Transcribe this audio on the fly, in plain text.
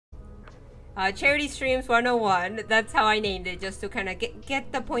Charity Streams 101. That's how I named it, just to kind of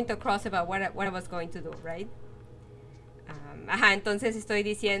get the point across about what I was going to do, right? Ajá, entonces estoy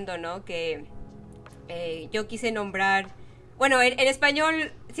diciendo, ¿no? Que yo quise nombrar... Bueno, en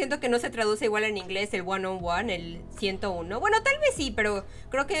español siento que no se traduce igual en inglés el 101, el 101. Bueno, tal vez sí, pero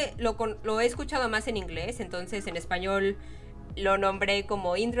creo que lo he escuchado más en inglés, entonces en español lo nombré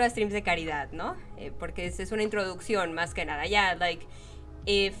como Intro a Streams de Caridad, ¿no? Porque es una introducción más que nada. Yeah, like,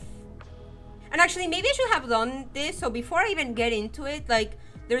 if... And actually, maybe I should have done this, so before I even get into it, like,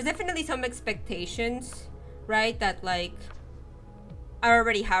 there's definitely some expectations, right, that, like, I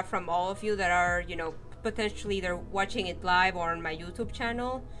already have from all of you that are, you know, potentially they're watching it live or on my YouTube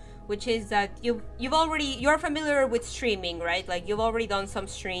channel, which is that you're familiar with streaming, right? Like, you've already done some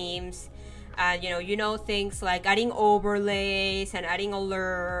streams, and you know things like adding overlays and adding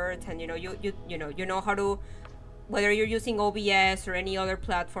alerts, and you know how to, whether you're using OBS or any other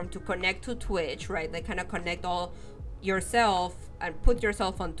platform, to connect to Twitch, right? Like, kind of connect all yourself and put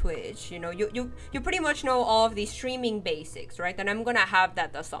yourself on Twitch. You know, you pretty much know all of these streaming basics, right? And I'm gonna have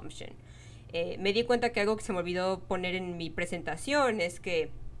that assumption. Me di cuenta que algo que se me olvidó poner en mi presentación es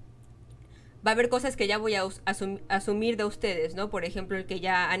que va a haber cosas que ya voy a asumir de ustedes, ¿no? Por ejemplo, el que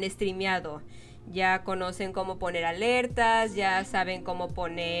ya han streameado, ya conocen cómo poner alertas, ya saben cómo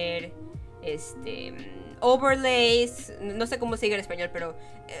poner overlays, no sé cómo se diga en español, pero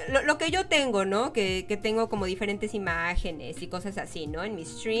lo que yo tengo, ¿no? Que tengo como diferentes imágenes y cosas así, ¿no? En mi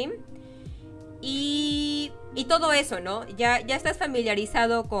stream. Y todo eso, ¿no? Ya estás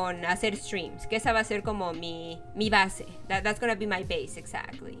familiarizado con hacer streams, que esa va a ser como mi base. That's gonna be my base,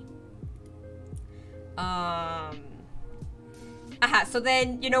 exactly. So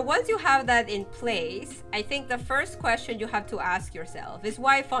then, once you have that in place, I think the first question you have to ask yourself is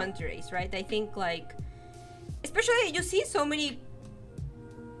why fundraise, right? I think, like, especially you see so many,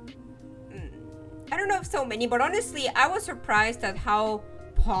 I don't know if so many, but honestly, I was surprised at how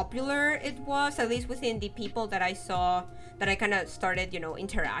popular it was, at least within the people that I saw, that I kind of started,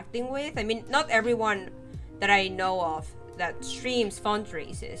 interacting with. I mean, not everyone that I know of that streams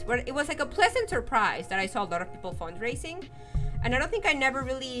fundraises, but it was like a pleasant surprise that I saw a lot of people fundraising. And I don't think I never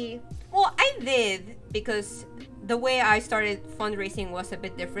really, well, I did, because the way I started fundraising was a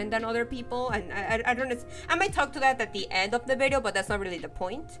bit different than other people, and I don't know, I might talk to that at the end of the video, but that's not really the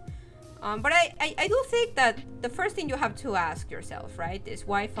point. But I do think that the first thing you have to ask yourself, right, is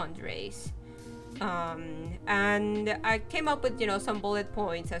why fundraise? And I came up with, some bullet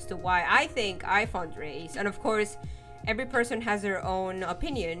points as to why I think I fundraise. And of course, every person has their own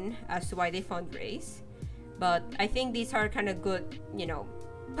opinion as to why they fundraise. But I think these are kind of good,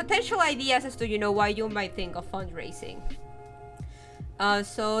 potential ideas as to, why you might think of fundraising.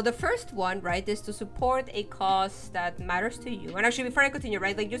 So the first one, right, is to support a cause that matters to you. And actually, before I continue,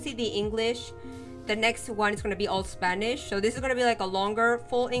 right, like, you see the English, the next one is going to be all Spanish. So this is going to be like a longer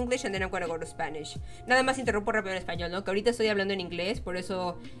full English, and then I'm going to go to Spanish. Nada más interrumpo rápido en español, ¿no? Que ahorita estoy hablando en inglés, por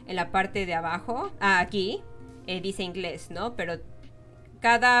eso en la parte de abajo, aquí, dice inglés, ¿no? Pero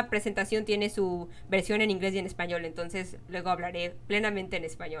cada presentación tiene su versión en inglés y en español, entonces luego hablaré plenamente en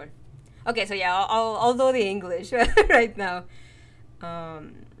español. Okay, so yeah, I'll do the English right now.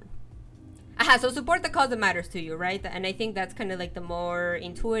 So support the cause that matters to you, right? And I think that's kind of like the more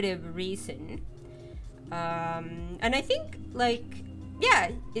intuitive reason. And I think, like, yeah,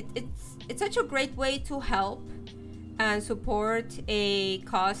 it's such a great way to help and support a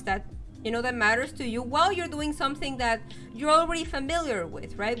cause that, that matters to you while you're doing something that you're already familiar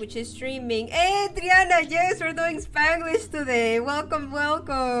with, right? Which is streaming. Hey, Triana, yes, we're doing Spanglish today. Welcome,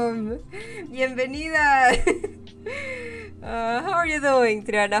 welcome. Bienvenida. How are you doing,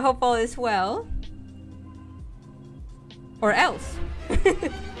 Triana? Hope all is well. Or else.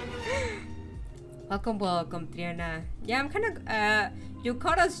 Welcome, welcome, Triana. Yeah, I'm kind of, you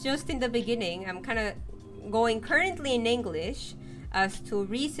caught us just in the beginning. I'm kind of going currently in English as to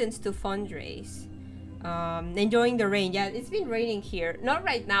reasons to fundraise. Enjoying the rain. Yeah, it's been raining here. Not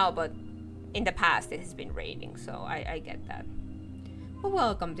right now, but in the past it has been raining, so I get that. Well,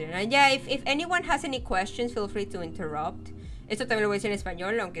 welcome, Triana. Yeah, if anyone has any questions, feel free to interrupt. Esto también lo voy a decir en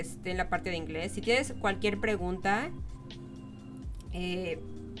español, aunque esté en la parte de inglés. Si tienes cualquier pregunta,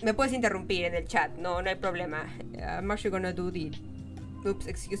 me puedes interrumpir en el chat. No hay problema. I'm actually gonna do the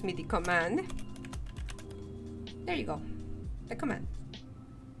command. There you go. The command.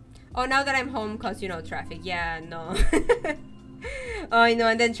 Oh, now that I'm home, cause traffic. Yeah, no. Oh, I know,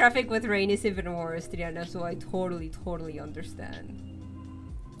 and then traffic with rain is even worse, Triana, so I totally understand.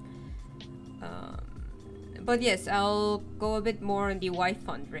 But yes, I'll go a bit more on the why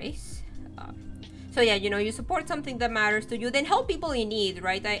fundraise. So yeah, you know, you support something that matters to you, then help people in need,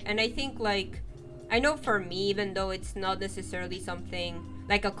 right? I think, like, I know for me, even though it's not necessarily something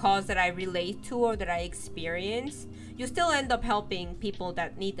like a cause that I relate to or that I experience, you still end up helping people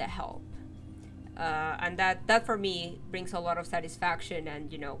that need the help. And that for me brings a lot of satisfaction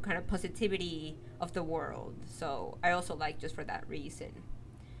and, you know, kind of positivity of the world. So I also like just for that reason.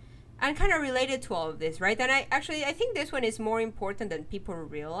 And kind of related to all of this, right? And I think this one is more important than people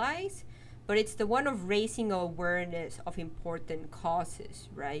realize, but it's the one of raising awareness of important causes,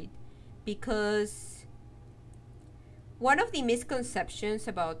 right? Because one of the misconceptions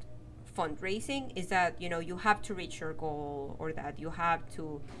about fundraising is that, you know, you have to reach your goal, or that you have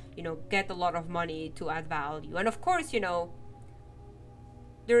to, you know, get a lot of money to add value. And of course, you know,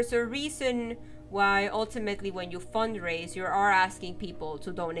 there's a reason why ultimately when you fundraise, you are asking people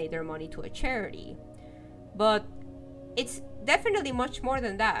to donate their money to a charity. But it's definitely much more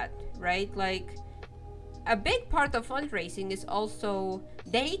than that, right? Like, a big part of fundraising is also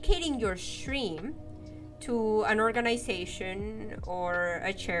dedicating your stream to an organization or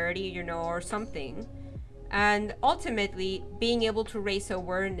a charity, you know, or something, and ultimately being able to raise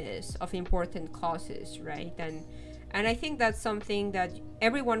awareness of important causes, right? And I think that's something that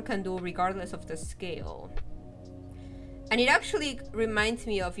everyone can do regardless of the scale. And it actually reminds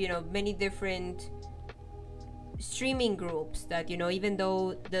me of, you know, many different streaming groups that, you know, even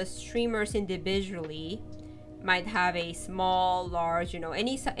though the streamers individually might have a small, large, you know,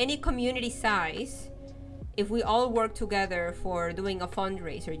 any community size, if we all work together for doing a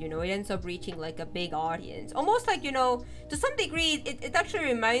fundraiser, you know, it ends up reaching like a big audience. Almost like, you know, to some degree, it actually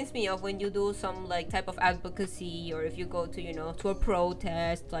reminds me of when you do some like type of advocacy, or if you go to, you know, to a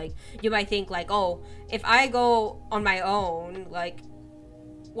protest, like you might think like, oh, if I go on my own, like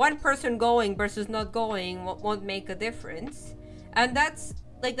one person going versus not going won't make a difference. And that's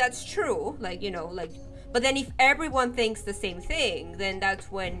true, like, you know, like, but then if everyone thinks the same thing, then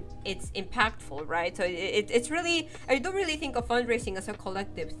that's when it's impactful, right? So it's really, I don't really think of fundraising as a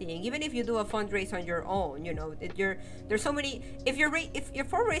collective thing. Even if you do a fundraise on your own, you know, there's so many, if you're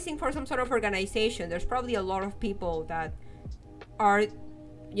fundraising for some sort of organization, there's probably a lot of people that are,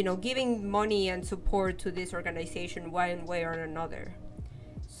 you know, giving money and support to this organization one way or another.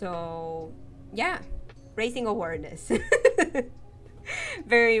 So yeah, raising awareness.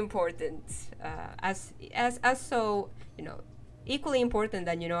 Very important, as so, you know, equally important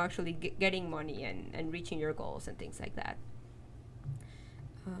than, you know, actually getting money and reaching your goals and things like that.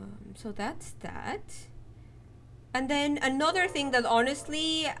 So that's that. And then another thing that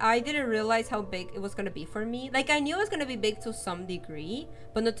honestly I didn't realize how big it was going to be for me. Like, I knew it was going to be big to some degree,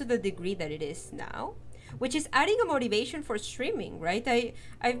 but not to the degree that it is now, which is adding a motivation for streaming, right?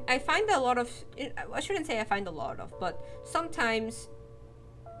 I find a lot of, I shouldn't say I find a lot of, but sometimes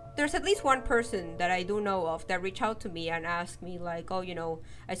there's at least one person that I do know of that reach out to me and ask me like, oh, you know,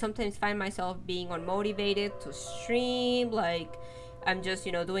 I sometimes find myself being unmotivated to stream. Like, I'm just,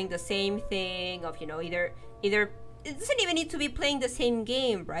 you know, doing the same thing of, you know, either it doesn't even need to be playing the same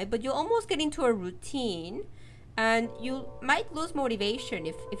game, right? But you almost get into a routine and you might lose motivation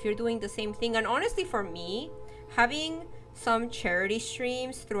if you're doing the same thing. And honestly, for me, having some charity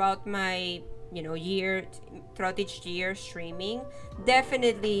streams throughout my, you know, throughout each year streaming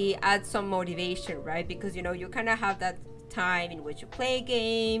definitely adds some motivation, right? Because, you know, you kind of have that time in which you play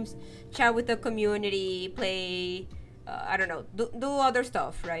games, chat with the community, play, I don't know, do other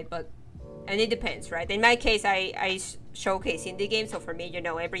stuff, right? And it depends, right? In my case, I showcase indie games, so for me, you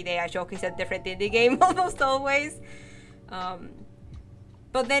know, every day I showcase a different indie game almost always.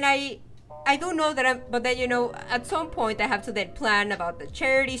 But then I do know that but then, you know, at some point I have to then plan about the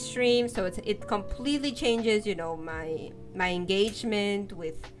charity stream, so it completely changes, you know, my engagement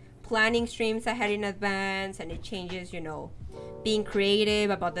with planning streams ahead in advance, and it changes, you know, being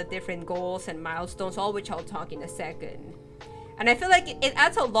creative about the different goals and milestones, all which I'll talk in a second. And I feel like it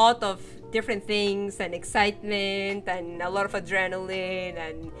adds a lot of different things and excitement and a lot of adrenaline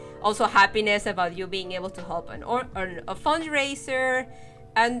and also happiness about you being able to help a fundraiser.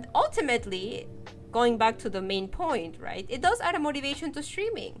 And ultimately, going back to the main point, right, it does add a motivation to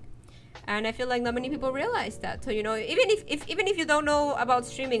streaming. And I feel like not many people realize that. So, you know, even if you don't know about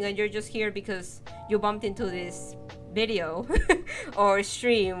streaming and you're just here because you bumped into this video or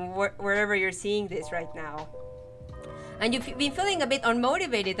stream, wherever you're seeing this right now, and you've been feeling a bit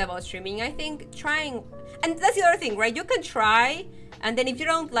unmotivated about streaming, I think trying, and that's the other thing, right? You can try, and then if you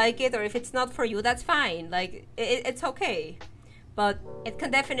don't like it or if it's not for you, that's fine. Like, it's okay. But it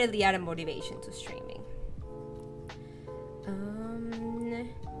can definitely add a motivation to streaming.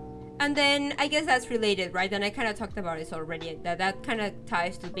 And then I guess that's related, right? And I kind of talked about this already, that kind of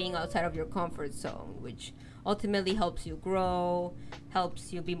ties to being outside of your comfort zone, which ultimately helps you grow,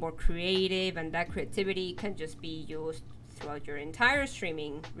 helps you be more creative, and that creativity can just be used throughout your entire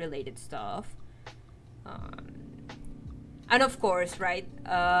streaming related stuff. And of course, right,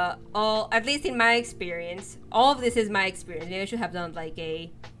 at least in my experience, all of this is my experience. Maybe I should have done like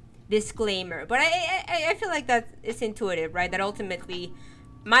a disclaimer, but I feel like that is intuitive, right? That ultimately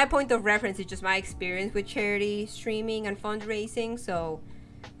my point of reference is just my experience with charity streaming and fundraising, so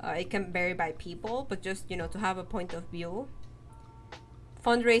it can vary by people, but just, you know, to have a point of view.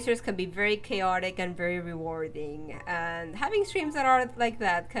 Fundraisers can be very chaotic and very rewarding, and having streams that are like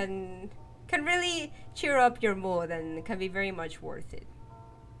that can really cheer up your mood and can be very much worth it.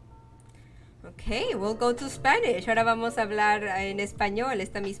 Okay, we'll go to Spanish. Ahora vamos a hablar en español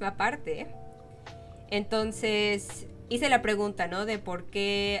esta misma parte. Entonces, hice la pregunta, ¿no? De por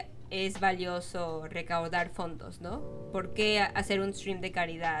qué es valioso recaudar fondos, ¿no? ¿Por qué hacer un stream de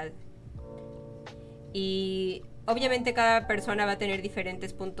caridad? Y obviamente cada persona va a tener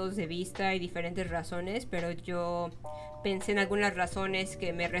diferentes puntos de vista y diferentes razones, pero yo pensé en algunas razones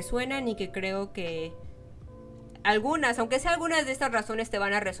que me resuenan y que creo que algunas, aunque sea algunas de estas razones, te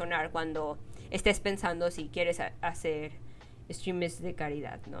van a resonar cuando estés pensando si quieres hacer streams de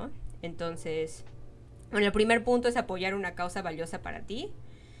caridad, ¿no? Entonces, bueno, el primer punto es apoyar una causa valiosa para ti,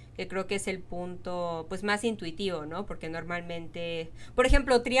 que creo que es el punto pues más intuitivo, ¿no? Porque normalmente, por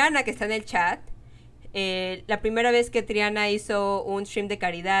ejemplo, Triana, que está en el chat, la primera vez que Triana hizo un stream de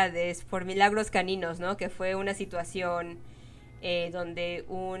caridad es por Milagros Caninos, ¿no? Que fue una situación donde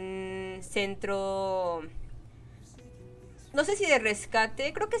un centro, no sé si de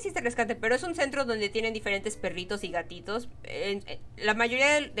rescate, creo que sí es de rescate, pero es un centro donde tienen diferentes perritos y gatitos. La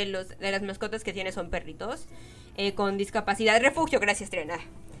mayoría de las mascotas que tiene son perritos con discapacidad. Refugio, gracias, Triana.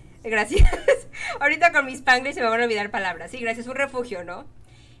 Gracias. Ahorita con mis Spanglish se me van a olvidar palabras. Sí, gracias, un refugio, ¿no?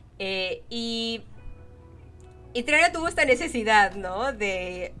 Y Triana tuvo esta necesidad, ¿no?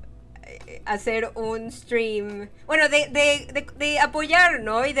 De hacer un stream, bueno, de apoyar,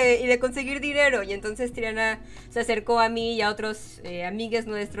 ¿no? Y de conseguir dinero. Y entonces Triana se acercó a mí y a otros amigues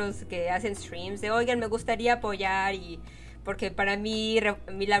nuestros que hacen streams de, oigan, me gustaría apoyar, y porque para mí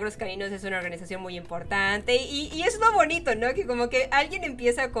Milagros Caninos es una organización muy importante. Y es lo bonito, ¿no? Que como que alguien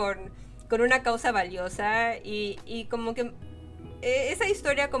empieza con una causa valiosa y como que esa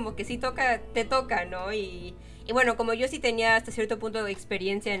historia como que sí te toca, ¿no? Y bueno, como yo sí tenía hasta cierto punto de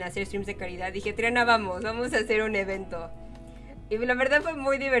experiencia en hacer streams de caridad, dije, Triana, vamos a hacer un evento. Y la verdad fue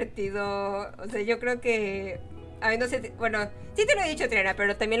muy divertido. O sea, yo creo que, a ver, no sé, bueno, sí te lo he dicho, Triana,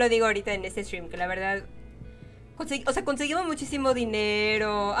 pero también lo digo ahorita en este stream, que la verdad, conseguimos muchísimo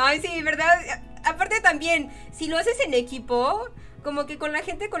dinero. Ay, sí, ¿verdad? Aparte también, si lo haces en equipo, como que con la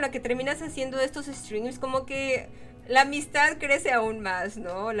gente con la que terminas haciendo estos streams, como que la amistad crece aún más,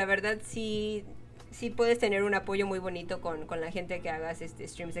 ¿no? La verdad sí puedes tener un apoyo muy bonito con la gente que hagas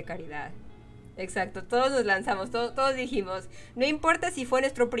streams de caridad. Exacto, todos nos lanzamos, todos dijimos, no importa si fue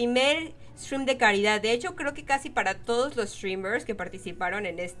nuestro primer stream de caridad. De hecho, creo que casi para todos los streamers que participaron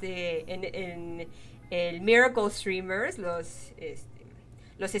en en el Miracle Streamers, los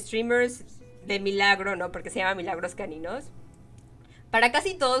streamers de milagro, ¿no? Porque se llama Milagros Caninos. Para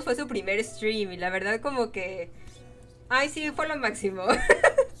casi todos fue su primer stream y la verdad como que, ay, sí, fue lo máximo.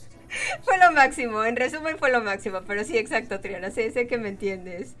 Fue lo máximo, en resumen fue lo máximo. Pero sí, exacto, Triana, sé que me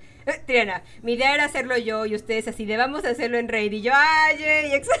entiendes. Triana, mi idea era hacerlo yo y ustedes así de vamos a hacerlo en Raid. Y yo,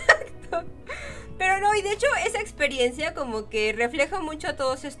 ay, exacto. Pero no, y de hecho esa experiencia como que refleja mucho a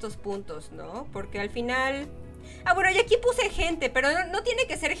todos estos puntos, ¿no? Porque al final, bueno, y aquí puse gente, pero no tiene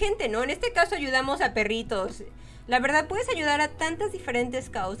que ser gente, ¿no? En este caso ayudamos a perritos. La verdad, puedes ayudar a tantas diferentes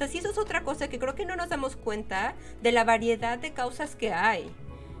causas. Y eso es otra cosa que creo que no nos damos cuenta de la variedad de causas que hay.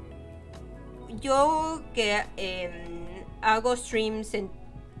 Yo que hago streams,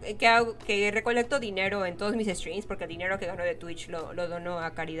 que recolecto dinero en todos mis streams, porque el dinero que gano de Twitch lo dono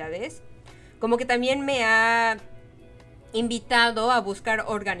a caridades, como que también me ha invitado a buscar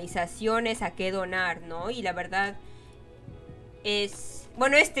organizaciones a qué donar, ¿no? Y la verdad es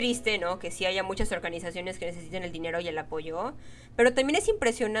triste, ¿no? Que sí haya muchas organizaciones que necesiten el dinero y el apoyo, pero también es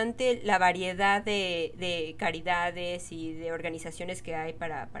impresionante la variedad de caridades y de organizaciones que hay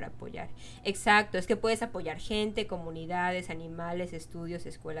para apoyar. Exacto, es que puedes apoyar gente, comunidades, animales, estudios,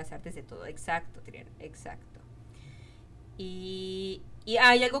 escuelas, artes, de todo. Exacto, Triana, exacto. Y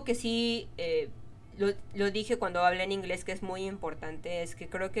hay algo que sí lo dije cuando hablé en inglés, que es muy importante, es que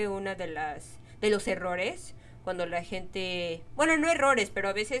creo que una de los errores cuando la gente, bueno, no errores, pero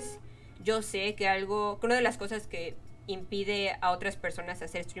a veces yo sé que una de las cosas que impide a otras personas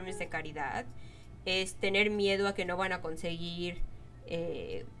hacer streams de caridad es tener miedo a que no van a conseguir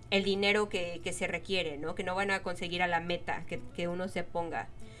el dinero que se requiere, ¿no? Que no van a conseguir a la meta que uno se ponga.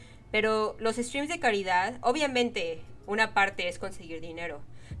 Pero los streams de caridad, obviamente, una parte es conseguir dinero,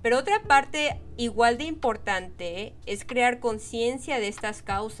 pero otra parte igual de importante es crear conciencia de estas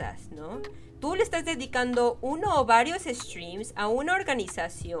causas, ¿no? Tú le estás dedicando uno o varios streams a una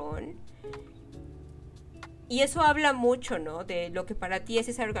organización y eso habla mucho, ¿no? De lo que para ti es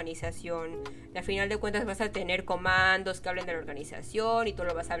esa organización. Al final de cuentas vas a tener comandos que hablen de la organización y tú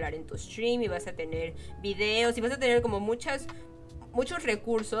lo vas a hablar en tu stream y vas a tener videos y vas a tener como muchos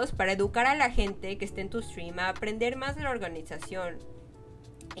recursos para educar a la gente que esté en tu stream a aprender más de la organización.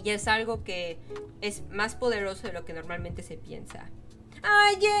 Y es algo que es más poderoso de lo que normalmente se piensa.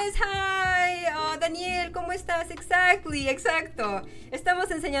 Ah, yes, hi. Oh, Daniel, ¿cómo estás? Exacto. Estamos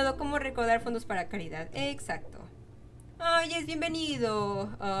enseñando cómo recaudar fondos para caridad. Exacto. Ah, yes,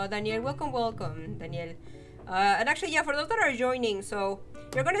 bienvenido. Daniel, welcome, Daniel. And actually, yeah, for those that are joining, so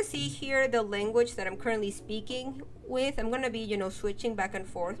you're going to see here the language that I'm currently speaking with. I'm going to be, you know, switching back and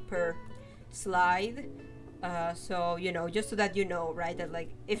forth per slide. So, you know, just so that you know, right, that like,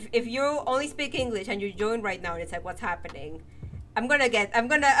 if you only speak English and you join right now and it's like, what's happening? I'm gonna get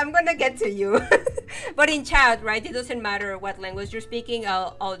to you. But in chat, right, it doesn't matter what language you're speaking,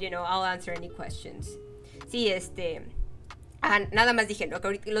 I'll answer any questions. Sí, nada más dije, ¿no?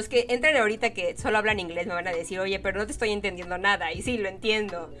 Que los que entren ahorita que solo hablan inglés me van a decir, oye, pero no te estoy entendiendo nada. Y sí, lo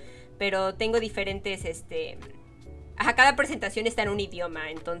entiendo. Pero tengo diferentes, cada presentación está en un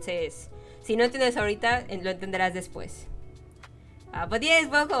idioma. Entonces, si no entiendes ahorita, lo entenderás después. But yes,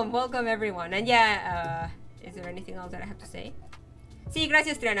 welcome everyone. And yeah, is there anything else that I have to say? Sí,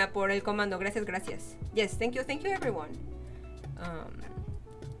 gracias Triana por el comando, gracias. Yes, thank you everyone.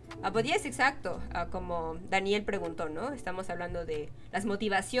 But yes, exacto, como Daniel preguntó, ¿no? Estamos hablando de las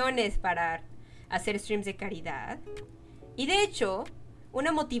motivaciones para hacer streams de caridad. Y de hecho,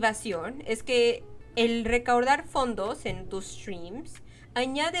 una motivación es que el recaudar fondos en tus streams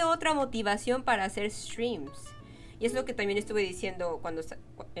añade otra motivación para hacer streams. Y es lo que también estuve diciendo cuando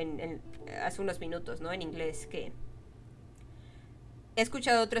hace unos minutos, ¿no? En inglés, que he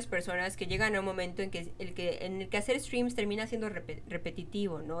escuchado a otras personas que llegan a un momento en el que hacer streams termina siendo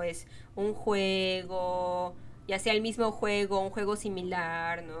repetitivo, ¿no? Es un juego, ya sea el mismo juego, un juego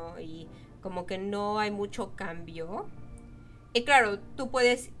similar, ¿no? Y como que no hay mucho cambio. Y claro, tú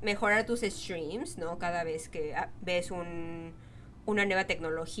puedes mejorar tus streams, ¿no? Cada vez que ves una nueva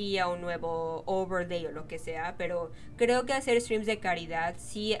tecnología, un nuevo overlay o lo que sea, pero creo que hacer streams de caridad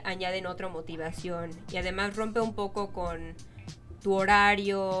sí añaden otra motivación y además rompe un poco con tu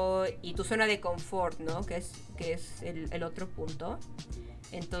horario y tu zona de confort, ¿no? Que es el otro punto.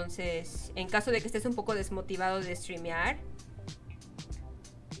 Entonces, en caso de que estés un poco desmotivado de streamear,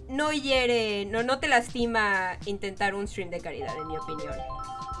 no te lastima intentar un stream de caridad, en mi opinión.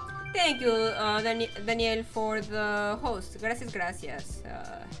 Thank you, Daniel, for the host. Gracias,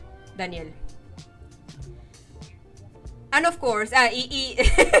 Daniel. And of course,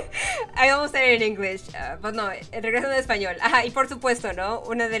 I almost said it in English, but no, regresando al español. Ajá, y por supuesto, ¿no?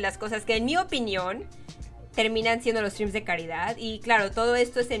 Una de las cosas que en mi opinión terminan siendo los streams de caridad, y claro, todo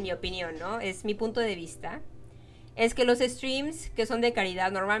esto es en mi opinión, ¿no? Es mi punto de vista. Es que los streams que son de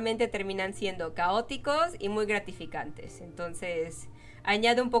caridad normalmente terminan siendo caóticos y muy gratificantes. Entonces,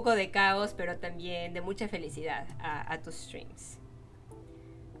 añade un poco de caos, pero también de mucha felicidad a tus streams.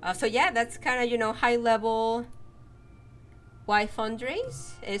 So yeah, that's kind of, you know, high level why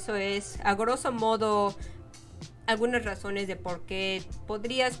fundraise. Eso es, a grosso modo, algunas razones de por qué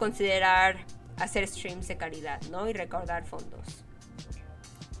podrías considerar hacer streams de caridad, ¿no? Y recaudar fondos.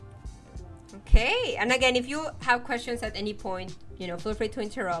 Okay, and again, if you have questions at any point, you know, feel free to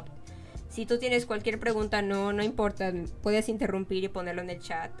interrupt. Si tú tienes cualquier pregunta, no importa, puedes interrumpir y ponerlo en el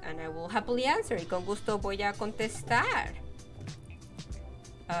chat, and I will happily answer. Y con gusto voy a contestar.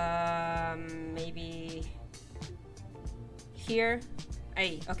 Maybe here.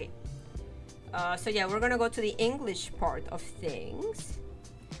 Ahí, okay. So yeah, we're gonna go to the English part of things.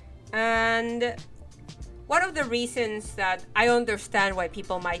 And one of the reasons that I understand why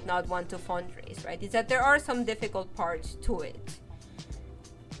people might not want to fundraise, right, is that there are some difficult parts to it.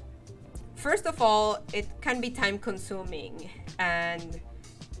 First of all, it can be time consuming, and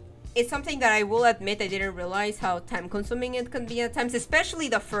it's something that I will admit I didn't realize how time consuming it can be at times, especially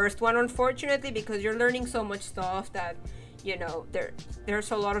the first one, unfortunately, because you're learning so much stuff that, you know,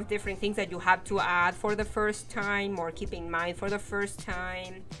 there's a lot of different things that you have to add for the first time or keep in mind for the first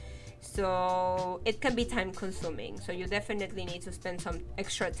time. So it can be time consuming. So you definitely need to spend some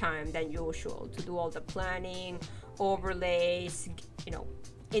extra time than usual to do all the planning, overlays, you know,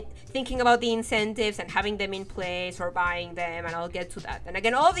 thinking about the incentives and having them in place or buying them, and I'll get to that. And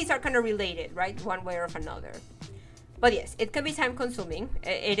again, all of these are kind of related, right? One way or another. But yes, it can be time consuming.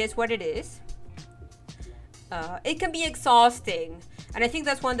 It is what it is. It can be exhausting. And I think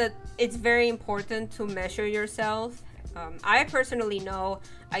that's one that it's very important to measure yourself. I personally know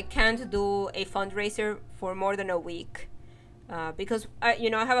I can't do a fundraiser for more than a week because I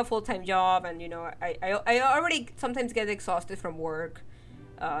have a full-time job, and I already sometimes get exhausted from work.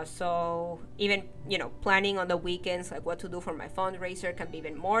 So even planning on the weekends, like what to do for my fundraiser, can be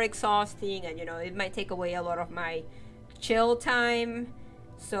even more exhausting, and it might take away a lot of my chill time.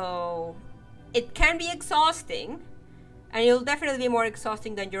 So it can be exhausting. And it'll definitely be more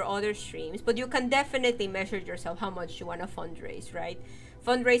exhausting than your other streams, but you can definitely measure yourself how much you want to fundraise, right?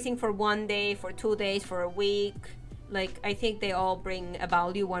 Fundraising for 1 day, for 2 days, for a week, like I think they all bring a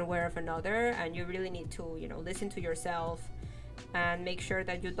value one way or another, and you really need to, listen to yourself and make sure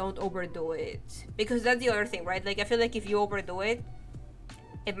that you don't overdo it. Because that's the other thing, right? Like I feel like if you overdo it,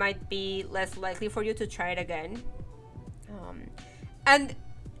 it might be less likely for you to try it again. And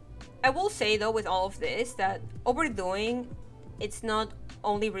I will say though, with all of this, that overdoing, it's not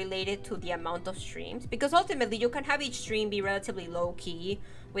only related to the amount of streams, because ultimately you can have each stream be relatively low key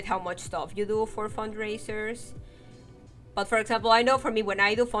with how much stuff you do for fundraisers. But for example, I know for me, when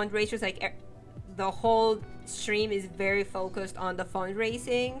I do fundraisers, like the whole stream is very focused on the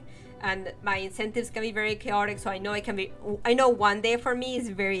fundraising, and my incentives can be very chaotic. So I know 1 day for me is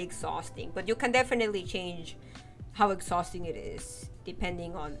very exhausting, but you can definitely change how exhausting it is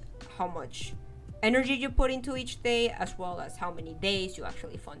depending on how much energy you put into each day, as well as how many days you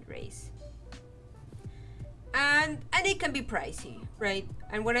actually fundraise. And it can be pricey, right?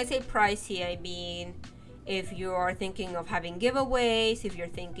 And when I say pricey, I mean if you are thinking of having giveaways, if you're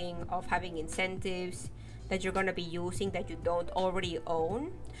thinking of having incentives that you're going to be using that you don't already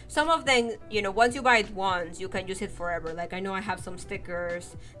own. Some of them, once you buy it once, you can use it forever. Like I know I have some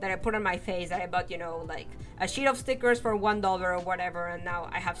stickers that I put on my face that I bought, like a sheet of stickers for $1 or whatever, and now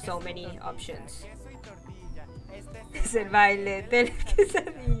I have so many options. Es el baile de la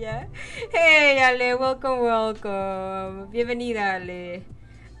quesadilla. Hey Ale, welcome. Bienvenida Ale.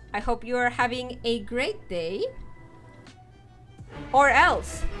 I hope you are having a great day. Or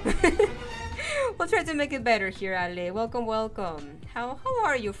else. We'll try to make it better here, Ale. Welcome. How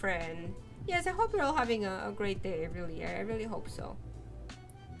are you, friend? Yes, I hope you're all having a great day. I really hope so.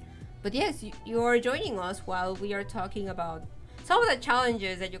 But yes, you are joining us while we are talking about some of the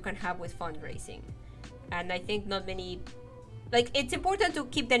challenges that you can have with fundraising. And I think not many, it's important to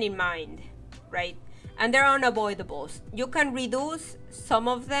keep them in mind, right? And they're unavoidables. You can reduce some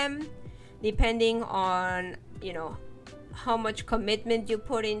of them depending on, how much commitment you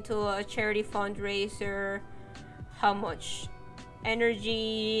put into a charity fundraiser, how much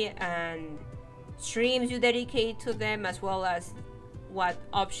energy and streams you dedicate to them, as well as what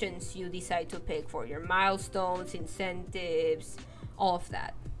options you decide to pick for your milestones, incentives, all of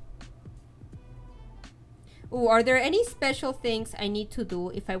that. Ooh, are there any special things I need to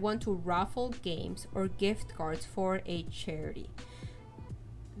do if I want to raffle games or gift cards for a charity?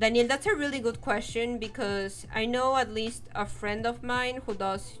 Daniel, that's a really good question, because I know at least a friend of mine who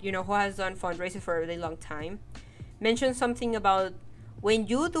does, who has done fundraisers for a really long time, mentioned something about when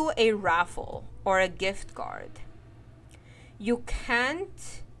you do a raffle or a gift card, you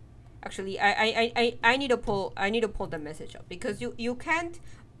can't actually, I need to pull the message up, because you can't,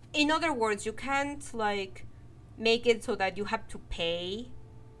 in other words, you can't make it so that you have to pay.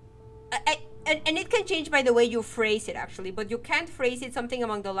 And it can change by the way you phrase it, actually, but you can't phrase it something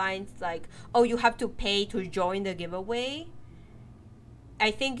along the lines like, oh, you have to pay to join the giveaway.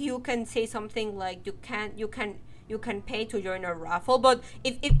 I think you can say something like you can pay to join a raffle. But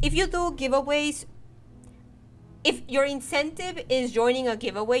if you do giveaways, if your incentive is joining a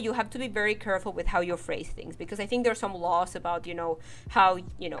giveaway, you have to be very careful with how you phrase things, because I think there's some laws about, how,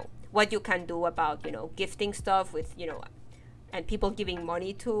 what you can do about, gifting stuff with, and people giving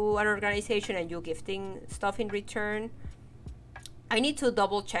money to an organization and you gifting stuff in return. I need to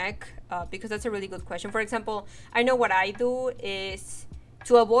double check because that's a really good question. For example, I know what I do is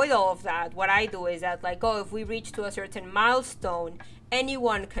to avoid all of that. What I do is that if we reach to a certain milestone,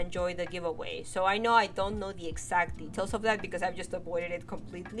 anyone can join the giveaway. So I know I don't know the exact details of that because I've just avoided it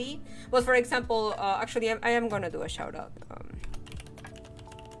completely. But for example, actually I am gonna do a shout out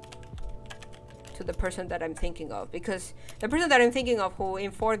to the person that I'm thinking of, because the person that I'm thinking of who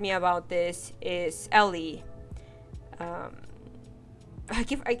informed me about this is Ellie. I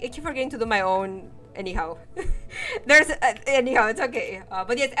keep forgetting to do my own. Anyhow, anyhow, it's okay.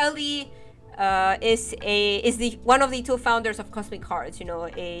 But yes, Ellie is the one of the two founders of Cosmic Hearts. You know,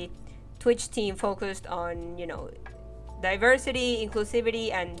 a Twitch team focused on, you know, diversity,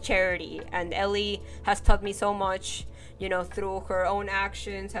 inclusivity, and charity. And Ellie has taught me so much, you know, through her own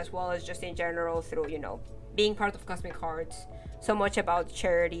actions as well as just in general through, you know, being part of Cosmic Hearts. So much about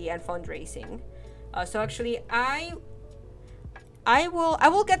charity and fundraising. So actually, I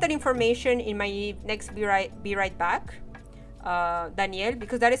will get that information in my next Be Right Back, Daniel,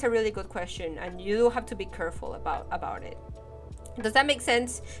 because that is a really good question, and you do have to be careful about it. Does that make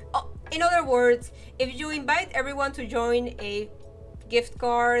sense? Oh, in other words, if you invite everyone to join a gift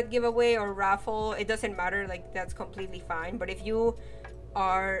card giveaway or raffle, it doesn't matter, like that's completely fine. But if you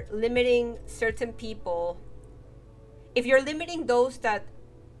are limiting certain people, if you're limiting those that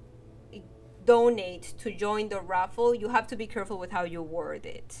donate to join the raffle, you have to be careful with how you word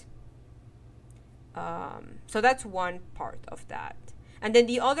it. So that's one part of that. And then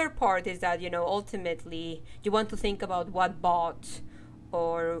the other part is that, you know, ultimately you want to think about what bot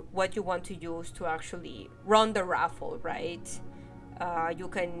or what you want to use to actually run the raffle, right? You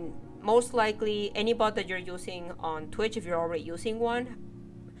can most likely, any bot that you're using on Twitch, if you're already using one,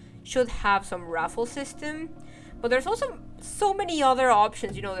 should have some raffle system. But there's also so many other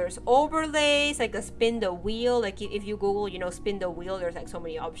options. You know, there's overlays, like a spin the wheel. Like if you Google, you know, spin the wheel, there's like so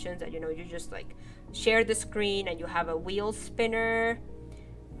many options that, you know, you just like share the screen and you have a wheel spinner.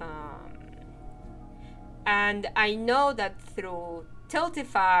 And I know that through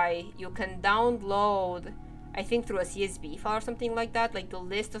Tiltify, you can download, I think through a CSV file or something like that, like the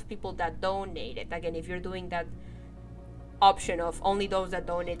list of people that donated. Again, if you're doing that option of only those that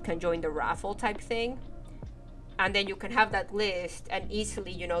donate can join the raffle type thing. And then you can have that list and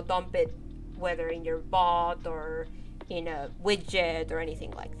easily, you know, dump it, whether in your bot or in a widget or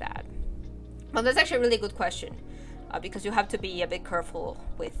anything like that. Well, that's actually a really good question, because you have to be a bit careful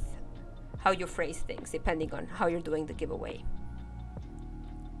with how you phrase things depending on how you're doing the giveaway.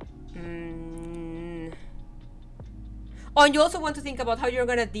 Oh, and you also want to think about how you're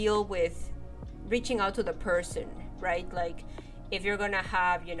going to deal with reaching out to the person, right? Like if you're going to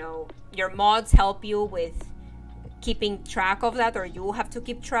have, you know, your mods help you with keeping track of that, or you have to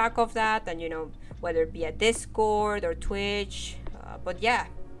keep track of that, and, you know, whether it be a Discord or Twitch. But yeah.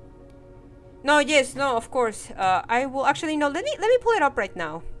 No, yes, no, of course. I will actually, no, let me pull it up right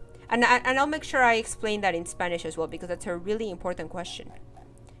now. And I'll make sure I explain that in Spanish as well, because that's a really important question.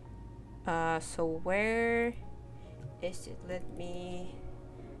 So where is it? Let me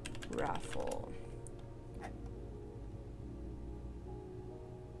raffle.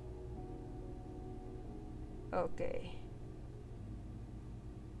 Okay.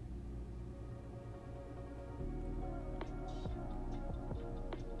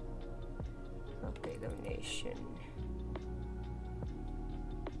 Okay, donation.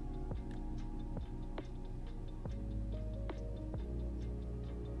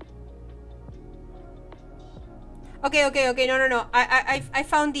 Okay, no. I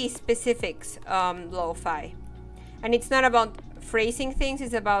found the specifics, Lo-Fi. And it's not about phrasing things,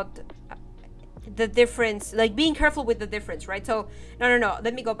 it's about the difference, like being careful with the difference, right? So, no,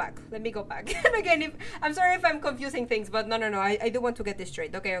 let me go back. And again, I'm sorry if I'm confusing things, but no, I do want to get this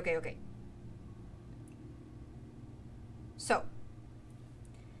straight. Okay. So,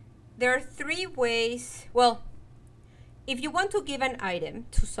 there are 3 ways, well, if you want to give an item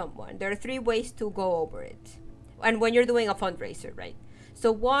to someone, there are 3 ways to go over it. And when you're doing a fundraiser, right?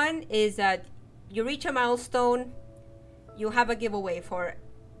 So one is that you reach a milestone, you have a giveaway for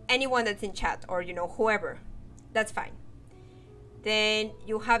anyone that's in chat, or, you know, whoever. That's fine. Then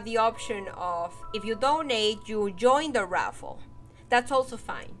you have the option of, if you donate, you join the raffle. That's also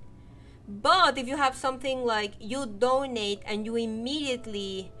fine. But if you have something like you donate and you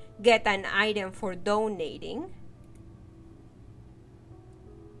immediately get an item for donating,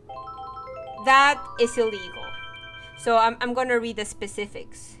 that is illegal. So I'm going to read the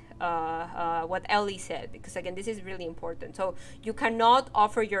specifics, what Ellie said, because again, this is really important. So you cannot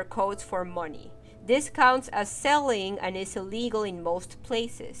offer your codes for money. This counts as selling and is illegal in most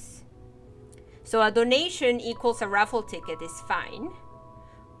places. So a donation equals a raffle ticket is fine.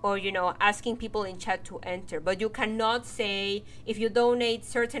 Or, you know, asking people in chat to enter. But you cannot say, if you donate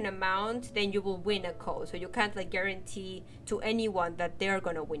certain amount, then you will win a code. So you can't like guarantee to anyone that they're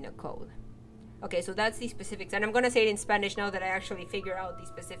going to win a code. Okay, so that's the specifics. And I'm going to say it in Spanish now that I actually figure out the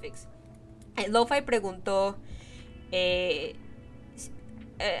specifics. Lo-Fi preguntó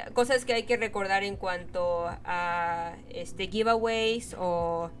cosas que hay que recordar en cuanto a giveaways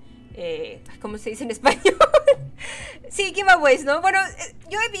o... ¿cómo se dice en español? Sí, giveaways, ¿no? Bueno,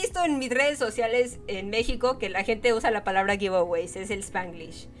 yo he visto en mis redes sociales en México que la gente usa la palabra giveaways, es el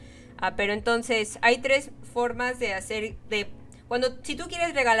Spanglish. Pero entonces hay 3 formas de hacer, si tú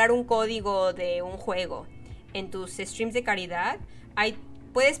quieres regalar un código de un juego en tus streams de caridad,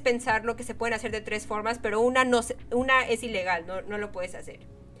 puedes pensar lo que se pueden hacer de 3 formas, pero una es ilegal, no lo puedes hacer.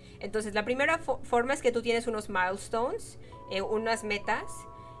 Entonces la primera forma es que tú tienes unos milestones, unas metas,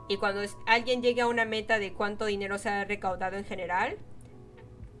 y cuando alguien llegue a una meta de cuánto dinero se ha recaudado en general,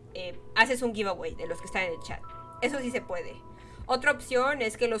 haces un giveaway de los que están en el chat. Eso sí se puede. Otra opción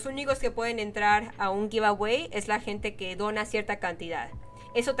es que los únicos que pueden entrar a un giveaway es la gente que dona cierta cantidad.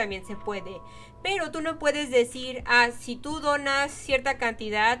 Eso también se puede. Pero tú no puedes decir, si tú donas cierta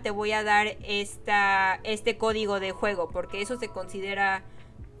cantidad te voy a dar este código de juego, porque eso se considera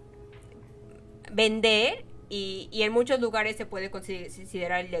vender. Y en muchos lugares se puede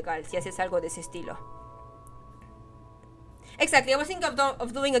considerar ilegal si haces algo de ese estilo. Exactly, I was thinking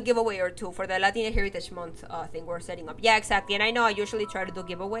of doing a giveaway or 2 for the Latine Heritage Month thing we're setting up. Yeah, exactly, and I know I usually try to do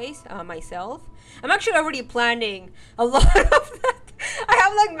giveaways myself. I'm actually already planning a lot of that. I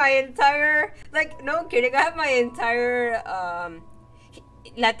have like my entire, no kidding, I have my entire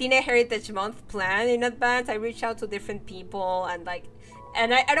Latine Heritage Month plan in advance. I reach out to different people and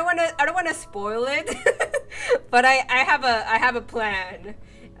I don't want to spoil it, but I have a plan.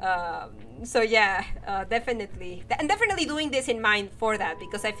 So yeah, definitely, and definitely doing this in mind for that,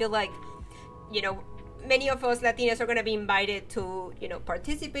 because I feel like, many of us Latinas are going to be invited to,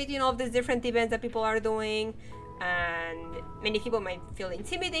 participate in all of these different events that people are doing, and many people might feel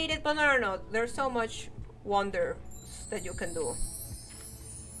intimidated, but no, there's so much wonder that you can do.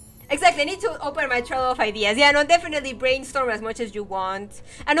 Exactly, I need to open my trail of ideas. Yeah, no, definitely brainstorm as much as you want.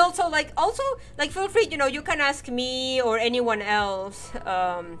 And also, feel free, you can ask me or anyone else,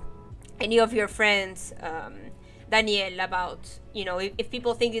 any of your friends, Daniel, about, if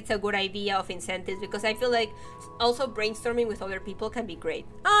people think it's a good idea of incentives, because I feel like also brainstorming with other people can be great.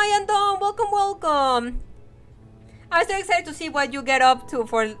 Hi, Andon, welcome. I'm so excited to see what you get up to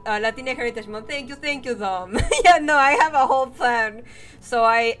for Latine Heritage Month. Thank you, Dom. Yeah, no, I have a whole plan. So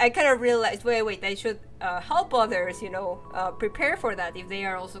I kind of realized, wait, I should help others, prepare for that if they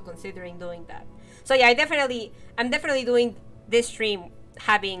are also considering doing that. So yeah, I'm definitely doing this stream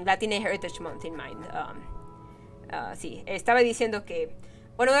having Latine Heritage Month in mind. Sí, estaba diciendo que,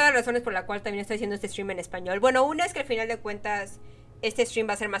 bueno, una de las razones por la cual también estoy haciendo este stream en español, bueno, una es que al final de cuentas este stream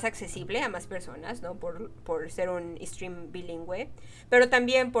va a ser más accesible a más personas, ¿no? Por ser un stream bilingüe. Pero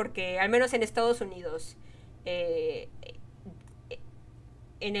también porque, al menos en Estados Unidos, en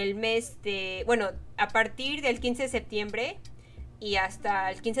el mes de... Bueno, a partir del 15 de septiembre y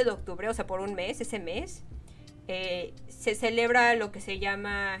hasta el 15 de octubre, o sea, por un mes, ese mes, se celebra lo que se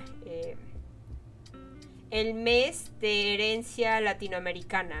llama el Mes de Herencia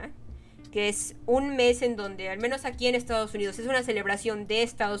Latinoamericana, que es un mes en donde, al menos aquí en Estados Unidos, es una celebración de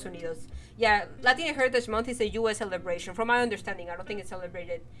Estados Unidos. Yeah, Latine Heritage Month is a US celebration. From my understanding, I don't think it's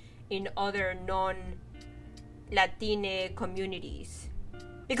celebrated in other non-Latine communities.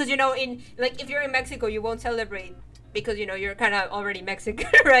 Because, if you're in Mexico, you won't celebrate because, you're kind of already Mexican,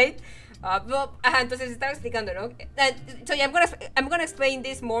 right? Entonces estaba explicando, ¿no? So yeah, I'm gonna explain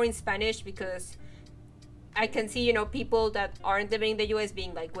this more in Spanish because I can see, people that aren't living in the US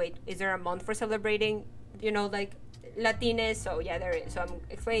being like, wait, is there a month for celebrating, Latines? So yeah, there is. So I'm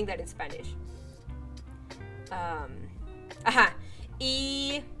explaining that in Spanish.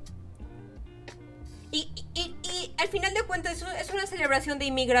 Y al final de cuentas es una celebración de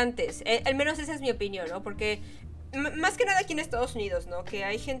inmigrantes. Al menos esa es mi opinión, ¿no? Porque más que nada aquí en Estados Unidos, ¿no? Que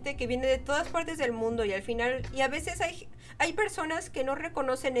hay gente que viene de todas partes del mundo y al final, y a veces hay personas que no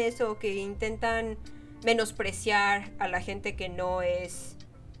reconocen eso, que intentan menospreciar a la gente que no es...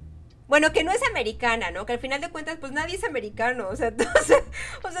 Bueno, que no es americana, ¿no? Que al final de cuentas, pues nadie es americano. O sea,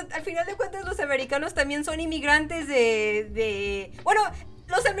 al final de cuentas los americanos también son inmigrantes Bueno,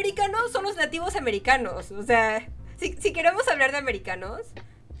 los americanos son los nativos americanos. O sea, si queremos hablar de americanos,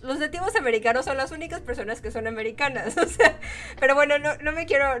 los nativos americanos son las únicas personas que son americanas. O sea, pero bueno, no me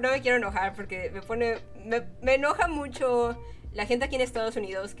quiero enojar porque me enoja mucho la gente aquí en Estados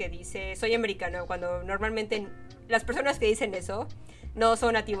Unidos que dice soy americano, cuando normalmente las personas que dicen eso no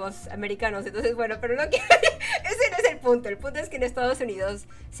son nativos americanos. Entonces, bueno, pero ese no es el punto. El punto es que en Estados Unidos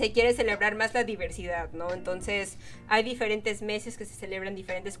se quiere celebrar más la diversidad, ¿no? Entonces hay diferentes meses que se celebran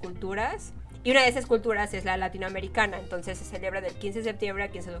diferentes culturas y una de esas culturas es la latinoamericana. Entonces se celebra del 15 de septiembre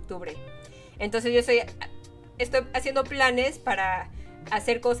al 15 de octubre. Entonces yo estoy haciendo planes para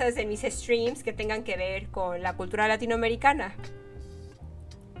hacer cosas en mis streams que tengan que ver con la cultura latinoamericana.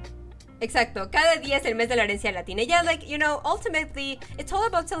 Exacto, cada día es el mes de la herencia latina. Yeah, like, you know, ultimately, it's all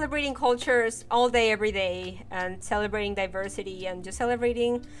about celebrating cultures all day, every day, and celebrating diversity, and just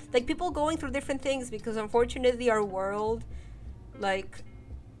celebrating, like, people going through different things, because unfortunately our world, like,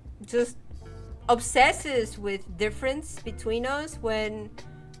 just obsesses with difference between us when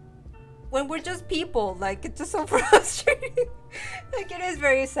we're just people. Like, it's just so frustrating. Like, it is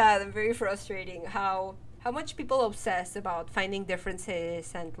very sad and very frustrating how much people obsess about finding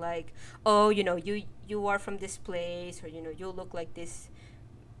differences, and like, oh, you know, you are from this place, or, you know, you look like this.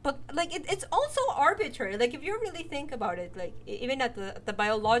 But like, it's also arbitrary. Like, if you really think about it, like, even at the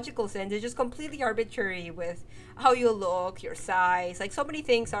biological sense, it's just completely arbitrary with how you look, your size. Like, so many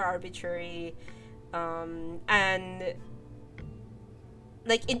things are arbitrary, and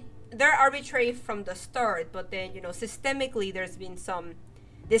like, they're arbitrary from the start, but then, you know, systemically there's been some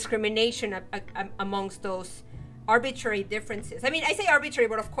discrimination amongst those arbitrary differences. I mean, I say arbitrary,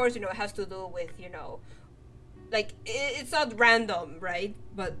 but of course, you know, it has to do with, you know, like, it's not random, right?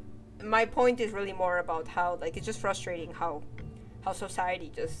 But my point is really more about how, like, it's just frustrating how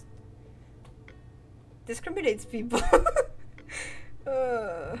society just discriminates people.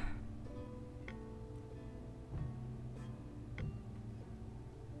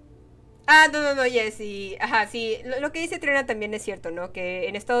 No, yes, sí, ajá, sí, lo que dice Trina también es cierto, ¿no? Que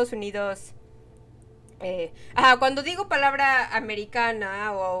en Estados Unidos, cuando digo palabra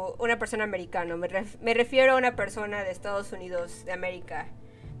americana o una persona americana, me refiero a una persona de Estados Unidos de América.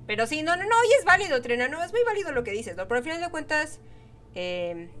 Pero sí, no, y es válido, Trina, no, es muy válido lo que dices, ¿no? Pero al final de cuentas,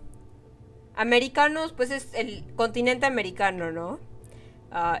 americanos, pues es el continente americano, ¿no?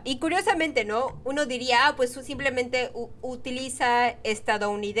 Y curiosamente, ¿no? Uno diría, pues simplemente utiliza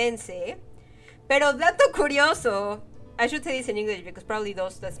estadounidense. Pero dato curioso, I should say this in English because probably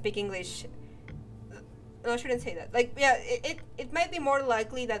those that speak English, no, I shouldn't say that. Like, yeah, it might be more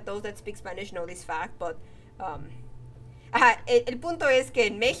likely that those that speak Spanish know this fact, but el punto es que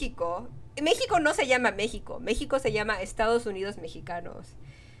en México no se llama México se llama Estados Unidos Mexicanos.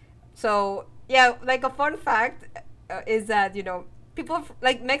 So, yeah, like, a fun fact is that, you know, people,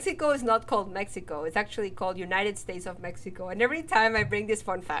 like, Mexico is not called Mexico. It's actually called United States of Mexico. And every time I bring this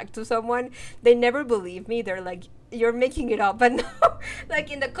fun fact to someone, they never believe me. They're like, you're making it up. But no, like,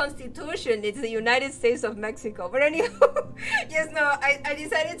 in the Constitution, it's the United States of Mexico. But anyhow, yes, no, I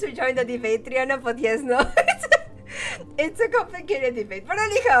decided to join the debate, Triana, but yes, no, it's a complicated debate. But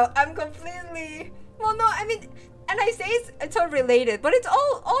anyhow, I'm completely, well, no, I mean, and I say it's all related, but it's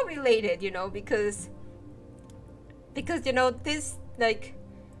all related, you know, because, you know, this, like,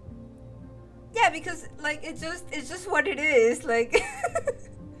 yeah, because, like, it's just what it is, like.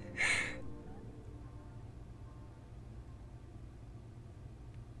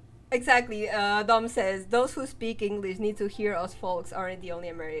 Exactly. Dom says, those who speak English need to hear us folks aren't the only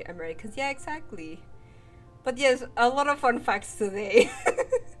Americans. Yeah, exactly. But yes, a lot of fun facts today.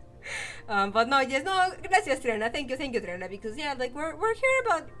 But no, yes, no, gracias, Triana. Thank you, Triana, because, yeah, like, we're here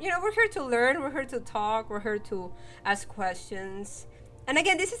about, you know, we're here to learn, we're here to talk, we're here to ask questions. And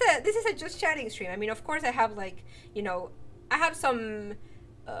again, this is a just chatting stream. I mean, of course, I have, like, you know, I have some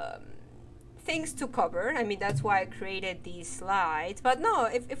things to cover. I mean, that's why I created these slides. But no,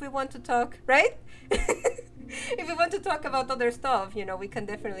 if we want to talk, right? If we want to talk about other stuff, you know, we can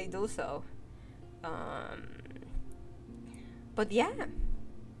definitely do so. But yeah.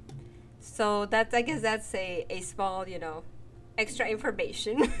 So that's, I guess that's a small, you know, extra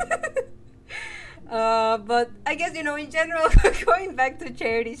information. But I guess, you know, in general, going back to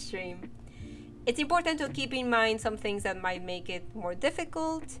charity stream, it's important to keep in mind some things that might make it more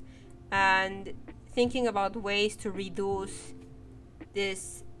difficult, and thinking about ways to reduce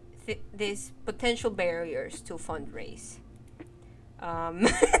these potential barriers to fundraise.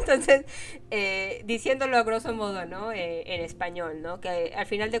 Entonces, diciéndolo a grosso modo, ¿no? En español, ¿no? Que al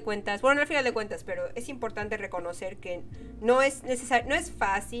final de cuentas, bueno, no al final de cuentas, pero es importante reconocer que no es necesario, no es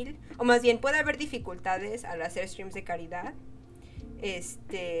fácil, o más bien puede haber dificultades al hacer streams de caridad.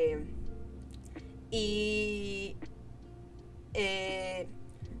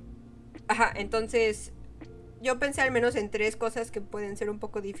 Entonces, yo pensé al menos en 3 cosas que pueden ser un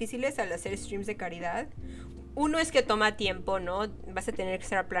poco difíciles al hacer streams de caridad. Uno es que toma tiempo, ¿no? Vas a tener que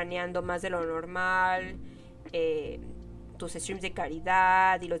estar planeando más de lo normal, tus streams de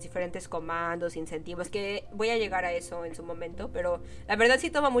caridad y los diferentes comandos, incentivos, que voy a llegar a eso en su momento, pero la verdad sí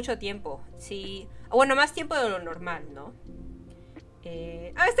toma mucho tiempo, sí, bueno, más tiempo de lo normal, ¿no?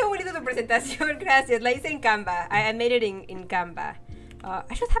 Está bonito tu presentación, gracias, la hice en Canva, I made it in Canva.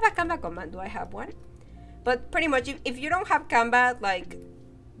 I should have a Canva command, do I have one? But pretty much, if you don't have Canva, like,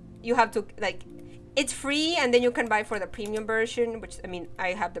 you have to, like, It's free, and then you can buy for the premium version, which, I mean,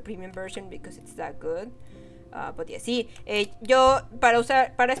 I have the premium version because it's that good. But yeah, sí, yo para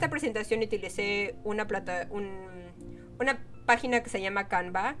esta presentación utilicé una página que se llama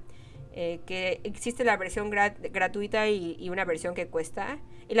Canva, que existe la versión gratuita y una versión que cuesta.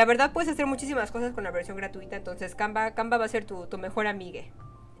 Y la verdad puedes hacer muchísimas cosas con la versión gratuita, entonces Canva va a ser tu mejor amiga.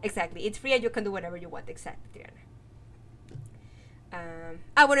 Exactly, it's free and you can do whatever you want. Exactly, Triana.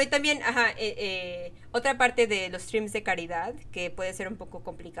 Bueno, y también, otra parte de los streams de caridad que puede ser un poco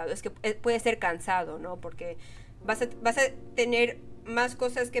complicado es que puede ser cansado, ¿no? Porque vas a tener más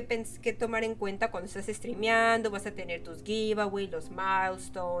cosas que tomar en cuenta cuando estás streameando. Vas a tener tus giveaways, los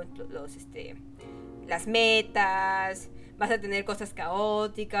milestones, las metas. Vas a tener cosas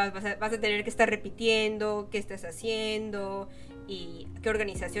caóticas. Vas a tener que estar repitiendo qué estás haciendo y qué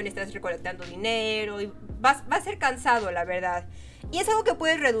organización estás recolectando dinero. Y va a ser cansado, la verdad. Y es algo que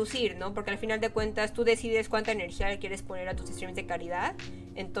puedes reducir, ¿no? Porque al final de cuentas tú decides cuánta energía le quieres poner a tus streams de caridad.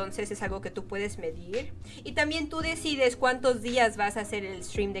 Entonces es algo que tú puedes medir. Y también tú decides cuántos días vas a hacer el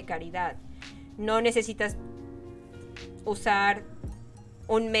stream de caridad. No necesitas usar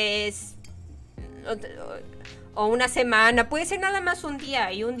un mes o una semana. Puede ser nada más un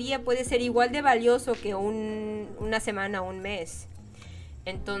día. Y un día puede ser igual de valioso que una semana o un mes.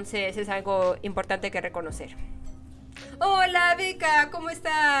 Entonces es algo importante que reconocer. Hola Beca, ¿cómo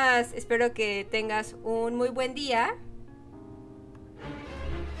estás? Espero que tengas un muy buen día.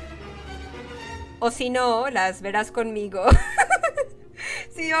 O si no, las verás conmigo.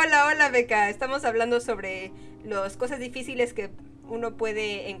 Sí, hola Beca. Estamos hablando sobre las cosas difíciles que uno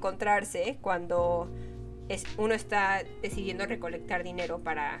puede encontrarse cuando uno está decidiendo recolectar dinero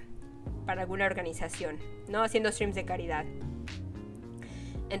para alguna organización, ¿no? Haciendo streams de caridad.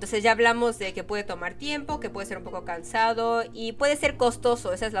 Entonces ya hablamos de que puede tomar tiempo, que puede ser un poco cansado y puede ser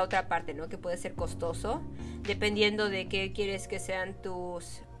costoso. Esa es la otra parte, ¿no? Que puede ser costoso dependiendo de qué quieres que sean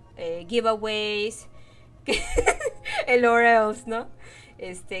tus giveaways, el or else, ¿no?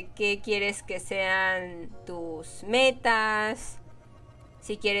 Qué quieres que sean tus metas,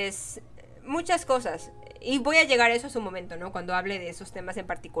 si quieres muchas cosas. Y voy a llegar a eso en su momento, ¿no? Cuando hable de esos temas en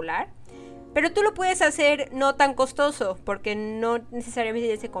particular. Pero tú lo puedes hacer no tan costoso, porque no necesariamente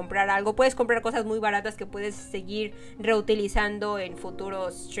tienes que comprar algo. Puedes comprar cosas muy baratas que puedes seguir reutilizando en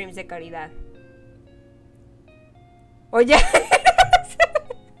futuros streams de caridad. Oye,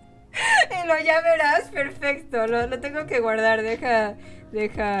 ya verás, perfecto. Lo tengo que guardar, deja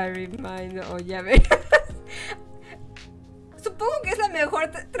remind, o ya verás. Supongo que es la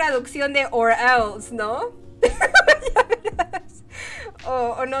mejor traducción de or else, ¿no? Ya verás.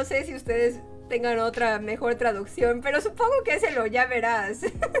 O no sé si ustedes tengan otra mejor traducción, pero supongo que es el ya verás.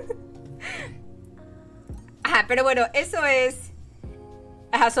 Pero bueno, eso es...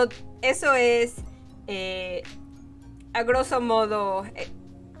 eso es... a grosso modo...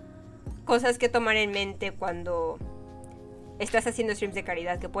 cosas que tomar en mente cuando estás haciendo streams de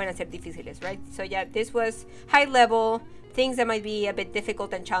caridad que pueden ser difíciles, right? So yeah, this was high level, things that might be a bit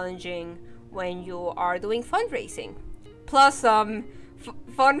difficult and challenging when you are doing fundraising. Plus some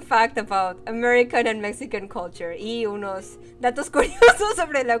fun fact about American and Mexican culture y unos datos curiosos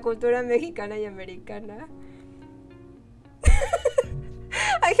sobre la cultura mexicana y americana.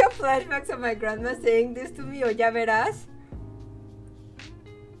 I have flashbacks of my grandma saying this to me, o ya verás.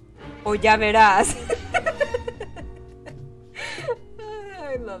 O ya verás.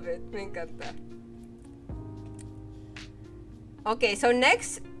 I love it, me encanta. Okay, so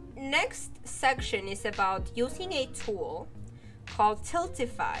next section is about using a tool called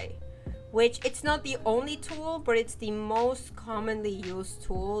Tiltify, which it's not the only tool, but it's the most commonly used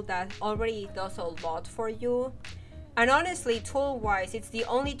tool that already does a lot for you. And honestly, tool-wise, it's the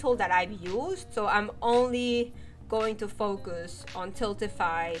only tool that I've used, so I'm only going to focus on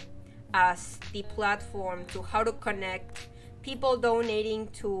Tiltify as the platform to how to connect people donating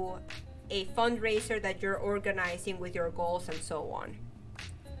to a fundraiser that you're organizing with your goals and so on.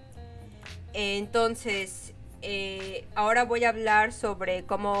 Entonces, ahora voy a hablar sobre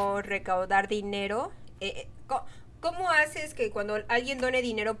cómo recaudar dinero. ¿Cómo haces que cuando alguien done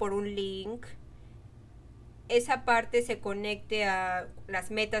dinero por un link, esa parte se conecte a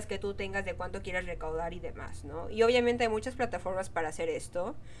las metas que tú tengas de cuánto quieres recaudar y demás, ¿no? Y obviamente hay muchas plataformas para hacer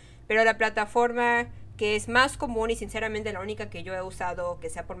esto, pero la plataforma que es más común y sinceramente la única que yo he usado que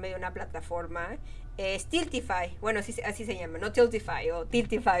sea por medio de una plataforma es Tiltify. Bueno, así se llama, no Tiltify o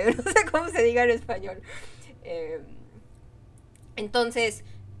Tiltify, no sé cómo se diga en español. Entonces,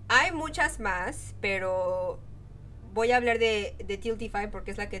 hay muchas más, pero voy a hablar de Tiltify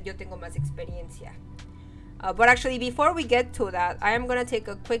porque es la que yo tengo más experiencia. But actually, before we get to that, I am going to take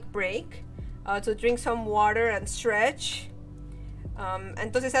a quick break to drink some water and stretch.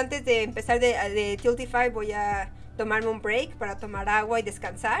 Entonces antes de empezar de Tiltify voy a tomarme un break para tomar agua y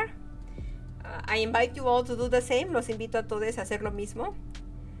descansar. I invite you all to do the same. Los invito a todos a hacer lo mismo.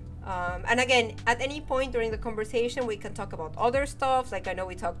 And again, at any point during the conversation, we can talk about other stuff. Like I know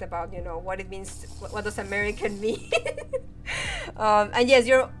we talked about, you know, what it means, what does American mean? And yes,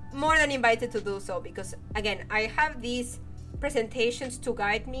 you're more than invited to do so because, again, I have these presentations to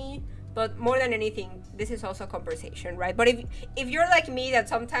guide me, but more than anything, this is also a conversation, right? But if you're like me, that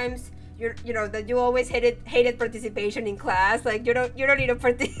sometimes you know that you always hated participation in class, like you don't need to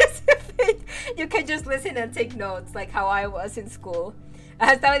participate. You can just listen and take notes, like how I was in school.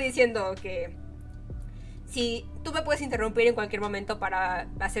 Estaba diciendo que si tú me puedes interrumpir en cualquier momento para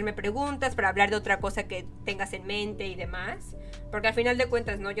hacerme preguntas, para hablar de otra cosa que tengas en mente y demás, porque al final de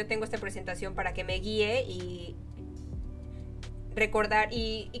cuentas, ¿no? Yo tengo esta presentación para que me guíe y recordar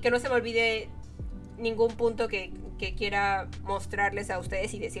y que no se me olvide ningún punto que quiera mostrarles a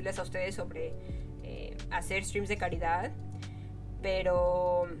ustedes y decirles a ustedes sobre hacer streams de caridad.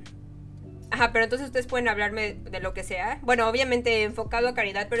 Pero entonces ustedes pueden hablarme de lo que sea. Bueno, obviamente enfocado a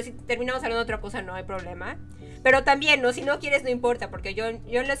caridad, pero si terminamos hablando de otra cosa no hay problema. Pero también, ¿no? Si no quieres no importa, porque yo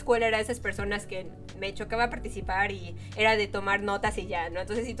en la escuela era de esas personas que me chocaba participar y era de tomar notas y ya, ¿no?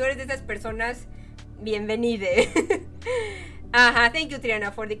 Entonces si tú eres de esas personas, bienvenide. Thank you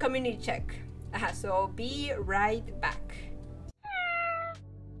Triana for the community check. So be right back.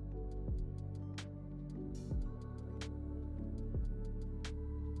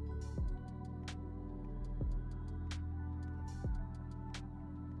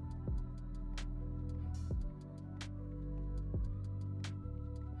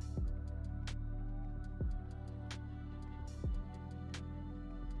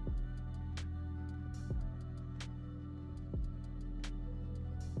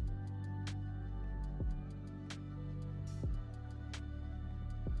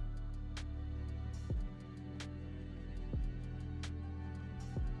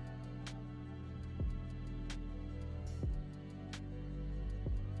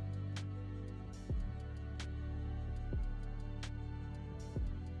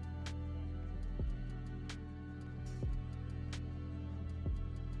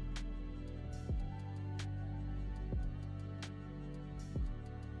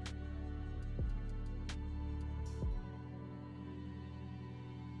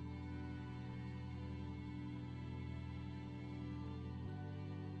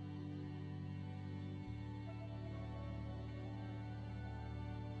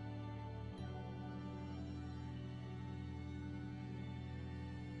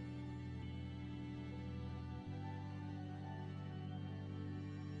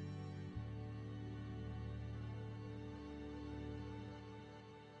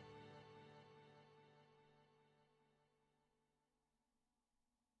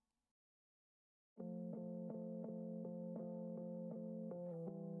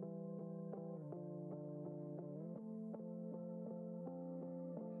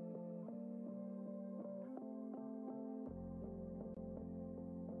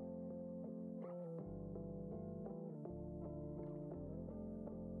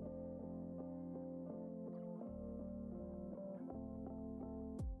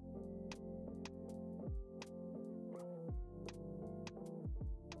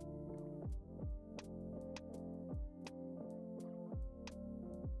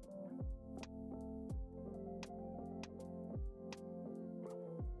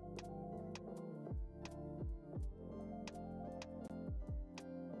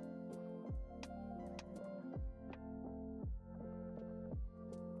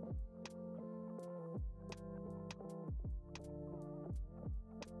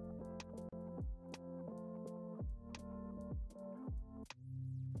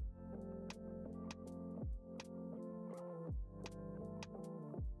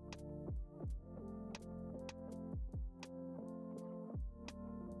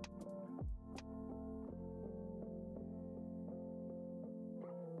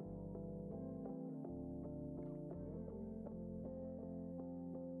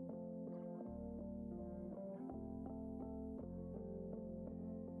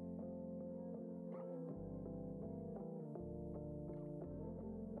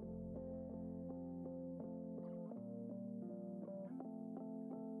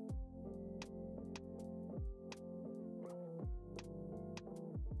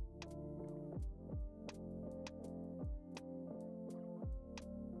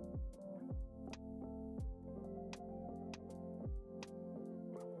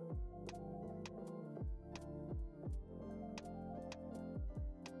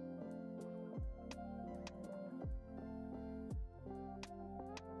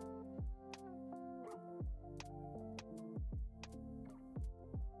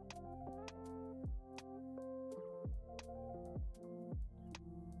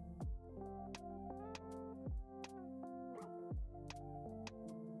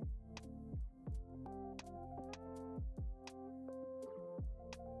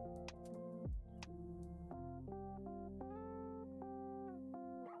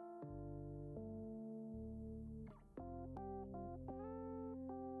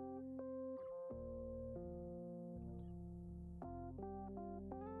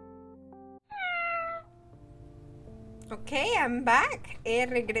 Okay, I'm back. He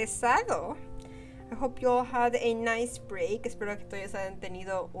regresado. I hope you all had a nice break. Espero que todos hayan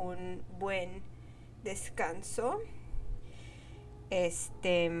tenido un buen descanso.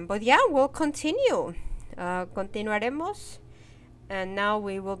 But yeah, we'll continue. Continuaremos. And now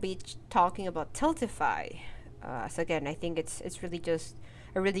we will be talking about Tiltify. So again, I think it's really just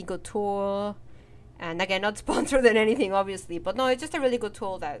a really good tool. And again, not sponsored than anything, obviously. But no, it's just a really good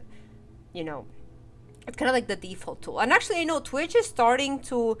tool that, you know, it's kind of like the default tool. And actually, I know Twitch is starting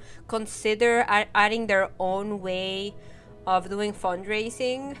to consider adding their own way of doing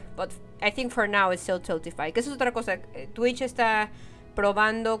fundraising. But I think for now it's still Tiltify. Que eso es otra cosa. Twitch está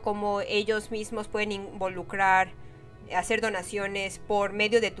probando cómo ellos mismos pueden involucrar, hacer donaciones por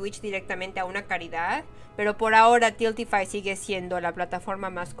medio de Twitch directamente a una caridad. Pero por ahora Tiltify sigue siendo la plataforma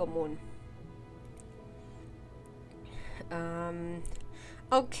más común.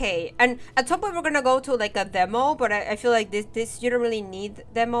 Okay, and at some point we're gonna go to like a demo, but I feel like this you don't really need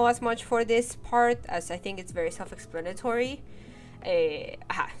demo as much for this part, as I think it's very self-explanatory.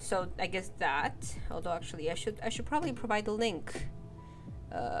 So I guess that, although actually I should probably provide the link.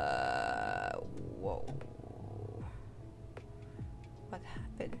 Whoa, what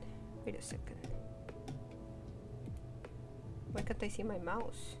happened? Wait a second. Why can't I see my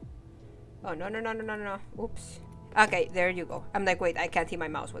mouse? Oh, no. Oops. Okay, there you go. I'm like, wait, I can't see my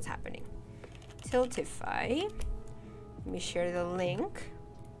mouse. What's happening? Tiltify. Let me share the link.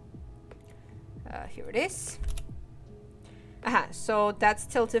 Here it is. So that's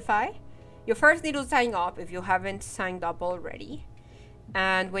Tiltify. You first need to sign up if you haven't signed up already.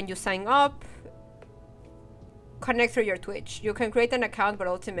 And when you sign up, connect through your Twitch. You can create an account, but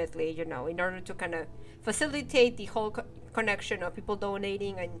ultimately, you know, in order to kind of facilitate the whole connection of people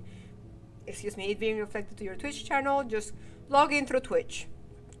donating and it being reflected to your Twitch channel, just log in through Twitch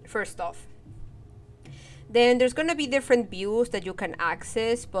first off. Then there's gonna be different views that you can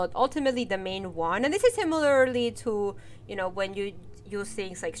access, but ultimately the main one, and this is similarly to, you know, when you use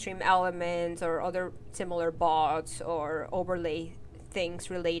things like stream elements or other similar bots or overlay things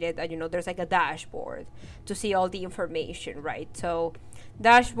related, and you know, there's like a dashboard to see all the information, right? So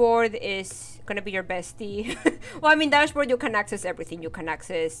dashboard is gonna be your bestie. Well, I mean, dashboard, you can access everything. You can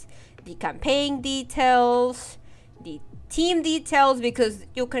access the campaign details, the team details, because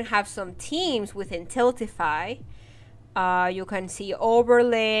you can have some teams within Tiltify. You can see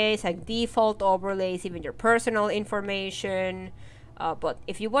overlays, like default overlays, even your personal information. But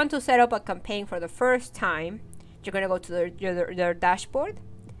if you want to set up a campaign for the first time, you're gonna go to their dashboard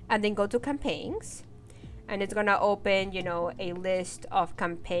and then go to campaigns. And it's gonna open, you know, a list of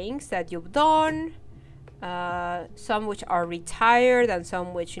campaigns that you've done, some which are retired and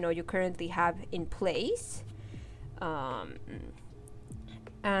some which, you know, you currently have in place.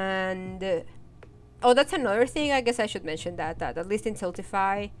 And oh, that's another thing. I guess I should mention that at least in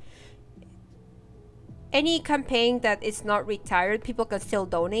Tiltify, any campaign that is not retired, people can still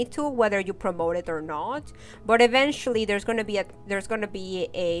donate to, whether you promote it or not. But eventually, there's gonna be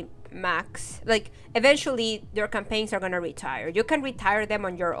a max. Like, eventually, their campaigns are gonna retire. You can retire them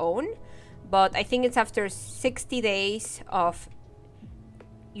on your own, but I think it's after 60 days of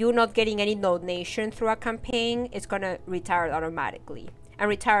you not getting any donation through a campaign, it's gonna retire automatically. And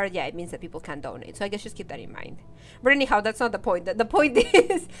retired, yeah, it means that people can donate. So I guess just keep that in mind. But anyhow, that's not the point. The point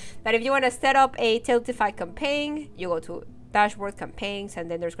is that if you want to set up a Tiltify campaign, you go to Dashboard Campaigns, and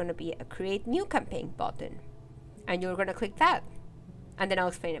then there's going to be a Create New Campaign button. And you're going to click that. And then I'll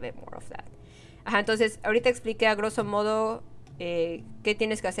explain a bit more of that. Entonces, ahorita expliqué a grosso modo qué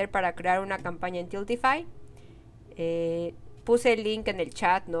tienes que hacer para crear una campaña en Tiltify. Puse el link en el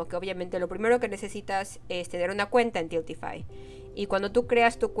chat, ¿no? Que obviamente lo primero que necesitas es tener una cuenta en Tiltify. Y cuando tú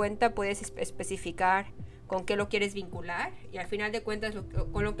creas tu cuenta, puedes especificar con qué lo quieres vincular. Y al final de cuentas,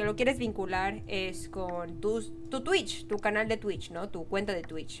 con lo que lo quieres vincular es con tu Twitch, tu canal de Twitch, ¿no? Tu cuenta de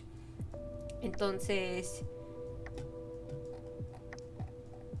Twitch. Entonces...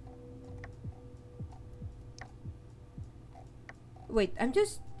 Wait,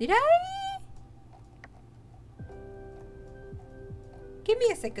 did I? Give me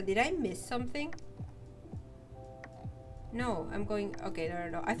a second, did I miss something? No, I'm going... Okay,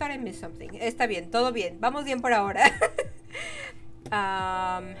 no. I thought I missed something. Está bien, todo bien. Vamos bien por ahora.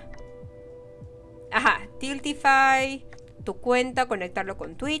 Tiltify, tu cuenta, conectarlo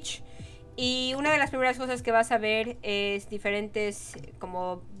con Twitch. Y una de las primeras cosas que vas a ver es diferentes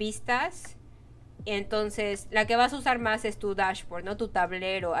como vistas. Entonces, la que vas a usar más es tu dashboard, ¿no? Tu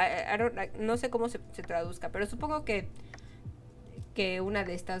tablero. No sé cómo se traduzca, pero supongo que una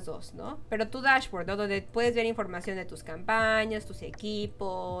de estas dos, ¿no? Pero tu dashboard, ¿no? Donde puedes ver información de tus campañas, tus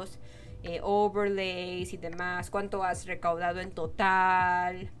equipos, overlays y demás, cuánto has recaudado en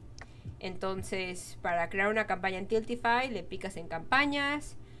total. Entonces, para crear una campaña en Tiltify, le picas en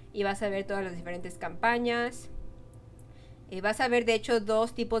campañas y vas a ver todas las diferentes campañas. Vas a ver, de hecho,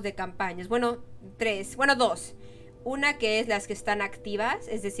 dos tipos de campañas. Bueno, dos. Una que es las que están activas,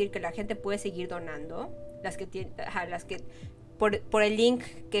 es decir, que la gente puede seguir donando. Las que por el link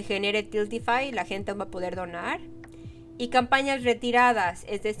que genere Tiltify, la gente va a poder donar. Y campañas retiradas,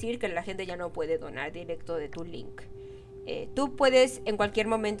 es decir, que la gente ya no puede donar directo de tu link. Tú puedes en cualquier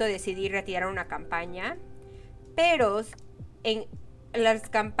momento decidir retirar una campaña, pero en las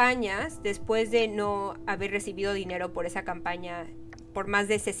campañas, después de no haber recibido dinero por esa campaña por más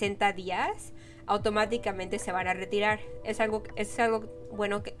de 60 días, automáticamente se van a retirar. Es algo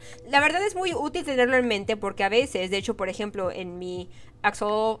bueno que la verdad es muy útil tenerlo en mente, porque a veces, de hecho, por ejemplo, en mi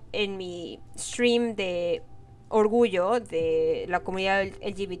stream de orgullo de la comunidad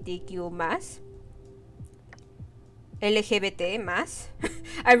LGBTQ+, LGBT más.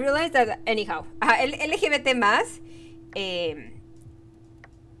 I realized that, anyhow, LGBT más,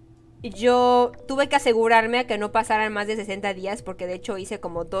 yo tuve que asegurarme a que no pasaran más de 60 días, porque de hecho hice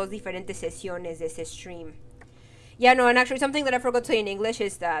como 2 diferentes sesiones de ese stream. Yeah, no, and actually something that I forgot to say in English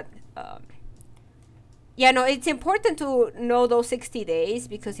is that, yeah, no, it's important to know those 60 days,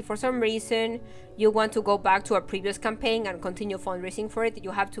 because if for some reason you want to go back to a previous campaign and continue fundraising for it,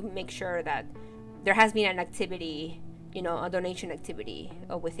 you have to make sure that there has been an activity, you know, a donation activity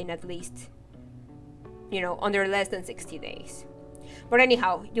within at least, you know, under less than 60 days. But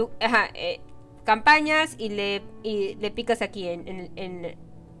anyhow, campañas y le picas aquí en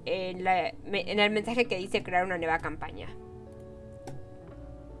el mensaje que dice crear una nueva campaña.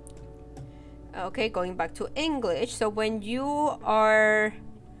 Okay, going back to English. So when you are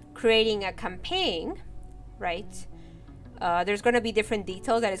creating a campaign, right, there's going to be different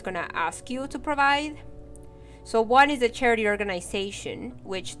details that it's going to ask you to provide. So one is a charity organization,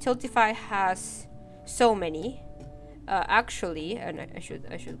 which Tiltify has so many. Actually, and I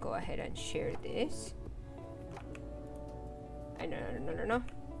should go ahead and share this. No.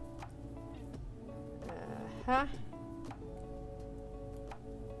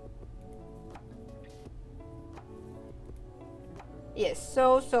 Yes,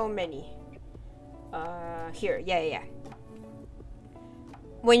 so many. Here, yeah.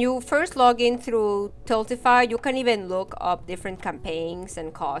 When you first log in through Tiltify, you can even look up different campaigns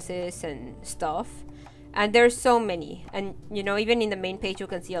and causes and stuff. And there's so many. And, you know, even in the main page, you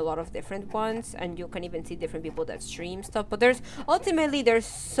can see a lot of different ones. And you can even see different people that stream stuff. But there's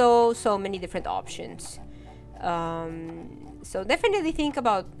so many different options. So definitely think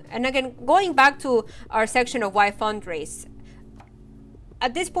about, and again, going back to our section of why fundraise.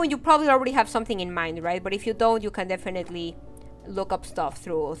 At this point, you probably already have something in mind, right? But if you don't, you can definitely look up stuff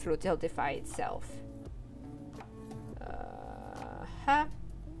through Tiltify itself.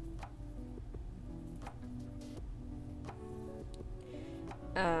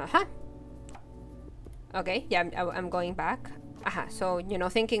 Okay, yeah, I'm going back. So, you know,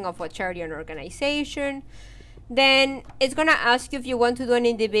 thinking of what charity and organization. Then it's gonna ask you if you want to do an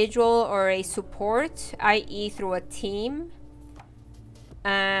individual or a support, i.e. through a team.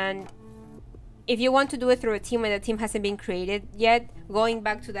 And if you want to do it through a team and the team hasn't been created yet, going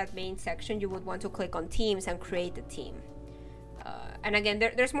back to that main section, you would want to click on teams and create the team. And again,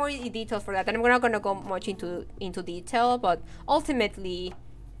 there's more details for that, and I'm not going to go much into detail, but ultimately,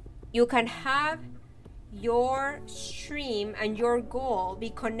 you can have your stream and your goal be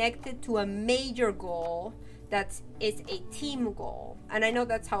connected to a major goal that is a team goal. And I know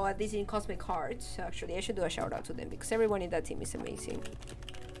that's how, at least in Cosmic Hearts, actually, I should do a shout out to them, because everyone in that team is amazing.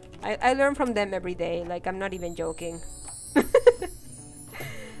 I learn from them every day, like, I'm not even joking.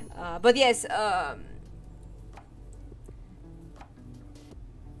 But yes,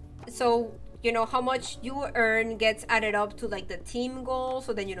 so, you know, how much you earn gets added up to, like, the team goal.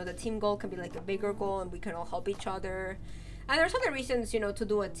 So then, you know, the team goal can be like a bigger goal, and we can all help each other. And there's other reasons, you know, to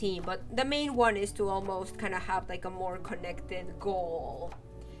do a team, but the main one is to almost kind of have like a more connected goal,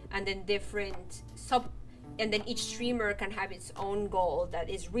 and then and then each streamer can have its own goal that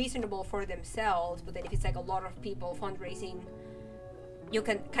is reasonable for themselves. But then if it's like a lot of people fundraising, you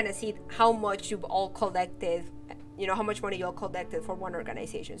can kind of see how much you've all collected, you know, how much money you all collected for one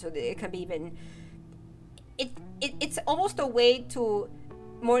organization. So it can be even, it's almost a way to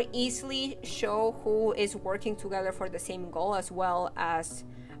more easily show who is working together for the same goal, as well as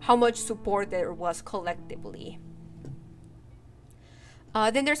how much support there was collectively.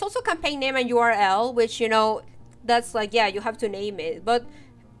 Then there's also campaign name and URL, which, you know, that's like, yeah, you have to name it. But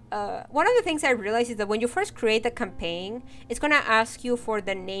one of the things I realized is that when you first create a campaign, it's gonna ask you for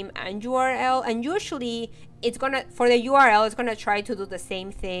the name and URL, and usually it's gonna, for the URL, it's gonna try to do the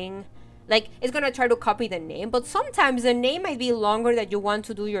same thing. Like, it's gonna try to copy the name, but sometimes the name might be longer than you want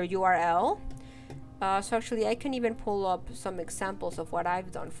to do your URL. So actually, I can even pull up some examples of what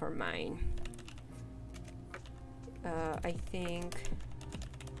I've done for mine. I think...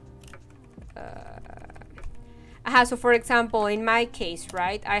 so for example, in my case,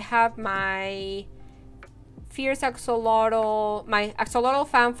 right, I have my Fierce Axolotl, my Axolotl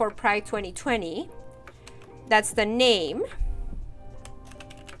fan for Pride 2020. That's the name.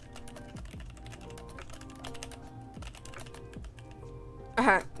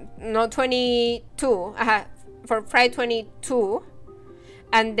 No, 22. For Pride 22.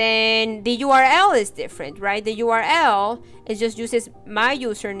 And then the URL is different, right? The URL is just uses my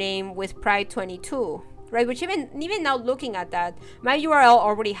username with Pride 22. Right, which even now looking at that, my URL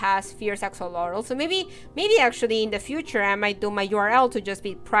already has Fierce Axolotl. So maybe actually in the future I might do my URL to just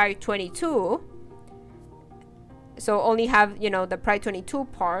be Pride 22. So only have, you know, the Pride 22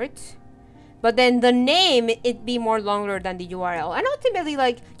 part. But then the name, it be more longer than the URL. And ultimately,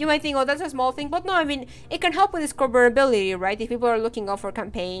 like, you might think, oh, that's a small thing. But no, I mean, it can help with discoverability, right? If people are looking out for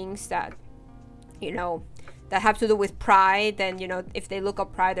campaigns that, you know, that have to do with Pride, then, you know, if they look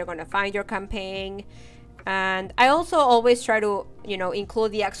up Pride, they're going to find your campaign. And I also always try to, you know,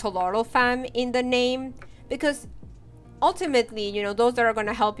 include the Axolotl fam in the name, because ultimately, you know, those that are going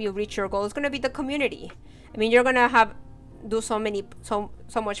to help you reach your goal is going to be the community. I mean, you're going to do so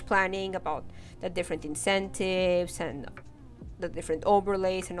much planning about the different incentives and the different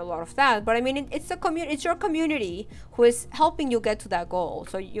overlays and a lot of that. But I mean, it's your community who is helping you get to that goal.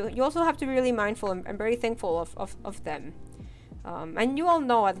 So you also have to be really mindful and very thankful of them. And you all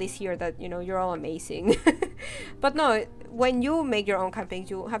know, at least here, that, you know, you're all amazing. But no, when you make your own campaigns,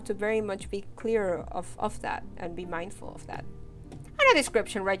 you have to very much be clear of that and be mindful of that. And a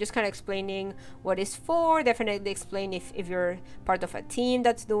description, right? Just kind of explaining what it's for. Definitely explain if you're part of a team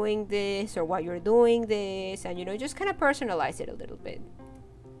that's doing this or why you're doing this. And, you know, just kind of personalize it a little bit.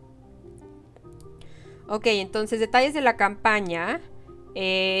 Ok, entonces, detalles de la campaña.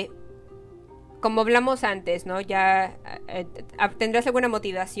 Como hablamos antes, ¿no? Ya tendrás alguna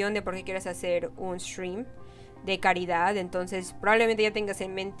motivación de por qué quieres hacer un stream de caridad. Entonces, probablemente ya tengas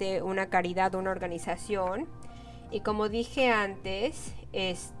en mente una caridad, una organización. Y como dije antes,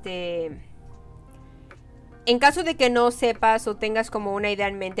 en caso de que no sepas o tengas como una idea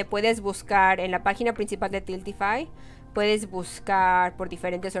en mente, puedes buscar en la página principal de Tiltify, puedes buscar por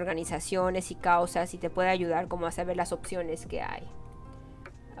diferentes organizaciones y causas y te puede ayudar como a saber las opciones que hay.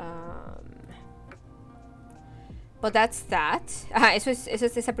 But that's that. Eso es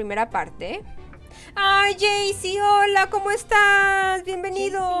esa primera parte. ¡Ay, JC! ¡Hola! ¿Cómo estás?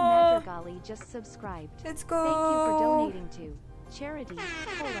 ¡Bienvenido! JC Madrigali just subscribed. Let's go. Thank you for donating to charity.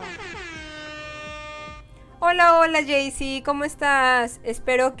 Hola, hola, JC. ¿Cómo estás?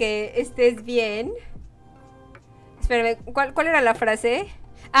 Espero que estés bien. Espérame, ¿cuál era la frase?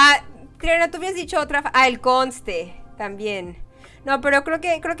 Triana, tú habías dicho otra. El conste. También. No, pero creo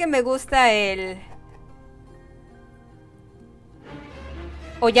que me gusta el...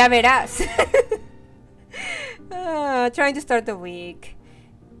 O ya verás. Trying to start the week.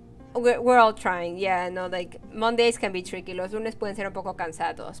 We're all trying. Yeah, no, like Mondays can be tricky. Los lunes pueden ser un poco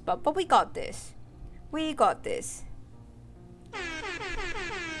cansados. But we got this. We got this.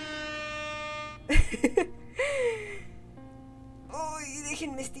 Uy,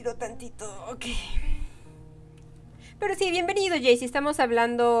 déjenme estiro tantito. Ok. Pero sí, bienvenido, Jaycee. Estamos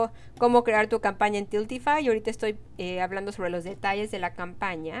hablando cómo crear tu campaña en Tiltify. Y ahorita estoy hablando sobre los detalles de la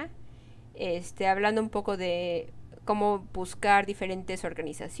campaña. Hablando un poco de cómo buscar diferentes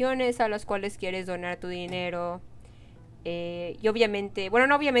organizaciones a las cuales quieres donar tu dinero. Y obviamente, bueno,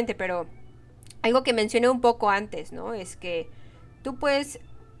 no obviamente, pero algo que mencioné un poco antes, ¿no? Es que tú puedes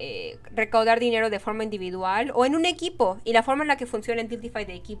recaudar dinero de forma individual o en un equipo. Y la forma en la que funciona en Tiltify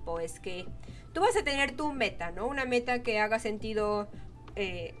de equipo es que tú vas a tener tu meta, ¿no? Una meta que haga sentido,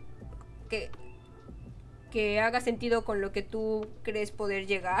 que haga sentido con lo que tú crees poder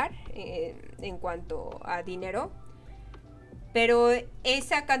llegar en cuanto a dinero. Pero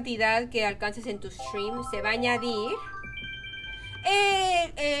esa cantidad que alcances en tu stream se va a añadir.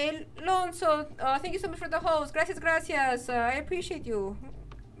 Lonzo, thank you so much for the host. Gracias. I appreciate you.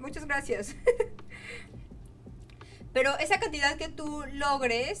 Muchas gracias. Pero esa cantidad que tú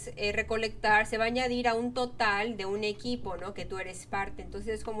logres recolectar se va a añadir a un total de un equipo, ¿no? Que tú eres parte.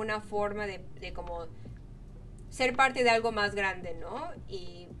 Entonces es como una forma de como ser parte de algo más grande, ¿no?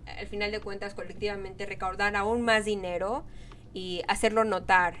 Y al final de cuentas colectivamente recaudar aún más dinero y hacerlo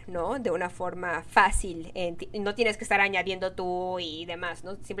notar, ¿no? De una forma fácil. No tienes que estar añadiendo tú y demás,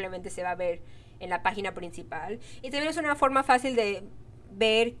 ¿no? Simplemente se va a ver en la página principal. Y también es una forma fácil de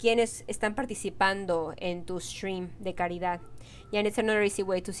ver quiénes están participando en tu stream de Caridad. Yeah, and it's another easy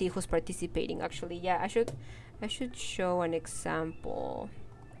way to see who's participating, actually. Yeah, I should show an example.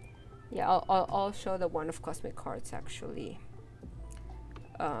 Yeah, I'll show the one of Cosmic Cards, actually.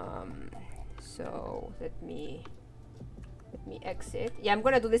 So let me exit. Yeah, I'm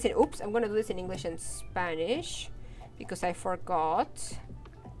gonna do this in English and Spanish because I forgot.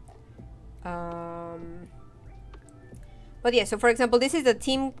 But yeah, so for example, this is the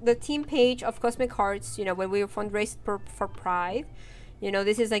team page of Cosmic Hearts. You know, when we fundraised for Pride, you know,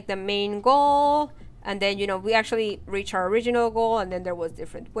 this is like the main goal, and then, you know, we actually reach our original goal, and then there was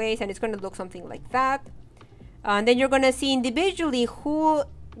different ways, and it's going to look something like that. And then you're going to see individually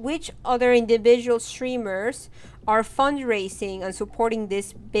which other individual streamers are fundraising and supporting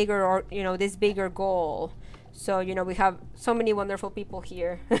this bigger, or, you know, this bigger goal. So, you know, we have so many wonderful people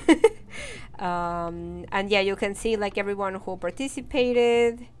here. And yeah, you can see like everyone who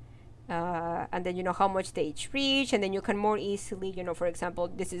participated, and then, you know, how much they each reach, and then you can more easily, you know, for example,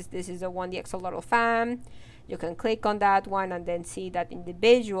 this is the one, the Axolotl fam. You can click on that one and then see that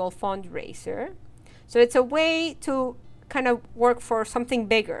individual fundraiser. So it's a way to kind of work for something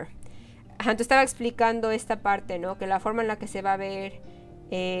bigger. Entonces estaba explicando esta parte, ¿no? Que la forma en la que se va a ver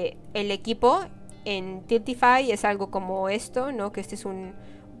el equipo en Tiltify es algo como esto, ¿no? Que este es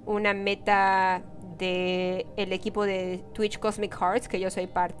una meta de el equipo de Twitch Cosmic Hearts, que yo soy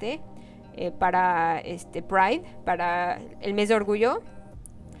parte, para Pride, para el mes de orgullo.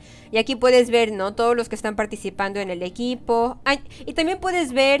 Y aquí puedes ver, ¿no? Todos los que están participando en el equipo. Y también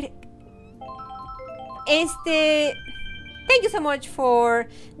puedes ver thank you so much for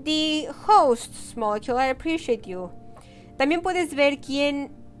the hosts, Molecule. I appreciate you. También puedes ver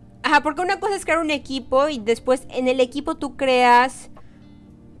quién... Ajá, porque una cosa es crear un equipo y después en el equipo tú creas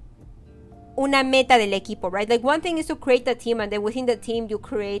una meta del equipo, right? Like one thing is to create a team, and then within the team you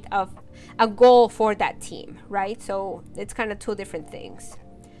create a goal for that team, right? So it's kind of two different things.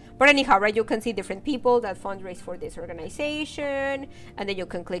 But anyhow, right, you can see different people that fundraise for this organization, and then you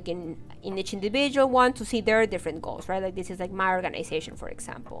can click in each individual one to see their different goals, right? Like this is like my organization, for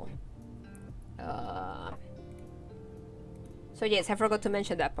example. So yes, I forgot to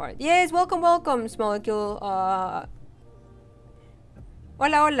mention that part. Yes, welcome, Molecule. Hola,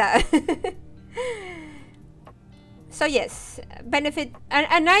 hola. So yes, benefit,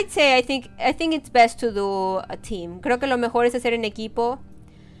 and I'd say I think it's best to do a team. Creo que lo mejor es hacer en equipo.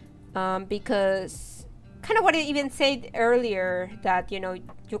 Because kind of what I even said earlier, that, you know,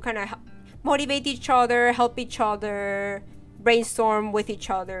 you kind of motivate each other, help each other, brainstorm with each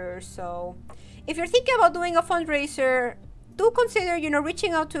other. So if you're thinking about doing a fundraiser, do consider, you know,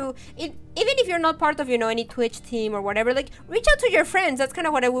 reaching out to even if you're not part of, you know, any Twitch team or whatever, like reach out to your friends. That's kind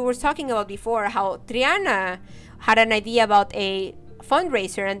of what we were talking about before, how Triana had an idea about a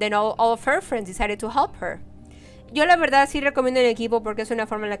fundraiser, and then all of her friends decided to help her. Yo la verdad sí recomiendo el equipo porque es una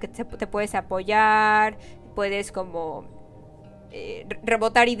forma en la que te puedes apoyar, puedes como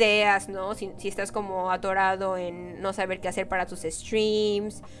rebotar ideas, ¿no? Si estás como atorado en no saber qué hacer para tus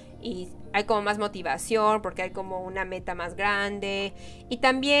streams, y hay como más motivación porque hay como una meta más grande. Y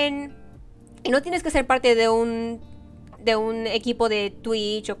también, no tienes que ser parte de un equipo de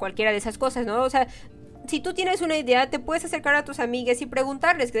Twitch o cualquiera de esas cosas, ¿no? O sea, si tú tienes una idea, te puedes acercar a tus amigas y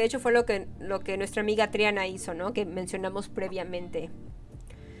preguntarles, que de hecho fue lo que nuestra amiga Triana hizo, ¿no? Que mencionamos previamente.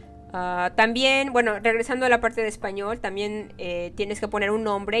 También, bueno, regresando a la parte de español, también tienes que poner un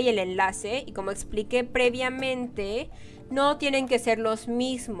nombre y el enlace. Y como expliqué previamente, no tienen que ser los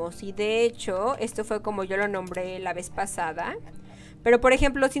mismos. Y de hecho, esto fue como yo lo nombré la vez pasada. Pero, por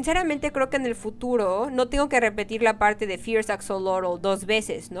ejemplo, sinceramente creo que en el futuro no tengo que repetir la parte de Fierce Axolotl 2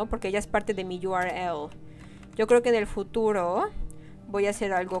 veces, ¿no? Porque ya es parte de mi URL. Yo creo que en el futuro voy a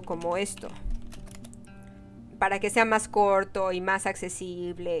hacer algo como esto, para que sea más corto y más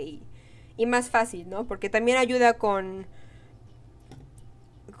accesible y más fácil, ¿no? Porque también ayuda con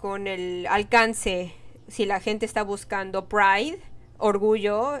el alcance. Si la gente está buscando Pride,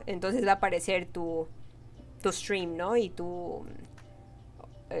 orgullo, entonces va a aparecer tu stream, ¿no? Y tu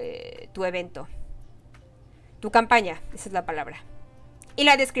evento, tu campaña, esa es la palabra. Y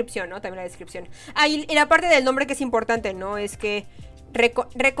la descripción, ¿no? También la descripción. Y la parte del nombre que es importante, ¿no? Es que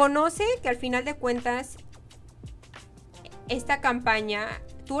reconoce que al final de cuentas esta campaña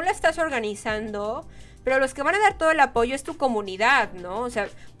tú la estás organizando, Pero los que van a dar todo el apoyo es tu comunidad, ¿no? O sea,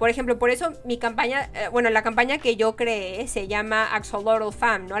 por ejemplo, por eso mi campaña, la campaña que yo creé se llama Axolotl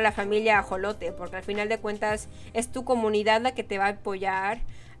Fam, ¿no? La familia ajolote, porque al final de cuentas es tu comunidad la que te va a apoyar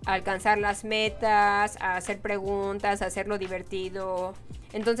a alcanzar las metas, a hacer preguntas, a hacerlo divertido.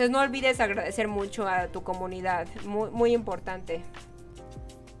 Entonces no olvides agradecer mucho a tu comunidad, muy, muy importante.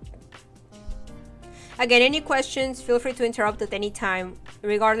 Again, any questions, feel free to interrupt at any time,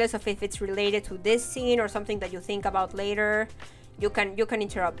 regardless of if it's related to this scene or something that you think about later. You can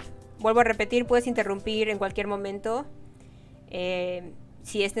interrupt. Vuelvo a repetir, puedes interrumpir en cualquier momento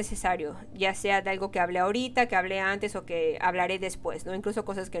si es necesario, ya sea de algo que hablé ahorita, que hablé antes o que hablaré después, ¿no? Incluso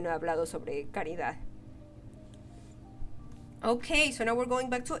cosas que no he hablado sobre caridad. Okay, so now we're going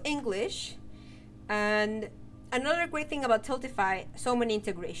back to English. And another great thing about Tiltify, so many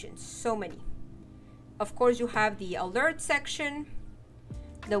integrations, so many. Of course, you have the alert section,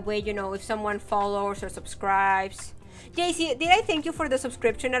 the way, you know, if someone follows or subscribes. JC, did I thank you for the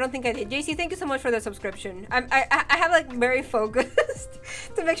subscription? I don't think I did. JC, thank you so much for the subscription. I have like very focused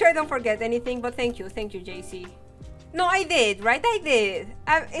to make sure I don't forget anything, but thank you, JC. No, I did, right? I did.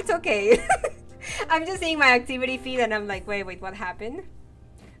 It's okay. I'm just seeing my activity feed and I'm like, wait, what happened?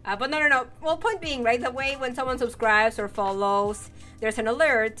 But no. Well, point being, right, the way when someone subscribes or follows, there's an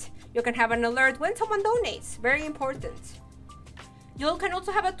alert. You can have an alert when someone donates. Very important. You can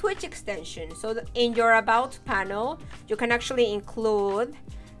also have a Twitch extension. So in your About panel, you can actually include,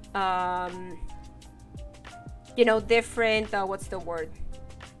 you know, different, what's the word?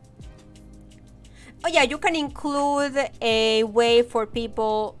 Oh yeah, you can include a way for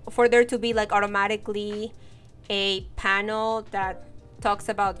people, for there to be like automatically a panel that talks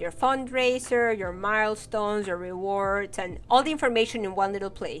about your fundraiser, your milestones, your rewards, and all the information in one little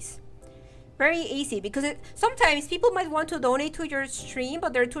place. Very easy, because sometimes people might want to donate to your stream,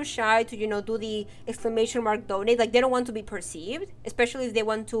 but they're too shy to, you know, do the exclamation mark donate. Like, they don't want to be perceived, especially if they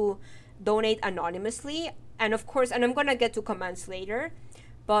want to donate anonymously. And of course, and I'm gonna get to commands later,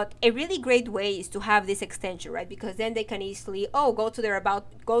 but a really great way is to have this extension, right? Because then they can easily, go to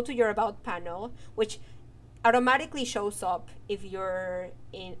your about panel, which automatically shows up if you're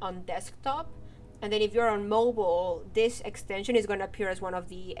on desktop. And then if you're on mobile, this extension is going to appear as one of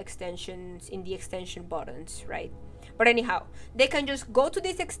the extensions in the extension buttons, right? But anyhow, they can just go to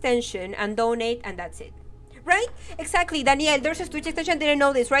this extension and donate, and that's it, right? Exactly, Daniel, there's a Twitch extension, didn't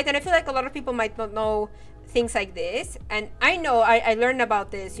know this, right? And I feel like a lot of people might not know things like this. And I know I learned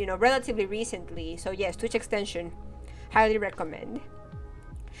about this, you know, relatively recently. So yes, Twitch extension, highly recommend.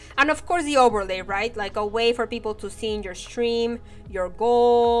 And of course the overlay, right? Like a way for people to see in your stream, your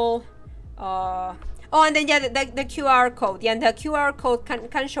goal. And then the QR code. Yeah, and the QR code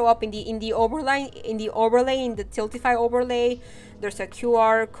can show up in the overlay, in the Tiltify overlay. There's a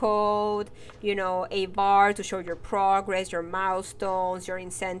QR code, you know, a bar to show your progress, your milestones, your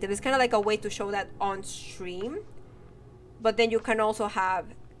incentive. It's kind of like a way to show that on stream. But then you can also have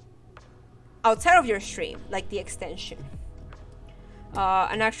outside of your stream, like the extension.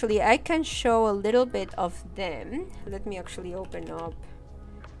 And actually I can show a little bit of them. Let me actually open up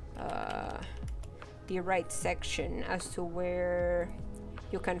the right section as to where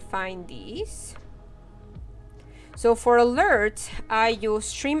you can find these. So for alerts, I use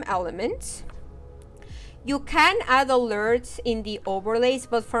stream elements. You can add alerts in the overlays,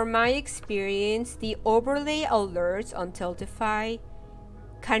 but from my experience, the overlay alerts on Tiltify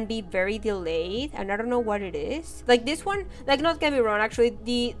can be very delayed, and I don't know what it is. Like this one, like, not get me wrong, actually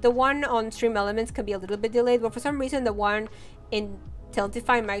the one on stream elements can be a little bit delayed, but for some reason the one in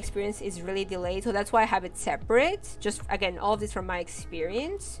Tiltify, in my experience, is really delayed, so that's why I have it separate. Just again, all of this from my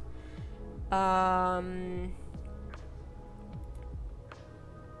experience. Let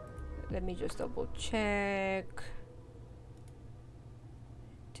me just double check.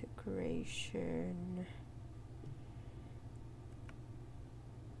 Integration.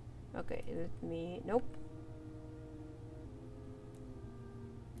 Okay, nope.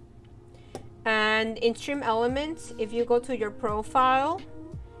 And in stream elements, if you go to your profile,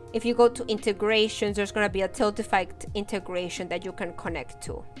 if you go to integrations, there's going to be a Tiltify integration that you can connect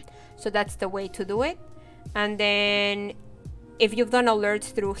to. So that's the way to do it. And then if you've done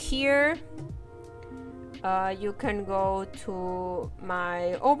alerts through here, you can go to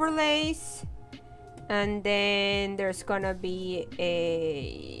my overlays, and then there's going to be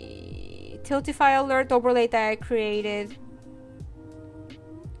a Tiltify alert overlay that I created,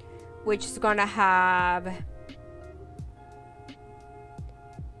 which is gonna have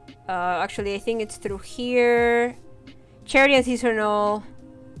actually I think it's through here, charity and seasonal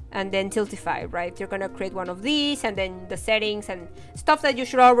and then Tiltify, right? You're gonna create one of these, and then the settings and stuff that you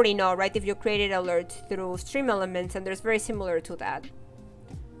should already know, right? If you created alerts through Stream Elements, and there's very similar to that.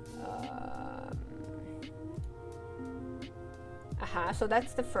 So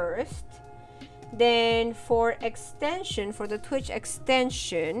that's the first. Then for extension, for the Twitch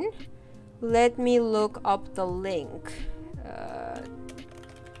extension, let me look up the link.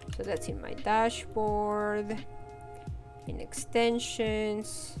 So that's in my dashboard, in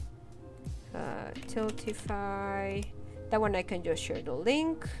extensions, Tiltify. That one I can just share the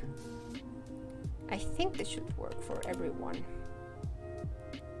link. I think this should work for everyone.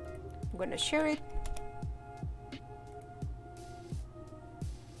 I'm gonna share it.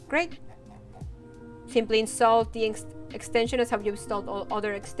 Great. Simply install the extension as how you installed all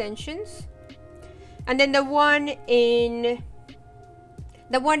other extensions. And then the one in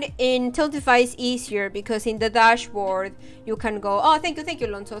Tiltify is easier because in the dashboard you can go, oh, thank you,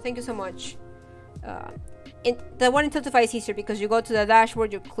 Alonso, thank you so much. The one in Tiltify is easier because you go to the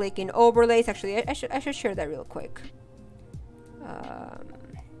dashboard, you click in overlays. Actually, I should share that real quick. I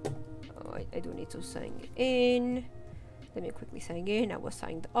do need to sign in. Let me quickly sign in. I was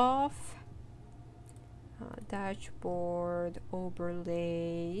signed off. Dashboard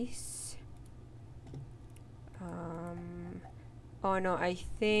overlays. Oh no, I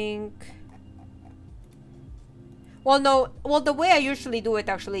think. Well, no. Well, the way I usually do it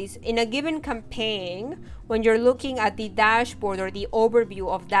actually is in a given campaign, when you're looking at the dashboard or the overview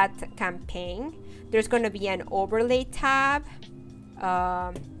of that campaign, there's going to be an overlay tab.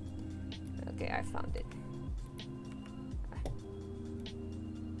 Okay, I found it.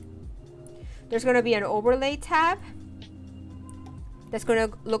 There's going to be an overlay tab that's going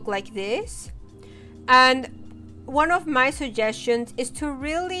to look like this. And one of my suggestions is to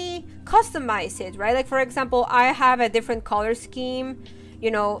really customize it, right? Like, for example, I have a different color scheme,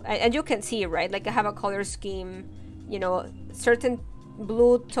 you know, and you can see, right? Like, I have a color scheme, you know, certain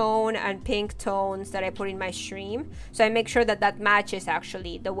blue tone and pink tones that I put in my stream. So I make sure that that matches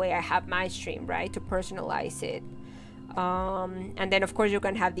actually the way I have my stream, right? To personalize it. And then of course you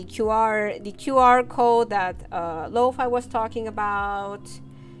can have the QR code that Lo-Fi was talking about,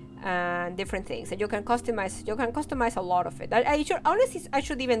 and different things that you can customize a lot of it. I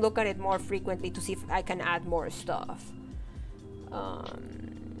should even look at it more frequently to see if I can add more stuff.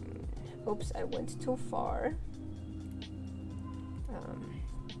 Oops, I went too far.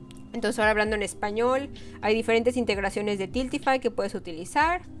 Entonces ahora hablando en español, hay diferentes integraciones de Tiltify que puedes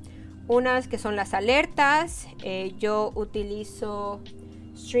utilizar. Unas que son las alertas. Yo utilizo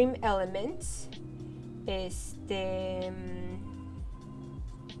Stream Elements.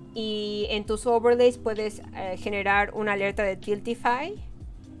 Y en tus overlays puedes generar una alerta de Tiltify.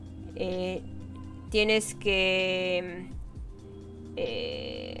 Tienes que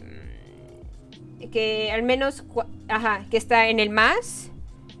al menos que está en el más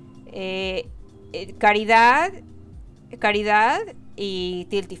Caridad y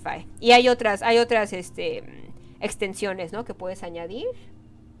Tiltify. Y hay otras extensiones, ¿no? Que puedes añadir.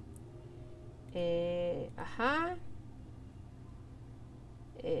 Nada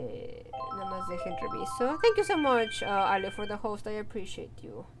más dejen reviso. Thank you so much, Ale, for the host. I appreciate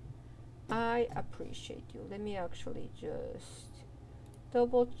you. Let me actually just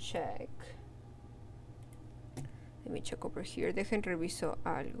double check. Let me check over here. Dejen reviso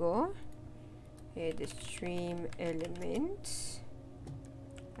algo. The stream elements.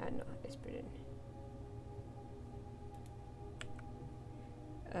 No, esperen.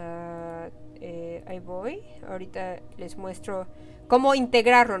 Ahí voy. Ahorita les muestro cómo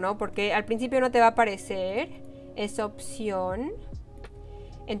integrarlo, ¿no? Porque al principio no te va a aparecer esa opción.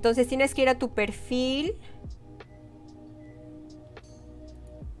 Entonces tienes que ir a tu perfil.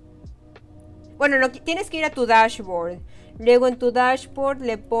 Bueno, no, tienes que ir a tu dashboard. Luego en tu dashboard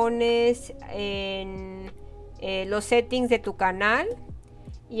le pones en los settings de tu canal.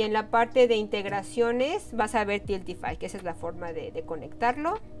 Y en la parte de integraciones vas a ver Tiltify, que esa es la forma de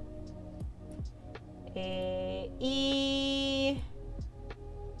conectarlo. Y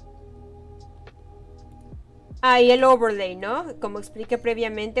el overlay, ¿no? Como expliqué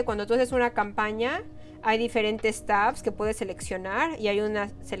previamente, cuando tú haces una campaña hay diferentes tabs que puedes seleccionar y hay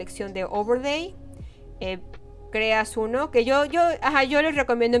una selección de overlay. Creas uno que yo les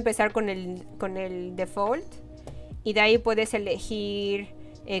recomiendo empezar con el default, y de ahí puedes elegir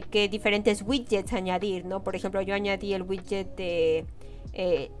qué diferentes widgets añadir, ¿no? Por ejemplo, yo añadí el widget de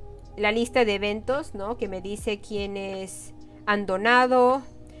la lista de eventos, ¿no? Que me dice quiénes han donado.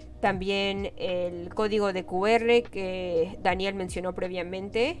 También el código de QR que Daniel mencionó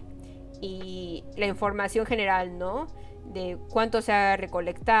previamente. Y la información general, ¿no? de cuánto se ha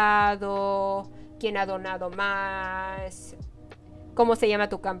recolectado, quién ha donado más, cómo se llama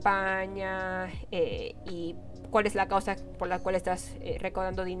tu campaña y cuál es la causa por la cual estás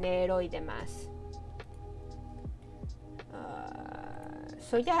recaudando dinero y demás.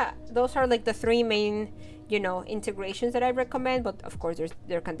 So yeah, those are like the 3 main, you know, integrations that I recommend, but of course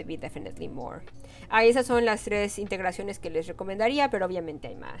there can be definitely more. Esas son las 3 integraciones que les recomendaría, pero obviamente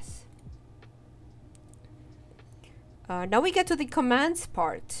hay más. Now we get to the commands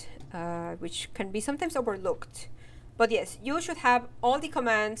part, which can be sometimes overlooked. But yes, you should have all the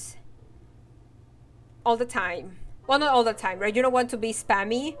commands all the time. Well, not all the time, right? You don't want to be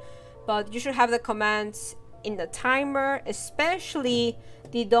spammy, but you should have the commands in the timer, especially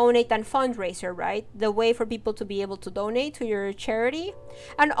the donate and fundraiser, right? The way for people to be able to donate to your charity,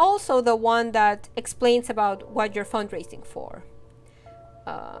 and also the one that explains about what you're fundraising for.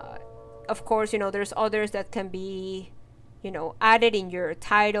 Of course, you know, there's others that can be, you know, added in your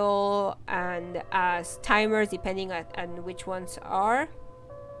title and as timers depending on which ones are.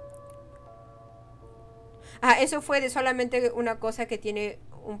 Eso fue de solamente una cosa que tiene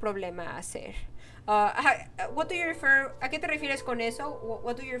un problema a hacer. What do you refer? ¿A qué te refieres con eso?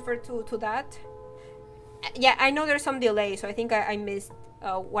 What do you refer to that? Yeah, I know there's some delay, so I think I missed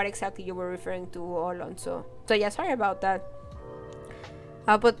what exactly you were referring to, Alonso. So yeah, sorry about that.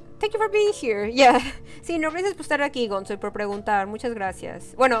 But thank you for being here. Yeah. Sí, no, gracias por estar aquí, Gonzo, y por preguntar. Muchas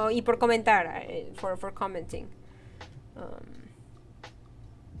gracias. Bueno, y por comentar, for commenting.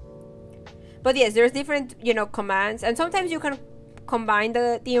 But yes, there's different, you know, commands, and sometimes you can combine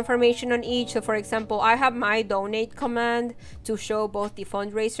the information on each. So for example, I have my donate command to show both the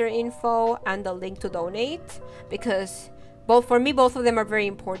fundraiser info and the link to donate, because for me both of them are very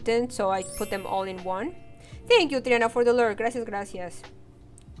important, so I put them all in one. Thank you, Triana, for the alert. Gracias.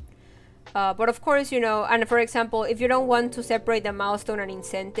 But of course, you know, and for example, if you don't want to separate the milestone and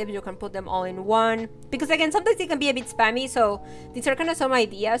incentives, you can put them all in one. Because again, sometimes they can be a bit spammy, so these are kind of some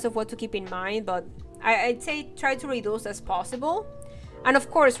ideas of what to keep in mind, but I'd say try to reduce as possible. And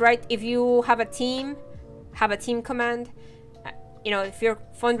of course, right, if you have a team command. You know, if you're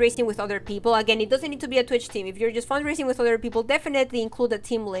fundraising with other people, again, it doesn't need to be a Twitch team. If you're just fundraising with other people, definitely include a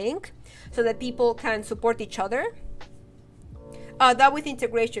team link so that people can support each other. That with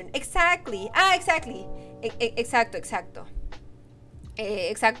integration. Exactly. Exactly.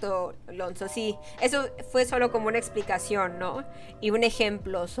 Exacto, Alonso. Sí, eso fue solo como una explicación, ¿no? Y un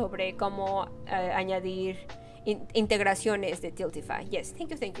ejemplo sobre cómo añadir integraciones de Tiltify. Yes, thank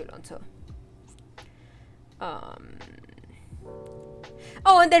you, Alonso.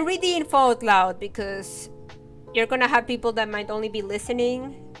 Oh, and then read the info out loud, because you're gonna have people that might only be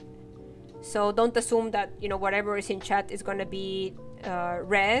listening. So don't assume that, you know, whatever is in chat is gonna be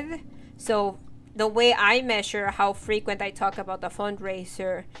read. So the way I measure how frequent I talk about the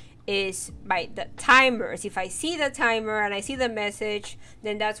fundraiser is by the timers. If I see the timer and I see the message,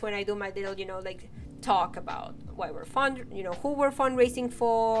 then that's when I do my little, you know, like talk about why we're who we're fundraising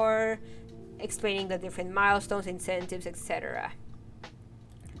for, explaining the different milestones, incentives, etc.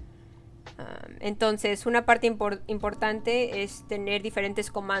 Entonces, una parte importante es tener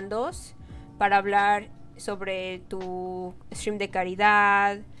diferentes comandos para hablar sobre tu stream de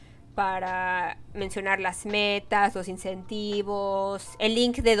caridad, para mencionar las metas, los incentivos, el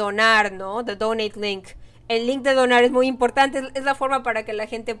link de donar, ¿no? The donate link. El link de donar es muy importante, es la forma para que la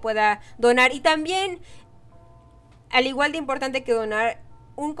gente pueda donar. Y también, al igual de importante que donar,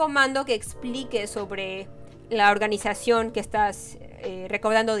 un comando que explique sobre la organización que estás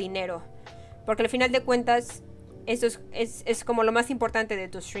recaudando dinero. Porque al final de cuentas, esto es como lo más importante de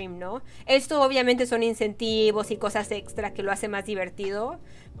tu stream, ¿no? Esto obviamente son incentivos y cosas extra que lo hace más divertido,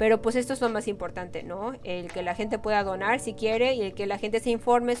 pero pues esto es lo más importante, ¿no? El que la gente pueda donar si quiere, y el que la gente se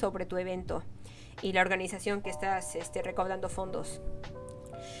informe sobre tu evento y la organización que estás recaudando fondos.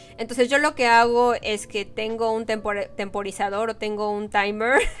 Entonces yo lo que hago es que tengo un temporizador o tengo un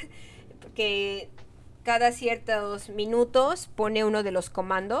timer que cada ciertos minutos pone uno de los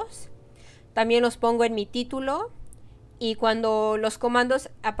comandos. También los pongo en mi título, y cuando los comandos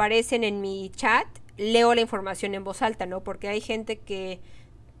aparecen en mi chat, leo la información en voz alta, ¿no? Porque hay gente que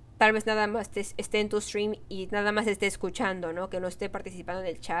tal vez nada más esté en tu stream y nada más esté escuchando, ¿no? Que no esté participando en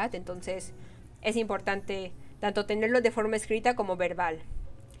el chat. Entonces es importante tanto tenerlo de forma escrita como verbal.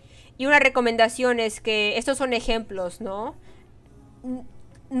 Y una recomendación es que estos son ejemplos, ¿no?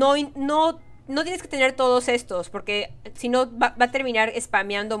 No tienes que tener todos estos, porque si no va a terminar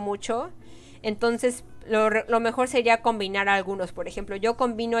spameando mucho. Entonces lo mejor sería combinar algunos. Por ejemplo, yo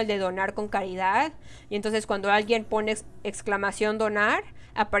combino el de donar con caridad, y entonces cuando alguien pone exclamación donar,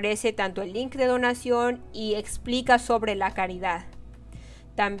 aparece tanto el link de donación y explica sobre la caridad.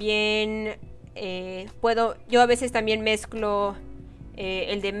 También yo a veces también mezclo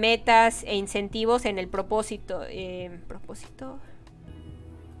el de metas e incentivos en el propósito. ¿Propósito?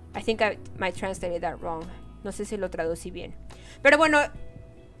 I think I might translate that wrong. No sé si lo traducí bien. Pero bueno,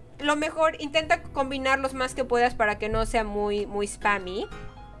 lo mejor, intenta combinar los más que puedas para que no sea muy spammy.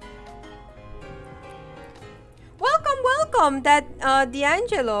 Welcome,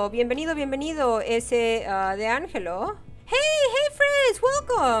 D'Angelo. Bienvenido, ese D'Angelo. Hey, Frizz,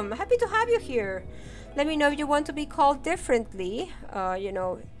 welcome. Happy to have you here. Let me know if you want to be called differently. You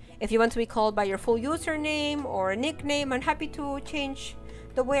know, if you want to be called by your full username or a nickname, I'm happy to change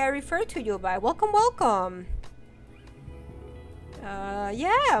the way I refer to you by. Welcome.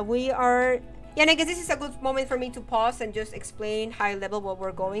 Yeah, we are. Yeah, and I guess this is a good moment for me to pause and just explain high level what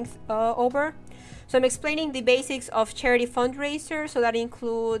we're going over. So I'm explaining the basics of charity fundraiser. So that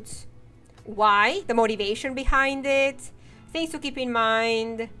includes why, the motivation behind it, things to keep in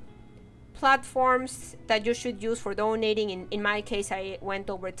mind, platforms that you should use for donating. In my case, I went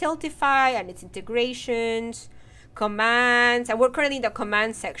over Tiltify and its integrations, commands, and we're currently in the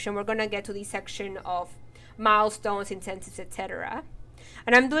command section. We're gonna get to the section of milestones, incentives, etc.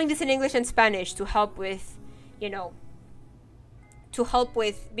 And I'm doing this in English and Spanish to help with, you know,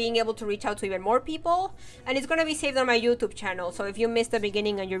 being able to reach out to even more people. And it's gonna be saved on my YouTube channel. So if you missed the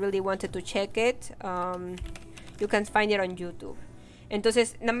beginning and you really wanted to check it, you can find it on YouTube.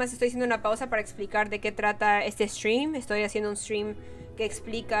 Entonces, nada más estoy haciendo una pausa para explicar de qué trata este stream. Estoy haciendo un stream que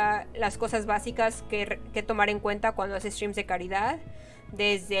explica las cosas básicas que tomar en cuenta cuando haces streams de caridad.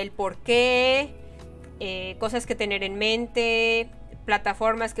 Desde el por qué, cosas que tener en mente,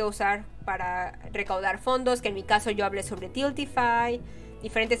 plataformas que usar para recaudar fondos, que en mi caso yo hablé sobre Tiltify,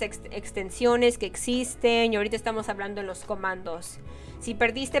 diferentes extensiones que existen, y ahorita estamos hablando en los comandos. Si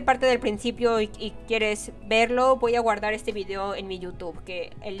perdiste parte del principio y quieres verlo, voy a guardar este video en mi YouTube,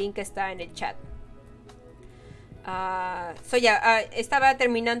 que el link está en el chat. Estaba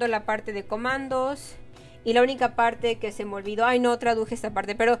terminando la parte de comandos. Y la única parte que se me olvidó, no traduje esta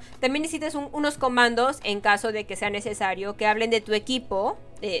parte, pero también necesitas unos comandos en caso de que sea necesario, que hablen de tu equipo,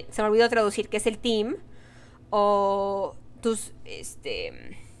 se me olvidó traducir, que es el team, o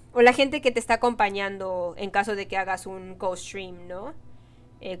o la gente que te está acompañando en caso de que hagas un co-stream, ¿no?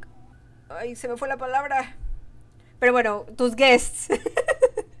 Se me fue la palabra. Pero bueno, tus guests.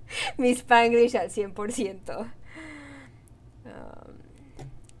 Mi Spanglish al 100%.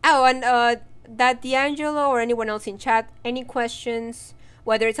 That D'Angelo or anyone else in chat, any questions,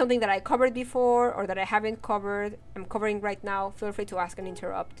 whether it's something that I covered before or that I haven't covered, I'm covering right now, feel free to ask and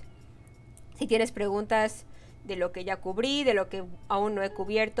interrupt. Si tienes preguntas de lo que ya cubrí, de lo que aún no he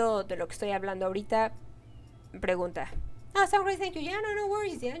cubierto, de lo que estoy hablando ahorita, pregunta. Sound great, thank you. Yeah, no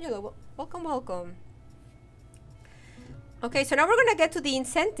worries, D'Angelo. Welcome. Okay, so now we're gonna get to the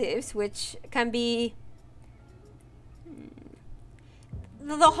incentives, which can be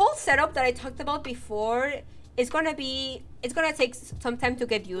the whole setup that I talked about before. It's gonna take some time to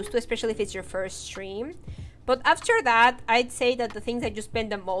get used to, especially if it's your first stream. But after that, I'd say that the things that you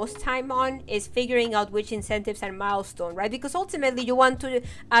spend the most time on is figuring out which incentives and milestone, right? Because ultimately you want to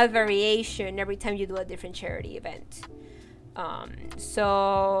add variation every time you do a different charity event.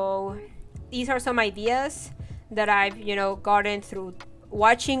 So these are some ideas that I've, gotten through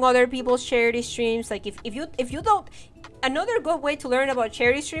watching other people's charity streams. Like if you don't, another good way to learn about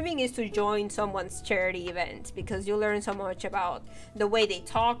charity streaming is to join someone's charity event, because you learn so much about the way they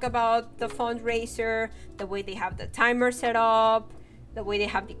talk about the fundraiser, the way they have the timer set up, the way they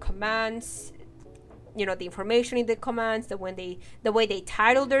have the commands, the information in the commands, the way they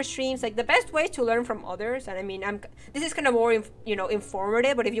title their streams. Like the best way to learn from others, and I mean, this is kind of more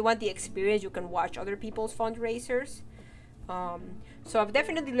informative, but if you want the experience, you can watch other people's fundraisers. So I've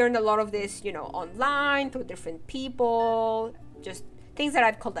definitely learned a lot of this, online, through different people, just things that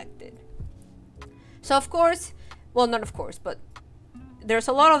I've collected. So of course, well, not of course, but there's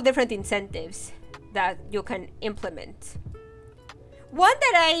a lot of different incentives that you can implement. One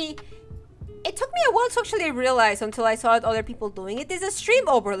that it took me a while to actually realize until I saw other people doing it is a stream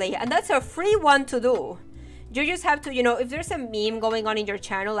overlay, and that's a free one to do. You just have to, if there's a meme going on in your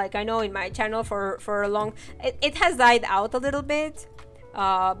channel, like I know in my channel for a long, it has died out a little bit,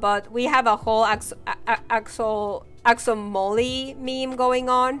 but we have a whole Axomoli meme going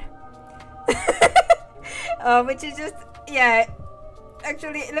on, which is just, yeah.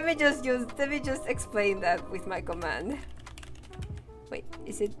 Actually, let me just explain that with my command. Wait,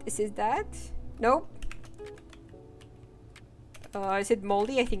 is it that? Nope. Is it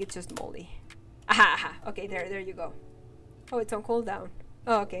moldy? I think it's just moldy. Aha. Okay, there you go. Oh, it's on cooldown.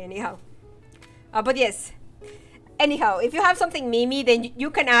 Oh, okay, anyhow. But yes. Anyhow, if you have something meme, then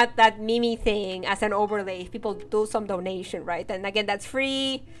you can add that meme thing as an overlay if people do some donation, right? And again, that's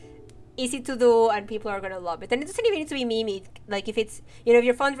free, easy to do, and people are gonna love it. And it doesn't even need to be meme. Like if it's, you know, if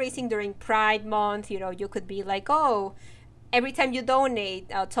you're fundraising during Pride Month, you know, you could be like, oh, every time you donate,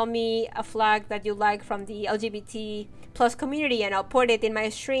 tell me a flag that you like from the LGBT plus community, and I'll put it in my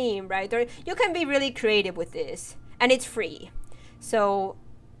stream, right? Or you can be really creative with this, and it's free. So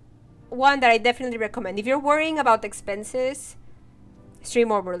one that I definitely recommend. If you're worrying about expenses, stream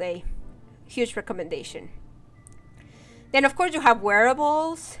overlay. Huge recommendation. Then of course you have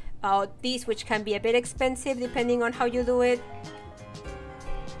wearables. These which can be a bit expensive depending on how you do it.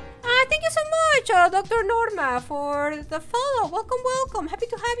 Thank you so much, Dr. Norma, for the follow. Welcome, welcome. Happy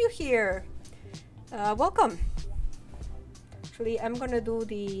to have you here. Welcome. Actually, I'm gonna do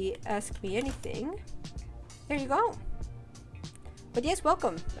the Ask Me Anything. There you go. But yes,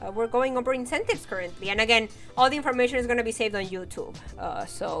 welcome. We're going over incentives currently. And again, all the information is going to be saved on YouTube.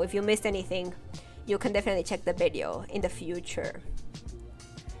 So if you missed anything, you can definitely check the video in the future.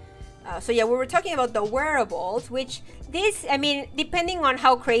 So yeah, we were talking about the wearables, which this, I mean, depending on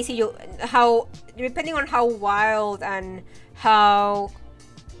how crazy you, depending on how wild and how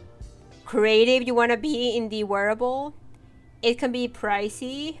creative you want to be in the wearable, it can be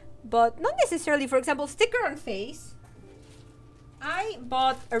pricey, but not necessarily. For example, sticker on face. I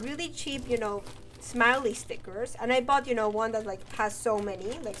bought a really cheap, you know, smiley stickers, and I bought, you know, one that like has so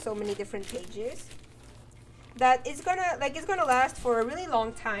many different pages that it's gonna last for a really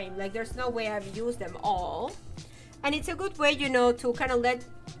long time. Like there's no way I've used them all, and it's a good way, you know, to kind of let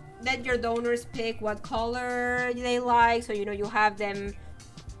your donors pick what color they like, so you know you have them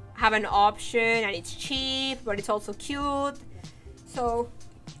have an option, and it's cheap, but it's also cute. So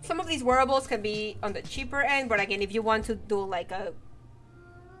some of these wearables can be on the cheaper end, but again, if you want to do like a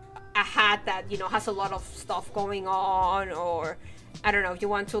hat that, you know, has a lot of stuff going on, or I don't know, if you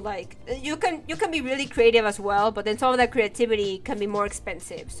want to like, you can be really creative as well, but then some of that creativity can be more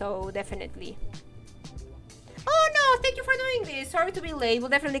expensive. So definitely. Oh no, thank you for doing this. Sorry to be late. We'll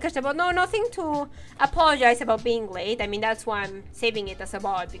definitely catch up. But no, nothing to apologize about being late. I mean, that's why I'm saving it as a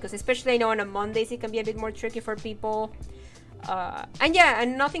bot, because especially I know on a Mondays it can be a bit more tricky for people. And yeah,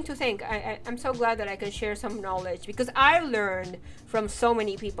 and nothing to thank. I'm so glad that I can share some knowledge, because I learned from so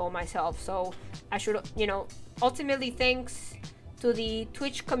many people myself. So I should, you know, ultimately thanks to the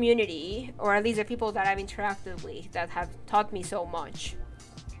Twitch community, or at least the people that I've interacted with that have taught me so much.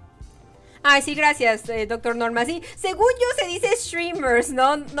 Sí, gracias, Dr. Norma. Sí, según yo se dice streamers,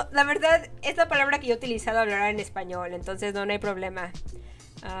 ¿no? No, la verdad, es la palabra que yo he utilizado a hablar en español, entonces no hay problema.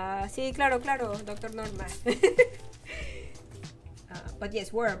 Sí, claro, Dr. Norma. But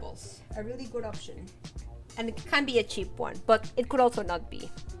yes, wearables, a really good option. And it can be a cheap one, but it could also not be.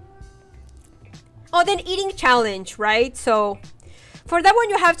 Oh, then eating challenge, right? So for that one,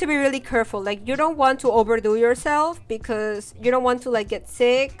 you have to be really careful. Like, you don't want to overdo yourself, because you don't want to like get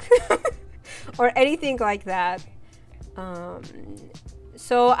sick or anything like that.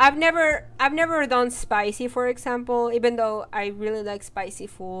 So I've never done spicy, for example, even though I really like spicy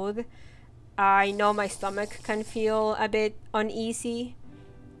food. I know my stomach can feel a bit uneasy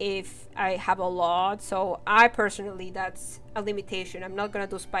if I have a lot. So I personally, that's a limitation. I'm not gonna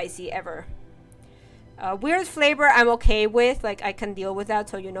do spicy ever. Weird flavor I'm okay with, like I can deal with that.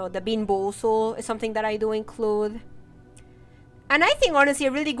 So, you know, the bean boozle is something that I do include. And I think honestly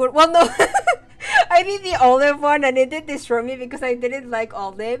a really good, well no, I did the olive one and it did destroy me because I didn't like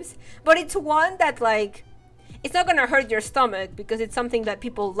olives. But it's one that like, it's not gonna hurt your stomach because it's something that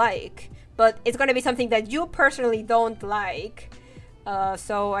people like. But it's gonna be something that you personally don't like.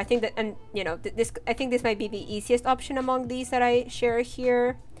 So I think that, and you know, I think this might be the easiest option among these that I share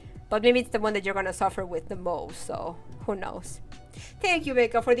here. But maybe it's the one that you're gonna suffer with the most, so who knows. Thank you,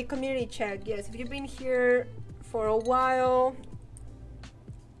 Becca, for the community check. Yes, if you've been here for a while,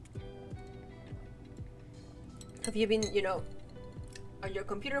 if you've been, you know, on your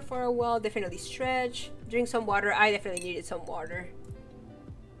computer for a while, definitely stretch, drink some water. I definitely needed some water.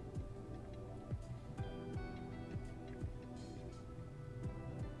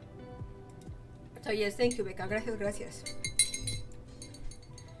 So yes, thank you, Becca. Gracias.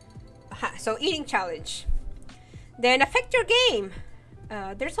 So eating challenge. Then affect your game.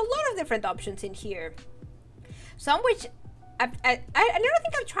 There's a lot of different options in here. Some which I don't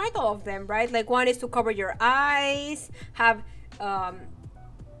think I've tried all of them, right? Like one is to cover your eyes, have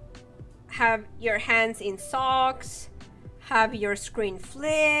your hands in socks, have your screen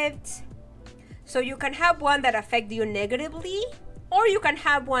flipped. So you can have one that affects you negatively, or you can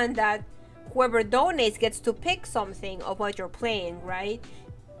have one that whoever donates gets to pick something of what you're playing, right?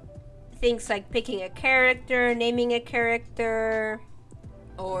 Things like picking a character, naming a character,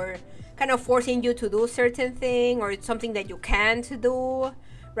 or kind of forcing you to do a certain thing, or it's something that you can't do,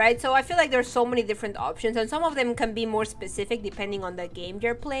 right? So I feel like there's so many different options, and some of them can be more specific depending on the game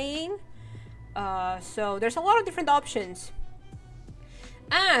you're playing. So there's a lot of different options.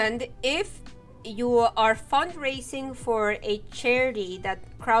 And if you are fundraising for a charity that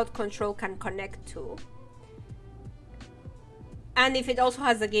crowd control can connect to, and if it also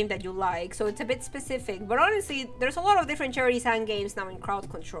has a game that you like, so it's a bit specific, but honestly there's a lot of different charities and games now in crowd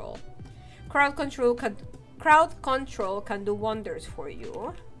control. Crowd control can do wonders for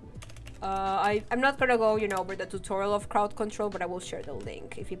you. I'm not gonna go, you know, over the tutorial of crowd control, but I will share the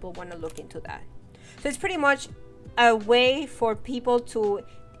link if people want to look into that. So it's pretty much a way for people to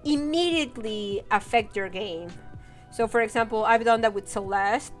immediately affect your game. So for example, I've done that with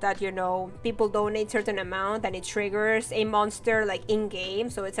Celeste, that, you know, people donate certain amount and it triggers a monster like in game.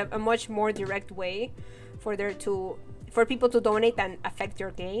 So it's a much more direct way for people to donate and affect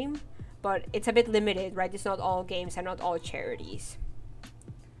your game, but it's a bit limited, right? It's not all games and not all charities.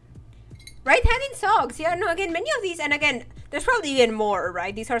 Right-handing socks, yeah, no, again, many of these, and again, there's probably even more,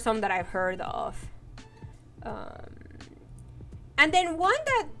 right? These are some that I've heard of. And then one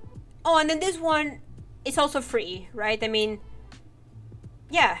that, oh, and then this one is also free, right? I mean,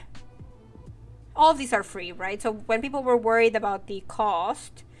 yeah, all of these are free, right? So when people were worried about the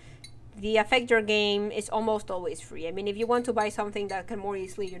cost, the Affect Your Game is almost always free. I mean, if you want to buy something that can more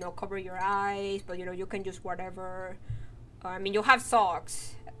easily, you know, cover your eyes, but, you know, you can use whatever. I mean, you have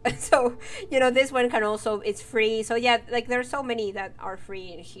socks. So, you know, this one can also, it's free. So yeah, like there's so many that are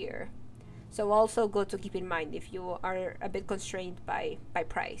free in here. So also good to keep in mind if you are a bit constrained by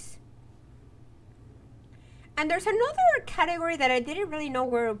price. And there's another category that I didn't really know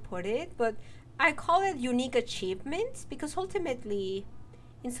where to put it, but I call it unique achievements, because ultimately,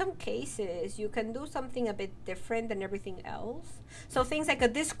 in some cases, you can do something a bit different than everything else. So things like a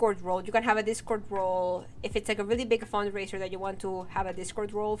Discord role, you can have a Discord role. If it's like a really big fundraiser that you want to have a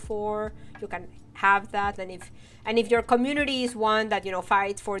Discord role for, you can have that. And if your community is one that, you know,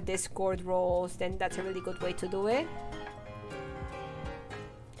 fights for Discord roles, then that's a really good way to do it.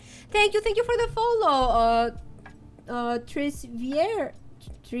 Thank you for the follow, Tris Vieira.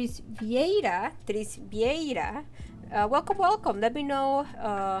 Welcome. Let me know,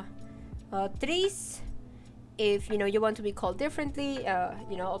 Tris, if, you know, you want to be called differently.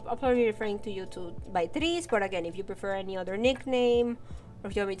 You know, I'll probably be referring to you by Tris, but again, if you prefer any other nickname, or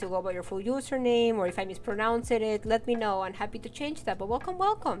if you want me to go by your full username, or if I mispronounce it, let me know. I'm happy to change that, but welcome.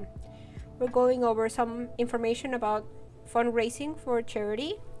 We're going over some information about fundraising for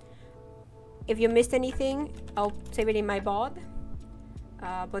charity. If you missed anything, I'll save it in my bod.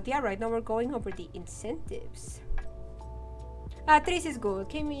 But yeah, right now we're going over the incentives. Tris is good.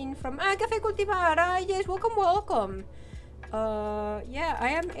 Came in from Café Cultivar. Yes, welcome. Yeah, I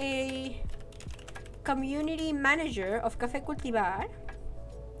am a community manager of Café Cultivar.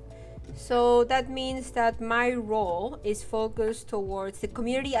 So that means that my role is focused towards the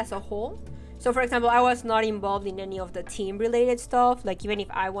community as a whole. So for example, I was not involved in any of the team related stuff. Like even if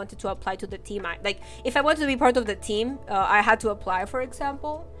I wanted to apply to the team, if I wanted to be part of the team, I had to apply, for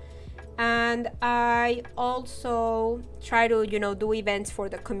example. And I also try to, you know, do events for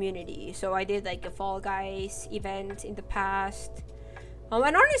the community. So I did like a Fall Guys event in the past.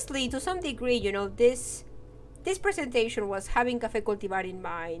 And honestly, to some degree, you know, this presentation was having Café Cultivar in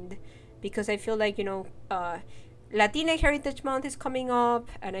mind, because I feel like, you know, Latine Heritage Month is coming up,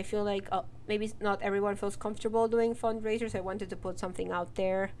 and I feel like maybe not everyone feels comfortable doing fundraisers. I wanted to put something out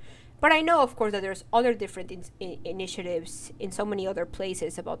there. But I know, of course, that there's other different initiatives in so many other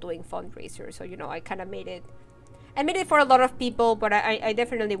places about doing fundraisers. So, you know, I kind of made it. I made it for a lot of people, but I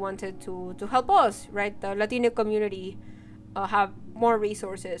definitely wanted to help us, right? The Latino community have more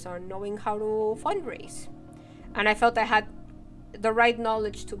resources on knowing how to fundraise. And I felt I had the right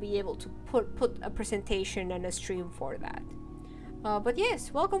knowledge to be able to put a presentation and a stream for that. But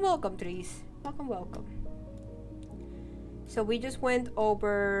yes, welcome, Tris. Welcome. So we just went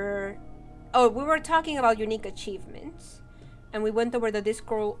over, we were talking about unique achievements, and we went over the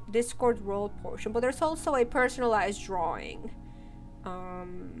Discord role portion, but there's also a personalized drawing.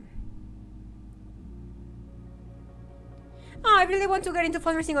 I really want to get into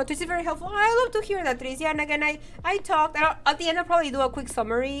fundraising. This is very helpful. I love to hear that, Tris. Yeah, and again, I talked, at the end I'll probably do a quick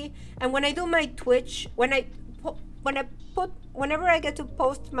summary, and when I do my Twitch, whenever I get to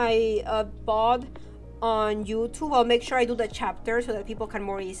post my bod, on YouTube, I'll make sure I do the chapter so that people can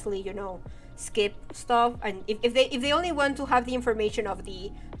more easily, you know, skip stuff. And if they only want to have the information of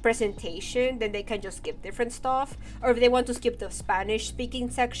the presentation, then they can just skip different stuff. Or if they want to skip the Spanish speaking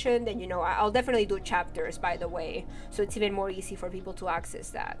section, then, you know, I'll definitely do chapters, by the way, so it's even more easy for people to access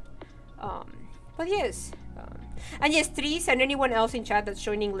that. But yes, and yes, Tris and anyone else in chat that's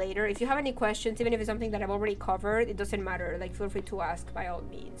joining later, if you have any questions, even if it's something that I've already covered, it doesn't matter, like, feel free to ask by all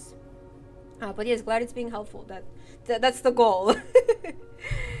means. But yes, glad it's being helpful. That's the goal.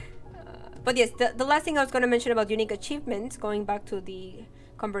 But yes, the last thing I was going to mention about unique achievements, going back to the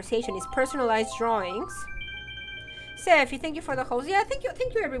conversation, is personalized drawings. Seffi, thank you for the host. Yeah, thank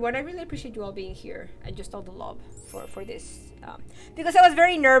you everyone. I really appreciate you all being here and just all the love for this. Because I was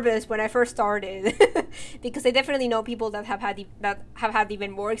very nervous when I first started, because I definitely know people that have had even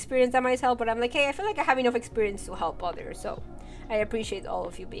more experience than myself. But I'm like, hey, I feel like I have enough experience to help others. So I appreciate all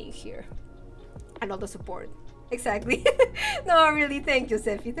of you being here and all the support. Exactly. No, really, thank you,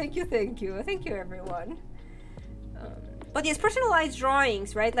 Seffi. Thank you, everyone. But yes, personalized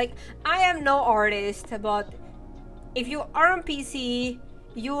drawings, right? Like, I am no artist, but if you are on PC,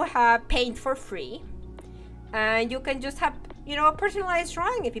 you have Paint for free, and you can just have, you know, a personalized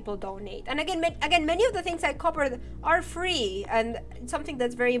drawing if people donate. And again, many of the things I covered are free, and it's something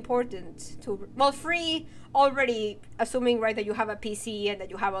that's very important to, well, free already, assuming, right, that you have a PC and that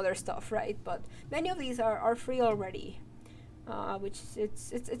you have other stuff, right? But many of these are free already, which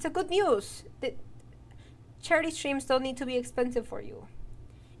it's a good news. The charity streams don't need to be expensive for you.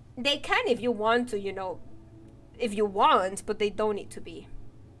 They can if you want to, you know, if you want, but they don't need to be.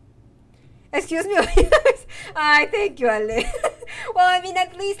 Excuse me. Thank you, Ale. Well, I mean,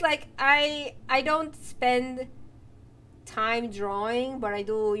 at least, like, I don't spend time drawing, but I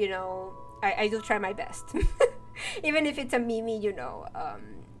do, you know, I do try my best. Even if it's a mimi, you know,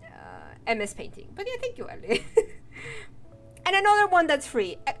 MS painting. But yeah, thank you, Ale. And another one that's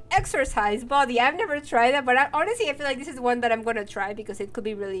free, exercise body. I've never tried that, but honestly, I feel like this is one that I'm gonna try because it could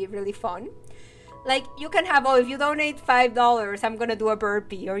be really, really fun. Like, you can have, oh, if you donate $5, I'm gonna do a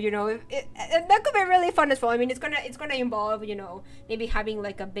burpee, or, you know, that could be really fun as well. I mean, it's gonna involve, you know, maybe having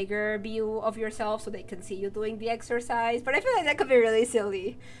like a bigger view of yourself so they can see you doing the exercise. But I feel like that could be really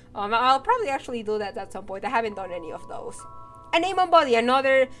silly. I'll probably actually do that at some point. I haven't done any of those. And name on body,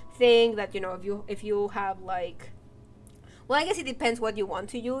 another thing that, you know, if you have, like, well, I guess it depends what you want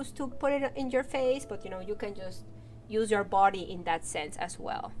to use to put it in your face, but, you know, you can just use your body in that sense as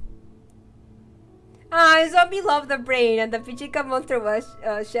well. Zombie loved the brain, and the Pichica monster was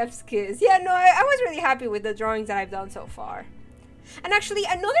chef's kiss. Yeah, no, I was really happy with the drawings that I've done so far. And actually,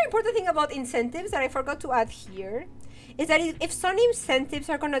 another important thing about incentives that I forgot to add here is that if some incentives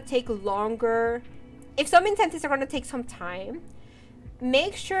are going to take longer, if some incentives are going to take some time,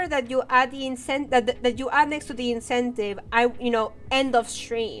 make sure that you add the that you add next to the incentive, you know, end of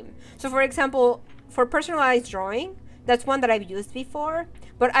stream. So for example, for personalized drawing, that's one that I've used before,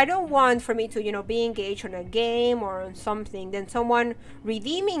 but I don't want for me to, you know, be engaged on a game or on something, then someone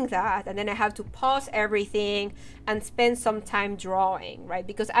redeeming that, and then I have to pause everything and spend some time drawing, right?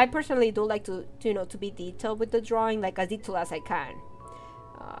 Because I personally do like to you know, to be detailed with the drawing, like as detailed as I can.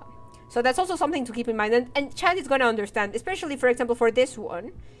 So that's also something to keep in mind, and chat is gonna understand, especially, for example, for this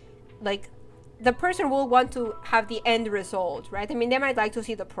one, like, the person will want to have the end result, right? I mean, they might like to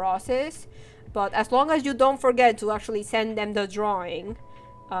see the process, but as long as you don't forget to actually send them the drawing,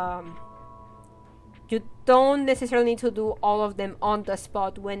 you don't necessarily need to do all of them on the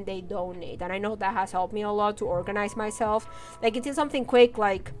spot when they donate. And I know that has helped me a lot to organize myself. Like, it's something quick,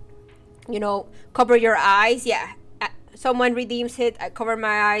 like, you know, cover your eyes. Yeah, someone redeems it, I cover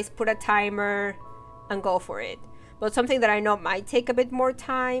my eyes, put a timer, and go for it. But something that I know might take a bit more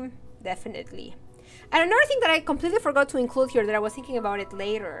time, definitely. And another thing that I completely forgot to include here, that I was thinking about it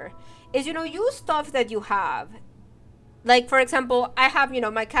later, is, you know, use stuff that you have. Like, for example, I have, you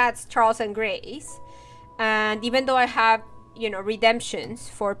know, my cats, Charles and Grace. And even though I have, you know, redemptions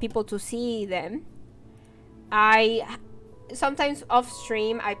for people to see them, I sometimes off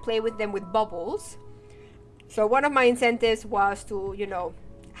stream, I play with them with bubbles. So one of my incentives was to, you know,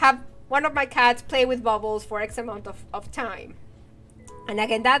 have one of my cats play with bubbles for X amount of time. And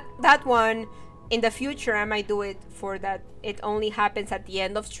again, that one, in the future, I might do it for that. It only happens at the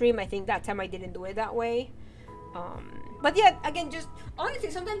end of stream. I think that time I didn't do it that way. But yeah, again, just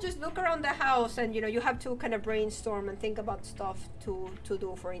honestly, sometimes just look around the house and, you know, you have to kind of brainstorm and think about stuff to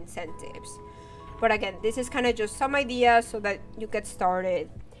do for incentives. But again, this is kind of just some ideas so that you get started.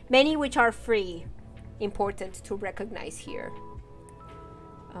 Many which are free, important to recognize here.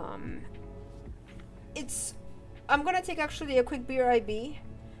 I'm gonna take actually a quick BRIB.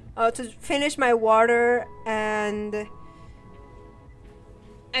 to finish my water and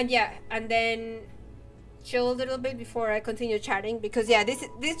yeah, and then chill a little bit before I continue chatting, because yeah, this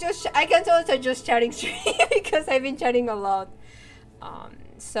just, I can tell it's just chatting stream because I've been chatting a lot.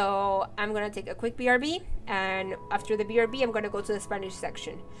 So I'm gonna take a quick BRB, and after the BRB I'm gonna go to the Spanish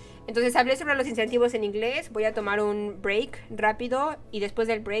section. Entonces hablé sobre los incentivos en inglés, voy a tomar un break rápido y después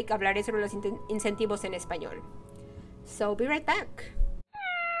del break hablaré sobre los incentivos en español. So be right back.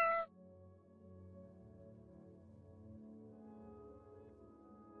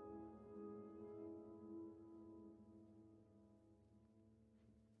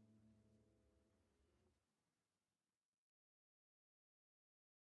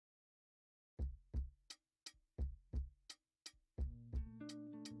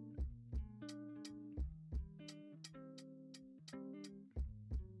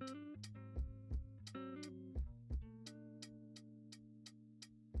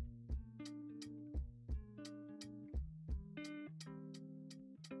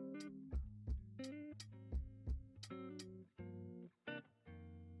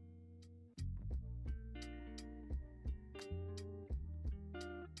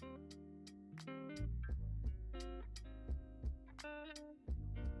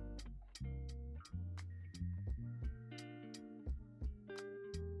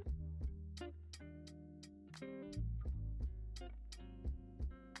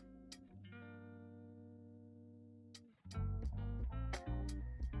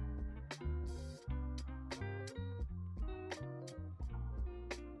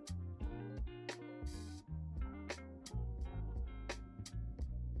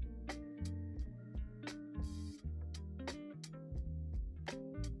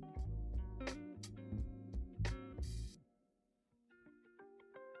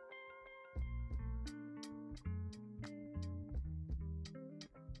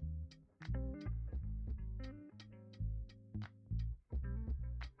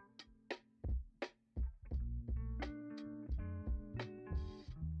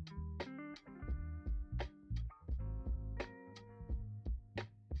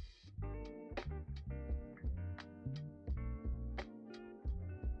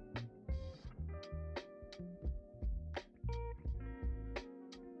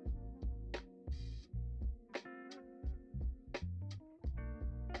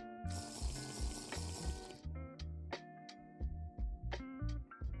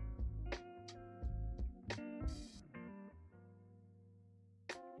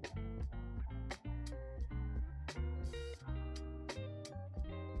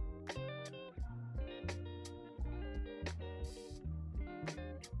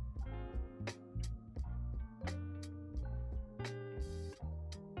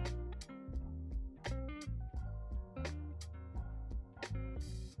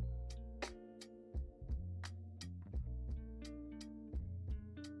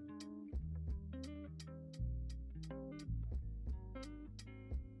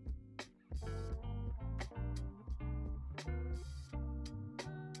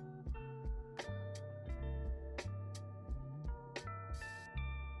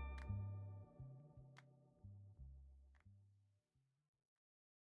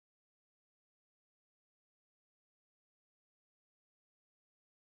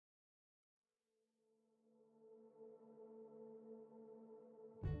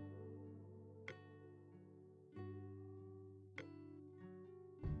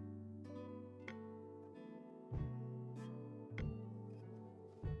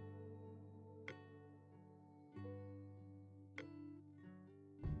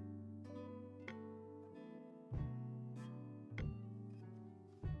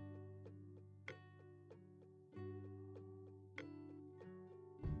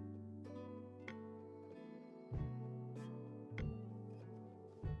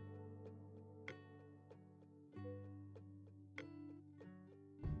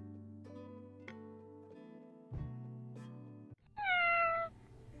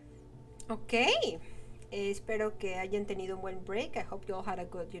 Okay, espero que hayan tenido un buen break. I hope you all had a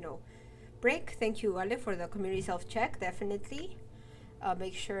good, break. Thank you, Ale, for the community self-check, definitely.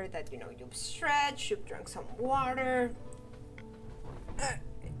 Make sure that, you've stretched, you've drunk some water,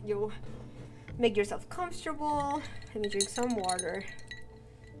 you make yourself comfortable. Let me drink some water.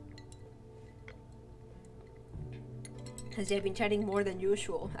 As I've been chatting more than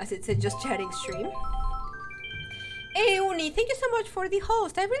usual, as it's a just chatting stream. Hey Uni, thank you so much for the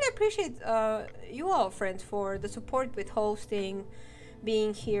host. I really appreciate you all, friends, for the support with hosting,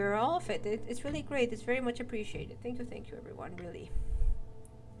 being here, all of it. It's really great. It's very much appreciated. Thank you everyone, really.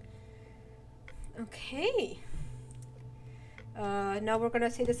 Okay. Now we're gonna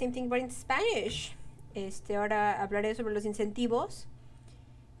say the same thing but in Spanish. Ahora hablaré sobre los incentivos.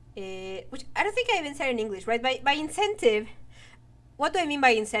 Which I don't think I even said in English, right? By incentive, what do I mean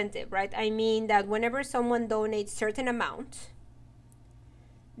by incentive, right? I mean that whenever someone donates certain amount,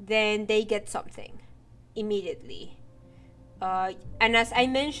 then they get something immediately. And as I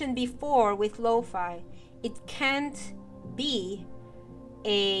mentioned before with lo-fi, it can't be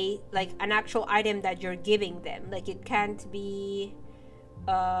an actual item that you're giving them. Like it can't be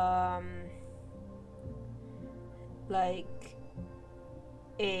like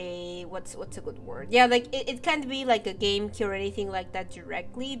what's a good word? Yeah, like it can't be like a game key or anything like that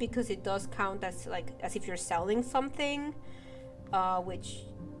directly, because it does count as if you're selling something, which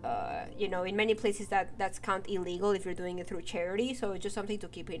in many places that's count illegal if you're doing it through charity. So it's just something to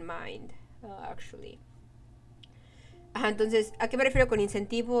keep in mind, actually. Entonces, ¿a qué me refiero con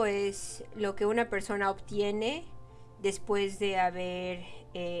incentivo? Es lo que una persona obtiene después de haber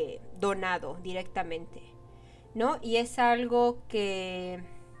donado directamente, ¿no? Y es algo que...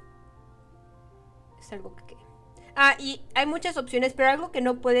 y hay muchas opciones, pero algo que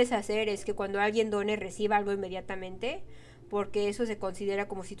no puedes hacer es que cuando alguien done reciba algo inmediatamente, porque eso se considera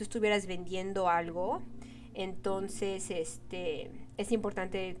como si tú estuvieras vendiendo algo. Entonces, es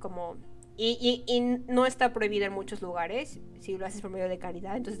importante como... Y no está prohibido en muchos lugares si lo haces por medio de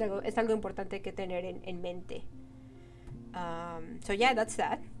caridad. Entonces es algo importante que tener en mente. So yeah, that's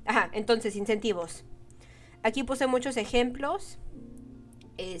that. Entonces, incentivos. Aquí puse muchos ejemplos.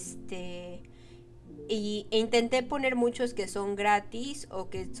 E intenté poner muchos que son gratis o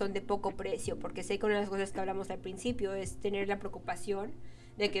que son de poco precio, porque sé que una de las cosas que hablamos al principio es tener la preocupación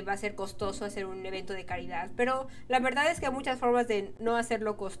de que va a ser costoso hacer un evento de caridad, pero la verdad es que hay muchas formas de no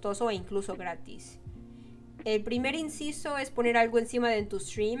hacerlo costoso e incluso gratis. El primer inciso es poner algo encima de tu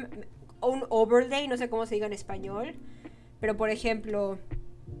stream, o un overlay, no sé cómo se diga en español, pero por ejemplo,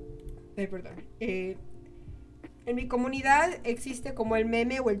 en mi comunidad existe como el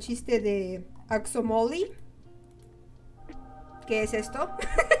meme o el chiste de Axomoli. ¿Qué es esto?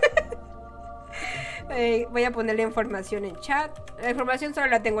 Voy a ponerle información en chat. La información solo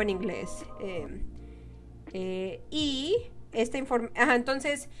la tengo en inglés. Y esta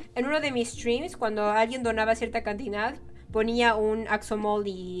entonces, en uno de mis streams, cuando alguien donaba cierta cantidad, ponía un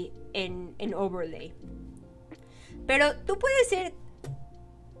Axomoli en overlay. Pero tú puedes ser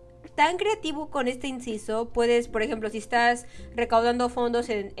tan creativo con este inciso. Puedes, por ejemplo, si estás recaudando fondos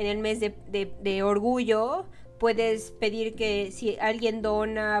en el mes de orgullo, puedes pedir que si alguien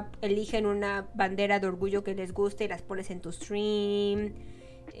dona, eligen una bandera de orgullo que les guste y las pones en tu stream.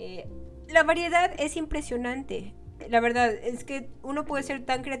 La variedad es impresionante. La verdad es que uno puede ser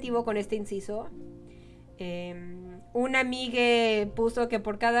tan creativo con este inciso. Un amigue puso que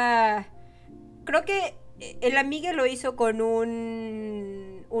por cada... Creo que el amigue lo hizo con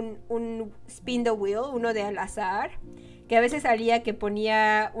un spin the wheel, uno de al azar, que a veces salía que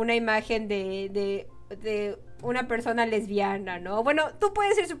ponía una imagen de una persona lesbiana, ¿no? Bueno, tú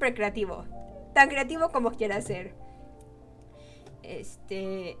puedes ser súper creativo, tan creativo como quieras ser.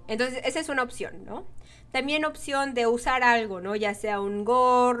 Entonces esa es una opción, ¿no? También opción de usar algo, ¿no? Ya sea un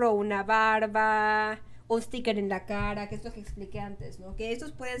gorro, una barba, un sticker en la cara, que es lo que expliqué antes, ¿no? Que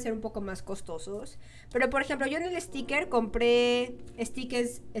estos pueden ser un poco más costosos. Pero, por ejemplo, yo en el sticker compré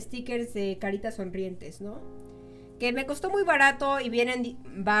stickers de caritas sonrientes, ¿no? Que me costó muy barato y vienen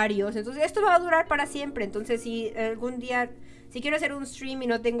varios. Entonces, esto va a durar para siempre. Entonces, si algún día, si quiero hacer un stream y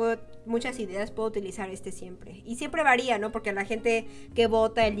no tengo muchas ideas, puedo utilizar este siempre. Y siempre varía, ¿no? Porque la gente que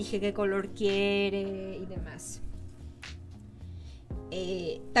vota elige qué color quiere y demás.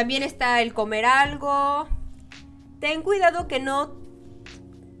 También está el comer algo. Ten cuidado que no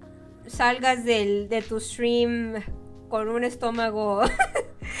salgas de tu stream con un estómago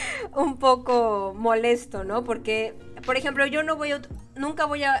un poco molesto, ¿no? Porque, por ejemplo, yo nunca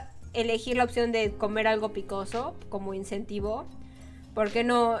voy a elegir la opción de comer algo picoso como incentivo, porque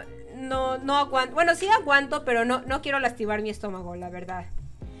no aguanto. Bueno, sí aguanto, pero no quiero lastimar mi estómago, la verdad.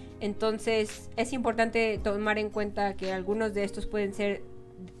 Entonces es importante tomar en cuenta que algunos de estos pueden ser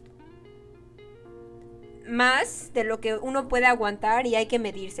más de lo que uno puede aguantar y hay que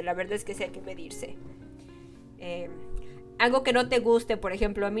medirse. La verdad es que sí hay que medirse. Algo que no te guste, por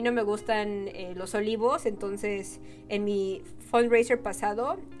ejemplo, a mí no me gustan los olivos, entonces en mi fundraiser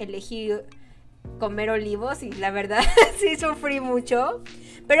pasado elegí comer olivos y la verdad sí sufrí mucho.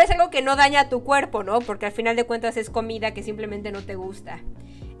 Pero es algo que no daña a tu cuerpo, ¿no? Porque al final de cuentas es comida que simplemente no te gusta.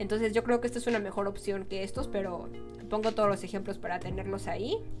 Entonces yo creo que esta es una mejor opción que estos, pero pongo todos los ejemplos para tenerlos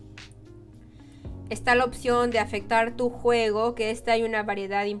ahí. Está la opción de afectar tu juego, que esta hay una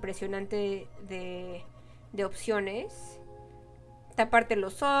variedad impresionante de opciones. taparte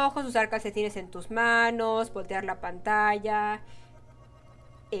los ojos, usar calcetines en tus manos, voltear la pantalla,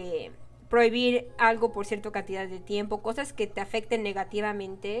 prohibir algo por cierta cantidad de tiempo, cosas que te afecten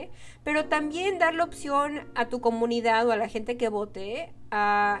negativamente, pero también dar la opción a tu comunidad o a la gente que vote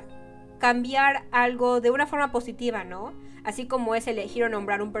a cambiar algo de una forma positiva, ¿no? Así como es elegir o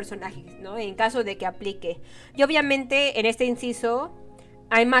nombrar un personaje, ¿no? En caso de que aplique. Y obviamente en este inciso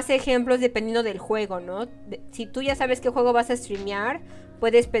hay más ejemplos dependiendo del juego, ¿no? Si tú ya sabes qué juego vas a streamear,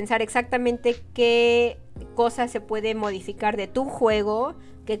 puedes pensar exactamente qué cosas se puede modificar de tu juego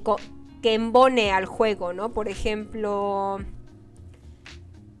que embone al juego, ¿no? Por ejemplo,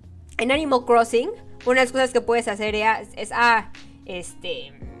 en Animal Crossing, una de las cosas que puedes hacer es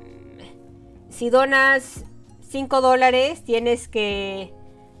si donas $5, tienes que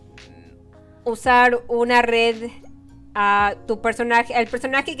usar una red a tu personaje, al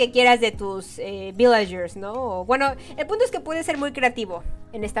personaje que quieras de tus villagers, ¿no? Bueno, el punto es que puedes ser muy creativo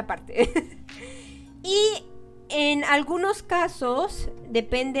en esta parte. Y en algunos casos,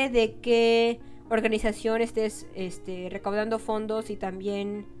 depende de qué organización estés recaudando fondos y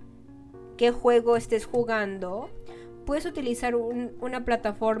también qué juego estés jugando, puedes utilizar una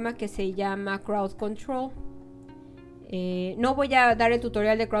plataforma que se llama Crowd Control. No voy a dar el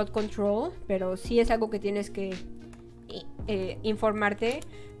tutorial de Crowd Control, pero sí es algo que tienes que informarte.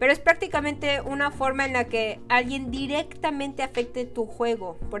 Pero es prácticamente una forma en la que alguien directamente afecte tu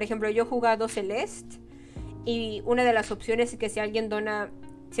juego. Por ejemplo, yo he jugado Celeste y una de las opciones es que si alguien dona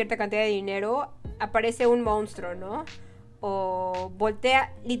cierta cantidad de dinero, aparece un monstruo, ¿no? O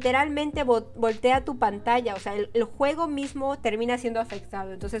literalmente voltea tu pantalla. O sea, el juego mismo termina siendo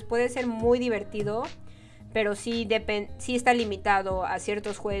afectado. Entonces puede ser muy divertido, pero sí está limitado a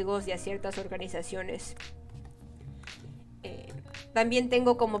ciertos juegos y a ciertas organizaciones. También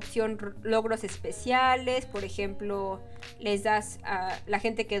tengo como opción logros especiales. Por ejemplo, les das a la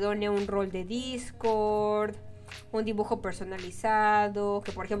gente que done un rol de Discord, un dibujo personalizado.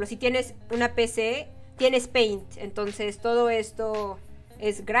 Que por ejemplo, si tienes una PC, tienes Paint. Entonces todo esto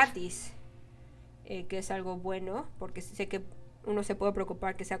es gratis, que es algo bueno, porque sé que uno se puede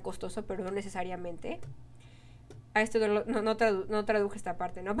preocupar que sea costoso, pero no necesariamente. A esto no traduje esta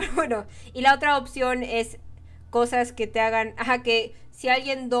parte, ¿no? Pero bueno, y la otra opción es cosas que te hagan, que si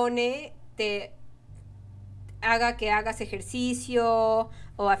alguien done, te haga que hagas ejercicio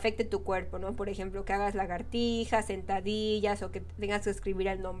o afecte tu cuerpo, ¿no? Por ejemplo, que hagas lagartijas, sentadillas o que tengas que escribir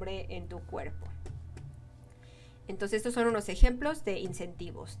el nombre en tu cuerpo. Entonces estos son unos ejemplos de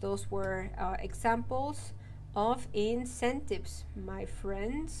incentivos. Those were examples of incentives, my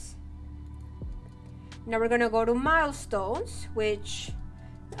friends. Now we're going to go to milestones, which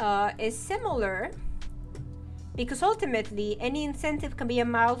is similar. Because ultimately, any incentive can be a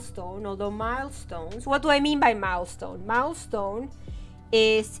milestone, although milestones... What do I mean by milestone? Milestone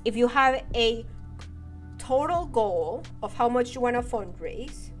is if you have a total goal of how much you want to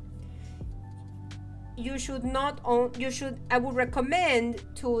fundraise, I would recommend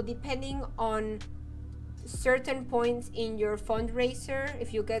to, depending on certain points in your fundraiser,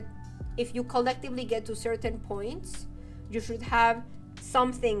 if you collectively get to certain points, you should have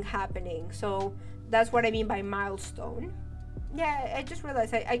something happening. So that's what I mean by milestone. Yeah, I just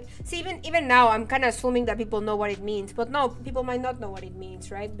realized I see, even now I'm kind of assuming that people know what it means, but no, people might not know what it means,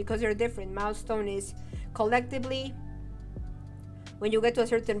 right? Because they're different. Milestone is collectively, when you get to a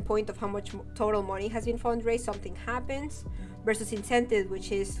certain point of how much total money has been fundraised, something happens, versus incentive,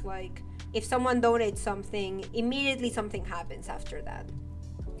 which is like if someone donates something, immediately something happens after that.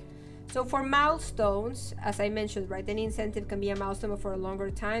 So for milestones, as I mentioned, right, any incentive can be a milestone for a longer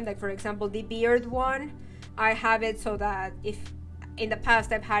time. Like for example, the beard one, I have it so that if in the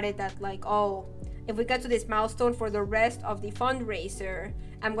past I've had it that like, oh, if we get to this milestone for the rest of the fundraiser,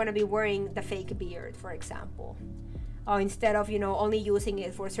 I'm going to be wearing the fake beard, for example. Instead of, only using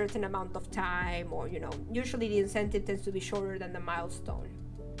it for a certain amount of time, or, usually the incentive tends to be shorter than the milestone.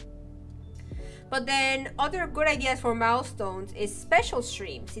 But then other good ideas for milestones is special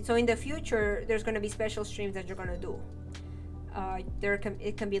streams. So in the future, there's going to be special streams that you're going to do.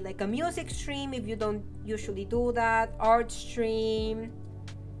 It can be like a music stream if you don't usually do that, art stream,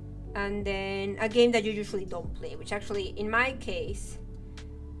 and then a game that you usually don't play, which actually in my case,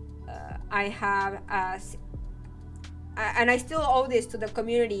 I have and I still owe this to the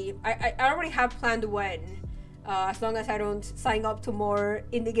community. I already have planned when, as long as I don't sign up to more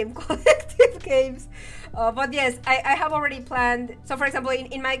indie game collective games. But yes, I have already planned. So for example,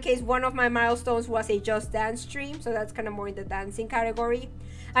 in my case, one of my milestones was a Just Dance stream. So that's kind of more in the dancing category.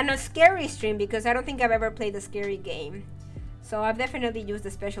 And a scary stream, because I don't think I've ever played a scary game. So I've definitely used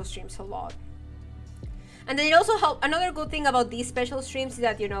the special streams a lot. And then it also helps. Another good thing about these special streams is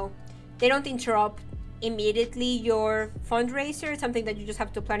that, you know, they don't interrupt immediately your fundraiser. It's something that you just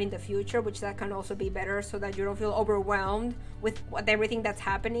have to plan in the future, which that can also be better, so that you don't feel overwhelmed with everything that's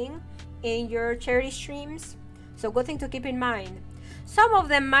happening in your charity streams. So good thing to keep in mind. Some of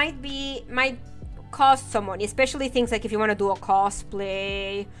them might cost some money, especially things like if you want to do a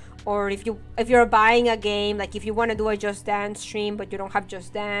cosplay, or if you're buying a game, like if you want to do a Just Dance stream but you don't have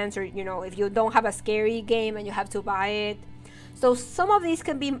Just Dance, or you know, if you don't have a scary game and you have to buy it. So some of these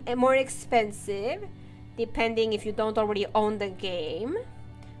can be more expensive depending if you don't already own the game,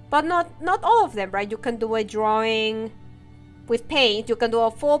 but not all of them, right? You can do a drawing with paint, you can do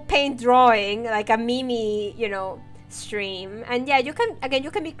a full paint drawing, like a Mimi, you know, stream. And yeah, you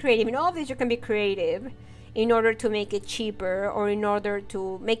can be creative in all of these. You can be creative in order to make it cheaper, or in order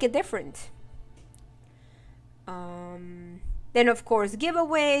to make it different. Then of course,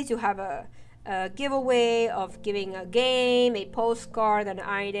 giveaways. You have a giveaway of giving a game, a postcard, an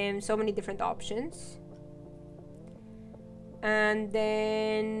item, so many different options. And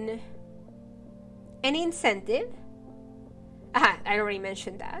then an incentive. I already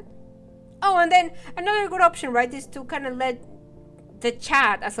mentioned that. Oh, and then another good option, right, is to kind of let the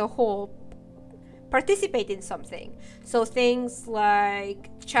chat as a whole participate in something. So things like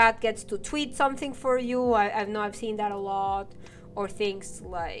chat gets to tweet something for you. I know I've seen that a lot. Or things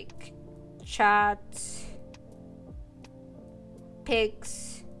like chat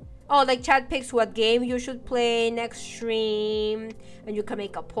picks. Oh, like chat picks what game you should play next stream, and you can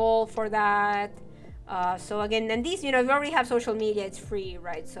make a poll for that. So again, and these, you know, if you already have social media, it's free,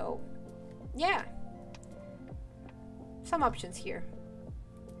 right? So yeah, some options here.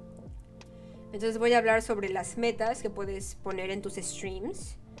 Entonces voy a hablar sobre las metas que puedes poner en tus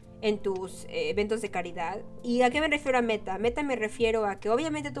streams, en tus eventos de caridad. ¿Y a qué me refiero a meta? Meta me refiero a que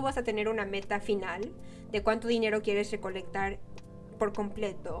obviamente tú vas a tener una meta final de cuánto dinero quieres recolectar por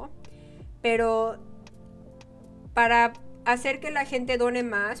completo, pero para hacer que la gente done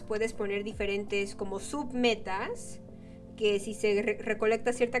más, puedes poner diferentes como submetas, que si se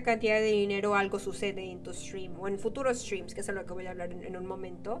recolecta cierta cantidad de dinero, algo sucede en tu stream o en futuros streams, que es a lo que voy a hablar en un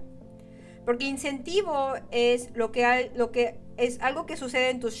momento. Porque incentivo es lo que es algo que sucede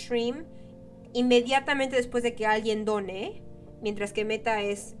en tu stream inmediatamente después de que alguien done, mientras que meta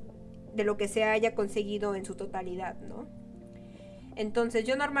es de lo que se haya conseguido en su totalidad, ¿no? Entonces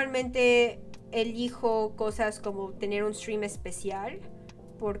yo normalmente elijo cosas como tener un stream especial,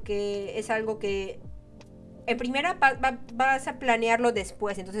 porque es algo que en primera vas a planearlo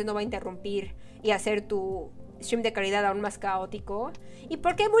después, entonces no va a interrumpir y hacer tu stream de caridad aún más caótico. Y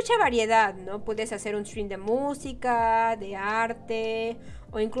porque hay mucha variedad, ¿no? Puedes hacer un stream de música, de arte,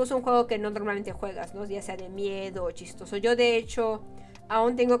 o incluso un juego que no normalmente juegas, ¿no? Ya sea de miedo o chistoso. Yo de hecho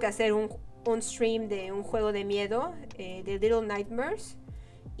aún tengo que hacer un stream de un juego de miedo, de Little Nightmares,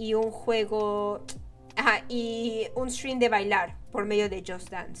 y un juego y un stream de bailar por medio de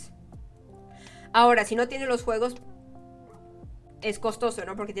Just Dance. Ahora, si no tienes los juegos, es costoso,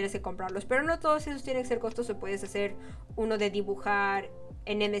 ¿no? Porque tienes que comprarlos, pero no todos esos tienen que ser costosos. Puedes hacer uno de dibujar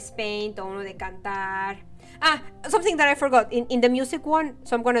en MS Paint o uno de cantar. Something that I forgot in the music one,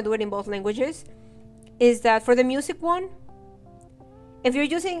 so I'm gonna do it in both languages, is that for the music one, if you're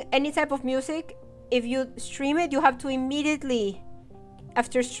using any type of music, if you stream it, you have to immediately,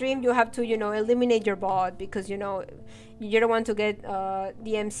 after stream, you have to, you know, eliminate your bot, because, you know, you don't want to get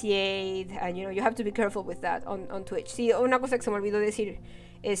DMCA'd, and, you know, you have to be careful with that on Twitch. Sí, una cosa que se me olvidó decir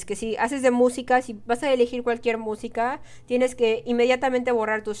es que si haces de música, si vas a elegir cualquier música, tienes que inmediatamente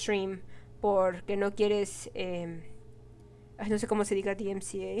borrar tu stream, porque no quieres, no sé cómo se diga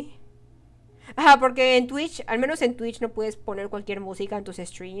DMCA. Porque en Twitch, al menos en Twitch, no puedes poner cualquier música en tus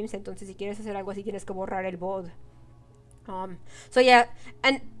streams. Entonces si quieres hacer algo así, tienes que borrar el bot. So yeah,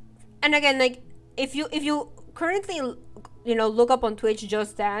 and again, like if you currently, you know, look up on Twitch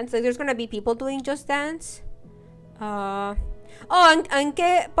Just Dance, like there's gonna be people doing Just Dance. And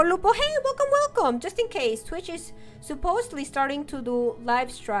que por Lupo, hey, welcome. Just in case, Twitch is supposedly starting to do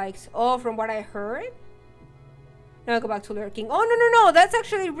live strikes. Oh, from what I heard. Now I go back to lurking. Oh no, that's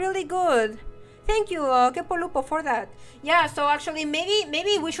actually really good. Thank you, que por Lupo, for that. Yeah, so actually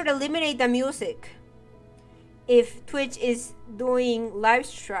maybe we should eliminate the music if Twitch is doing live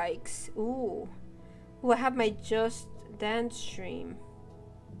strikes. Ooh, I have my Just Dance stream.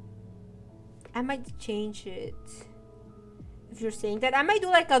 I might change it. If you're saying that, I might do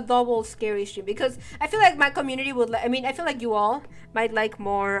like a double scary stream, because I feel like my community would I feel like you all might like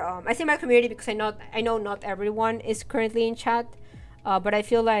more. I say my community because I know not everyone is currently in chat, but I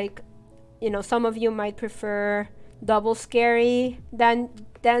feel like, you know, some of you might prefer double scary than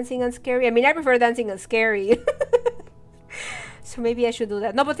dancing and scary. I mean, I prefer dancing and scary. So maybe I should do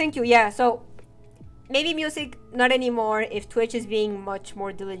that. No, but thank you. Yeah, so maybe music, not anymore, if Twitch is being much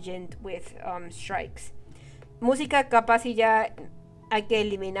more diligent with strikes. Música capaz y ya hay que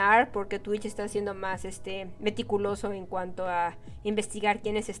eliminar porque Twitch está siendo más meticuloso en cuanto a investigar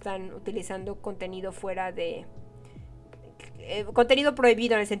quiénes están utilizando contenido fuera de... contenido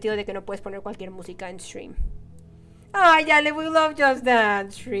prohibido en el sentido de que no puedes poner cualquier música en stream. Ah, Yale, we love Just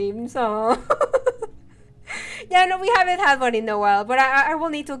Dance streams. Oh. Yeah, no, we haven't had one in a while, but I will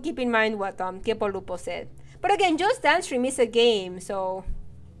need to keep in mind what Kepo Lupo said. But again, Just Dance stream is a game, so...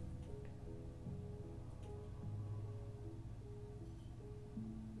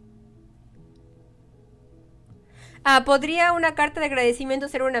 ¿Podría una carta de agradecimiento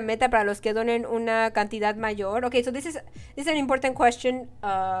ser una meta para los que donen una cantidad mayor? Okay, so this is an important question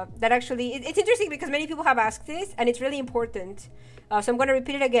that actually... It's interesting because many people have asked this, and it's really important. So I'm going to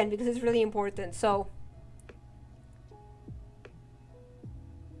repeat it again because it's really important. So...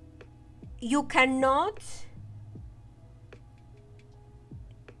 you cannot...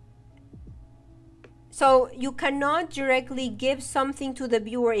 So you cannot directly give something to the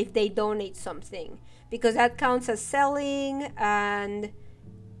viewer if they donate something, because that counts as selling, and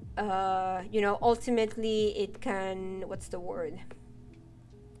you know, ultimately it can, what's the word?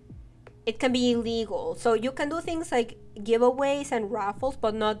 It can be illegal. So you can do things like giveaways and raffles,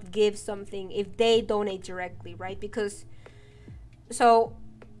 but not give something if they donate directly, right? Because so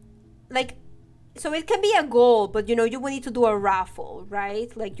like, so it can be a goal, but you know, you will need to do a raffle,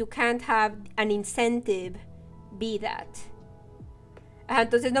 right? Like you can't have an incentive be that.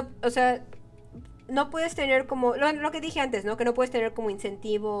 Entonces no, o sea, no puedes tener como lo que dije antes, ¿no? Que no puedes tener como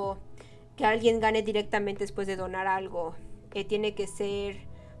incentivo que alguien gane directamente después de donar algo. Tiene que ser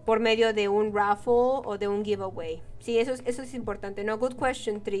por medio de un raffle o de un giveaway. Sí, eso es importante. No, good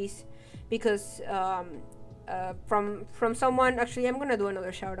question, Tris, because from someone, actually I'm gonna do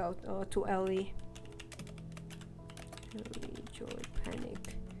another shout out to Ellie. Joy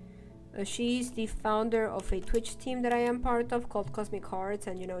Panic. She's the founder of a Twitch team that I am part of called Cosmic Hearts,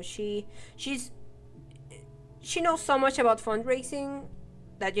 and you know, she knows so much about fundraising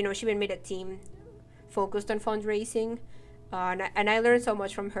that, you know, she even made a team focused on fundraising, and I learned so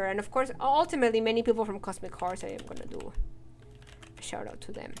much from her. And of course, ultimately, many people from Cosmic Hearts, I am gonna do a shout out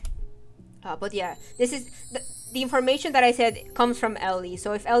to them. But yeah, this is the information that I said comes from Ellie.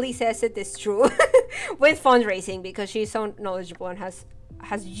 So if Ellie says it, it's true with fundraising, because she's so knowledgeable and has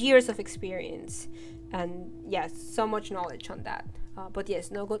years of experience, and yes, so much knowledge on that. But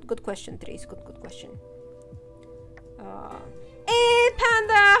yes, no, good question, Therese. Good question. Hey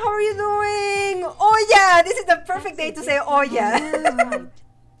Panda, how are you doing? Oh yeah, this is the perfect day to say oh yeah.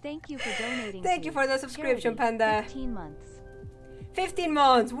 Thank you for donating. Thank you for the subscription, Panda. 15 months. 15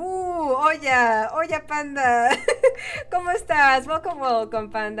 months. Woo! Oh yeah, Panda. ¿Cómo estás? Welcome,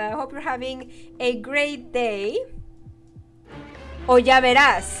 Panda. Hope you're having a great day. O ya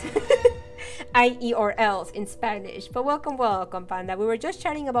verás. IE or else in Spanish. But welcome, Panda. We were just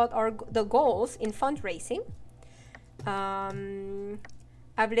chatting about the goals in fundraising.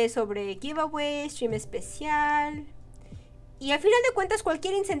 Hablé sobre giveaway, stream especial. Y al final de cuentas,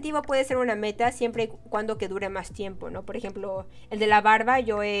 cualquier incentivo puede ser una meta siempre y cuando que dure más tiempo, ¿no? Por ejemplo, el de la barba,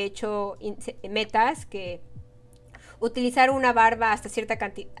 yo he hecho metas que utilizar una barba hasta cierta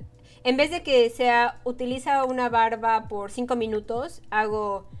cantidad. En vez de que sea utiliza una barba por 5 minutos,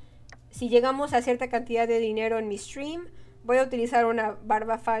 hago, si llegamos a cierta cantidad de dinero en mi stream, voy a utilizar una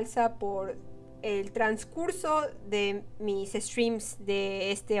barba falsa por el transcurso de mis streams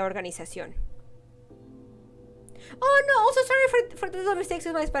de esta organización. Oh no, also sorry for the little mistakes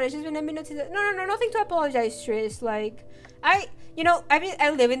with my Spanish. It's been a minute since... No, nothing to apologize, Tris. Like, I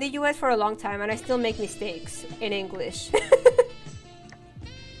live in the US for a long time and I still make mistakes in English.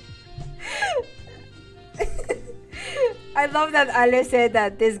 I love that Ale said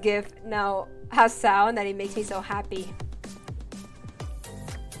that this GIF now has sound and it makes me so happy.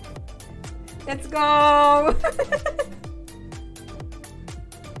 Let's go!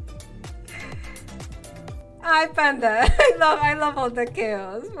 Hi Panda, I love all the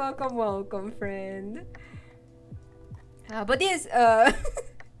chaos. Welcome, friend. But yes,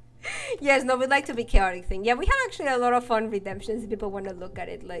 yes, no, we'd like to be chaotic thing. Yeah, we have actually a lot of fun redemptions if people want to look at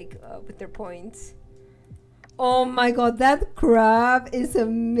it, like with their points. Oh my god, that crab is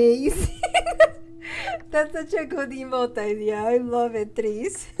amazing. That's such a good emote idea. I love it,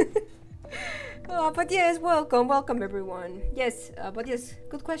 Tris. But yes, welcome everyone. Yes, but yes,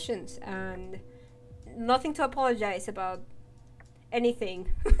 good questions, and nothing to apologize about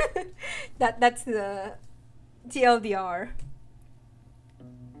anything. That's the TLDR.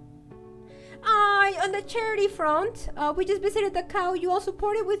 On the charity front, we just visited the cow you all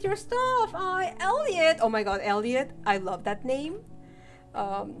supported with your stuff. Elliot. Oh my god, Elliot. I love that name.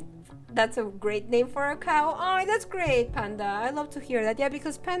 That's a great name for a cow. That's great, Panda. I love to hear that. Yeah,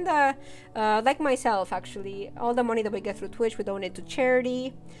 because Panda, like myself, actually, all the money that we get through Twitch, we donate to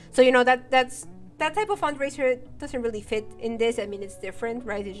charity. So, you know, that type of fundraiser doesn't really fit in this. I mean, it's different,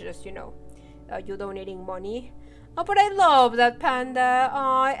 right? It's just, you know, you donating money. Oh, but I love that, Panda.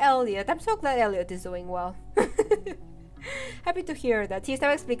 Elliot. I'm so glad Elliot is doing well. Happy to hear that. Sí,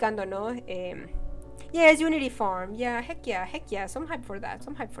 estaba explicando, ¿no? Yes, Unity Farm. Yeah, heck yeah, heck yeah. Some hype for that.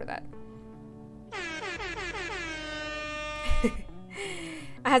 Some hype for that.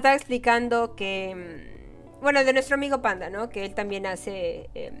 Estaba explicando que... Bueno, de nuestro amigo Panda, ¿no? Que él también hace...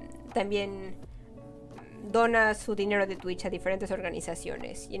 también dona su dinero de Twitch a diferentes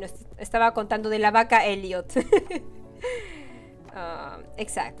organizaciones. Y nos estaba contando de la vaca Elliot.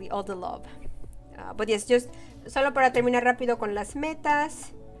 Exactly, all the love. But yes, just... Solo para terminar rápido con las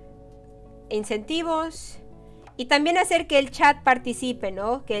metas... incentivos y también hacer que el chat participe,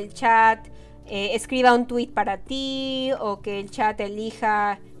 ¿no? Que el chat escriba un tweet para ti o que el chat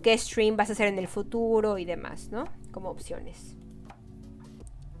elija qué stream vas a hacer en el futuro y demás, ¿no? Como opciones.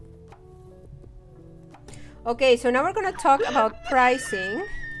 Okay, so now we're gonna talk about pricing.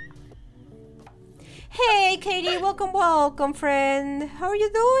 Hey, Katie, welcome, friend. How are you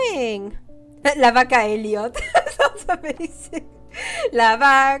doing? La vaca Elliot. Sounds amazing. La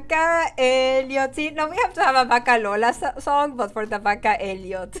vaca Elliot. See, no, we have to have a Vaca Lola song, but for the vaca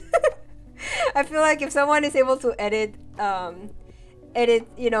Elliot. I feel like if someone is able to edit,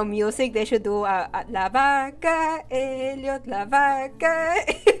 you know, music, they should do La vaca Elliot, La vaca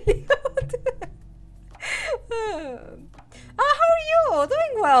Elliot. How are you?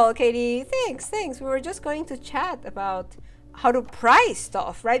 Doing well, Katie. Thanks. We were just going to chat about how to price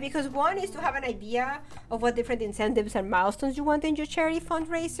stuff, right? Because one is to have an idea of what different incentives and milestones you want in your charity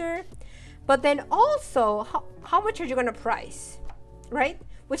fundraiser, but then also how much are you going to price, right?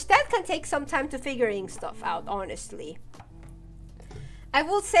 Which that can take some time to figuring stuff out, honestly. I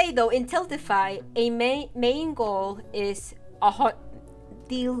will say though, in Tiltify, a main goal is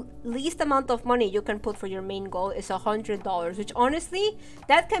the least amount of money you can put for your main goal is $100, which honestly,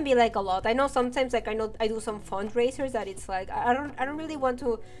 that can be like a lot. I know sometimes, like I do some fundraisers that it's like I don't really want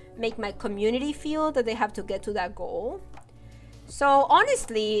to make my community feel that they have to get to that goal. So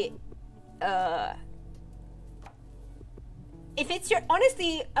honestly, if it's your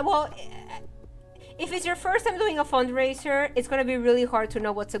first time doing a fundraiser, it's gonna be really hard to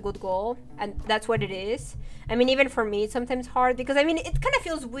know what's a good goal, and that's what it is. I mean, even for me, it's sometimes hard because I mean, it kind of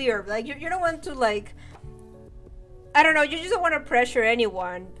feels weird. Like you don't want to, like, I don't know, you just don't want to pressure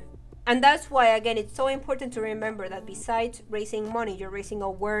anyone, and that's why again it's so important to remember that besides raising money, you're raising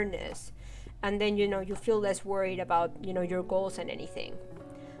awareness, and then you know you feel less worried about your goals and anything.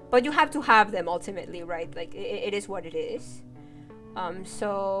 But you have to have them ultimately, right? Like it is what it is.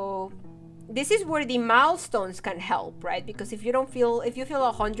 So. This is where the milestones can help, right? Because if you feel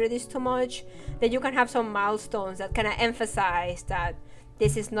 100 is too much, then you can have some milestones that kind of emphasize that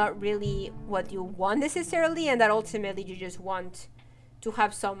this is not really what you want necessarily, and that ultimately you just want to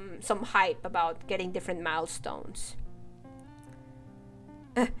have some hype about getting different milestones.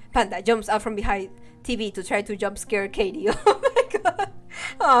 Panda jumps out from behind TV to try to jump scare Katie. Oh my god.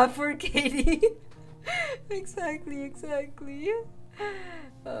 Oh, poor Katie. Exactly.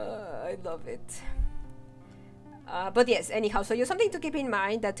 I love it. But yes, anyhow, so you have something to keep in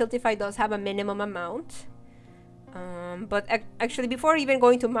mind that Tiltify does have a minimum amount. But actually, before even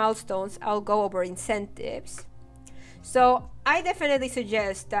going to milestones, I'll go over incentives. So I definitely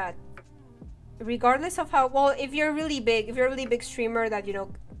suggest that, regardless of how well, if you're a really big streamer that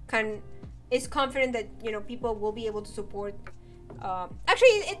is confident that people will be able to support.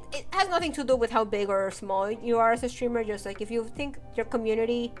 Actually, it has nothing to do with how big or small you are as a streamer. Just like if you think your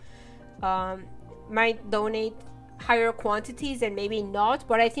community might donate higher quantities, then maybe not.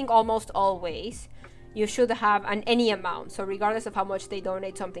 But I think almost always you should have any amount. So regardless of how much they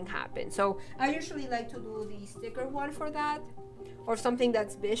donate, something happens. So I usually like to do the sticker one for that, or something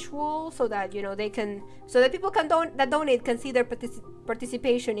that's visual, so that that people that donate can see their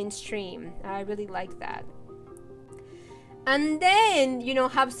participation in stream. I really like that. And then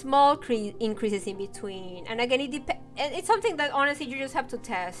have small increases in between, and again it's something that honestly you just have to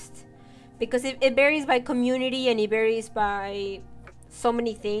test, because it varies by community and it varies by so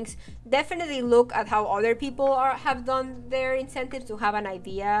many things. Definitely look at how other people have done their incentives to have an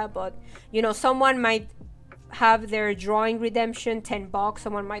idea, but someone might have their drawing redemption $10.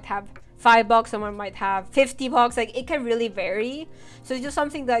 Someone might have $5. Someone might have $50. Like, it can really vary. So it's just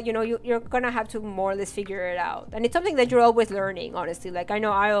something that, you know, you're gonna have to more or less figure it out. And it's something that you're always learning, honestly. Like, I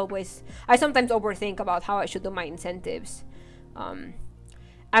know I sometimes overthink about how I should do my incentives.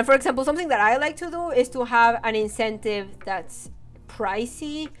 And for example, something that I like to do is to have an incentive that's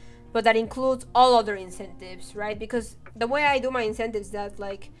pricey, but that includes all other incentives, right? Because the way I do my incentives, that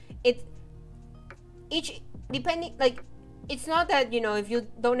like depending, like, it's not that, you know, if you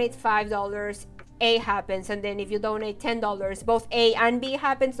donate $5, A happens, and then if you donate $10, both A and B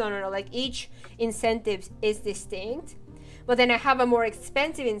happens. No. Like, each incentive is distinct. But then I have a more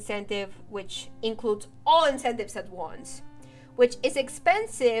expensive incentive, which includes all incentives at once, which is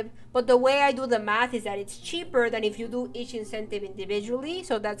expensive, but the way I do the math is that it's cheaper than if you do each incentive individually.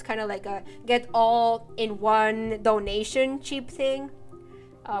 So that's kind of like a get all in one donation cheap thing,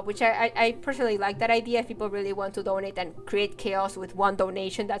 which I personally like that idea. If people really want to donate and create chaos with one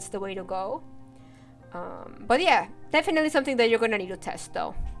donation, that's the way to go. But yeah, definitely something that you're gonna need to test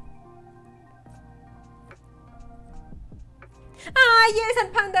though. Yes,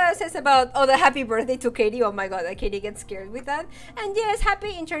 and Panda says about, oh, the happy birthday to Katie. Oh my god, that Katie gets scared with that. And yes,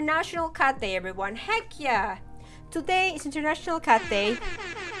 happy International Cat Day, everyone. Heck yeah. Today is International Cat Day.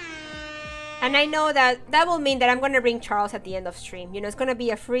 And I know that will mean that I'm going to bring Charles at the end of stream. You know, it's going to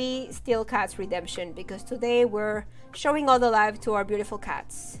be a free Steel Cats redemption, because today we're showing all the love to our beautiful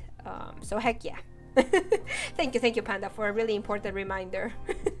cats. So heck yeah. Thank you, Panda, for a really important reminder.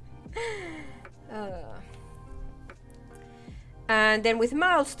 And then with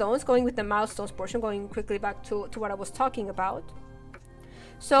milestones, going with the milestones portion, going quickly back to what I was talking about.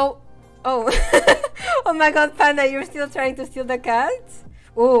 So, oh, oh my god, Panda, you're still trying to steal the cats?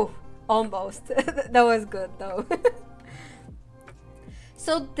 Oh, almost. That was good though.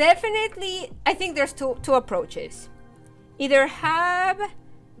 So definitely, I think there's two approaches. Either have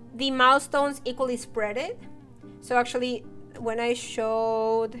the milestones equally spreaded. So actually, when I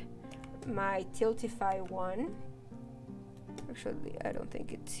showed my Tiltify one, actually, I don't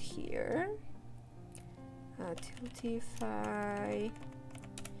think it's here. Tiltify.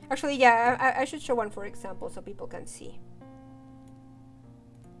 Actually, yeah, I should show one for example so people can see.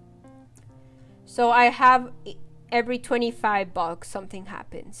 So I have every $25 something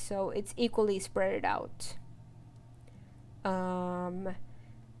happens. So it's equally spread out. And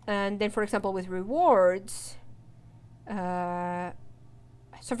then, for example, with rewards,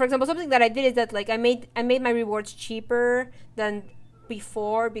 so for example, something that I did is that, like, I made my rewards cheaper than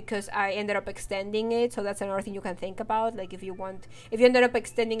before because I ended up extending it. So that's another thing you can think about. Like, if you ended up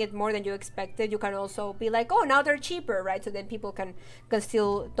extending it more than you expected, you can also be like, oh, now they're cheaper, right? So then people can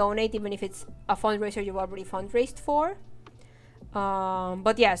still donate even if it's a fundraiser you've already fundraised for.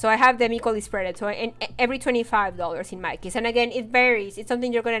 But yeah, so I have them equally spread. So every $25 in my case. And again, it varies. It's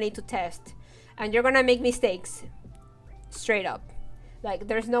something you're gonna need to test, and you're gonna make mistakes, straight up. Like,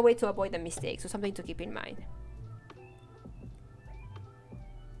 there's no way to avoid the mistakes, so something to keep in mind.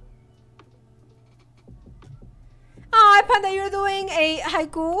 Oh, Panda, you're doing a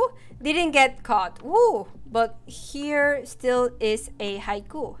haiku. Didn't get caught. Woo! But here still is a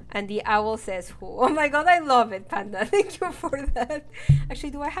haiku, and the owl says who. Oh my god, I love it, Panda. Thank you for that.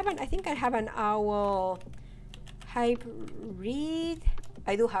 Actually, I think I have an owl hype read.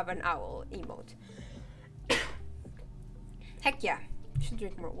 I do have an owl emote. Heck yeah. Should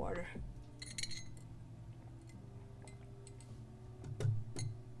drink more water.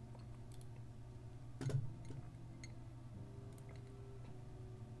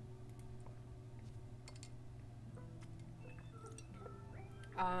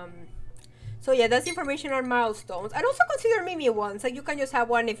 So yeah, that's information on milestones. And also consider Mimi ones. Like, you can just have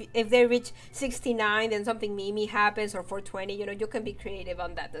one if they reach 69, then something Mimi happens, or 420. You know, you can be creative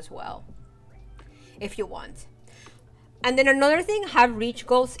on that as well, if you want. And then another thing, have reach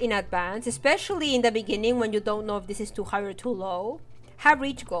goals in advance, especially in the beginning when you don't know if this is too high or too low. Have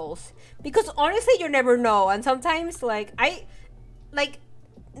reach goals, because honestly, you never know. And sometimes, like,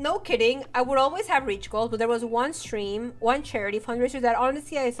 no kidding, I would always have reach goals, but there was one charity fundraiser that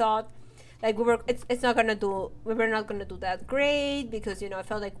honestly I thought, like, we were not gonna do that great, because, you know, I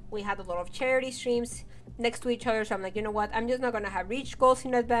felt like we had a lot of charity streams next to each other. So I'm like, you know what, I'm just not gonna have reach goals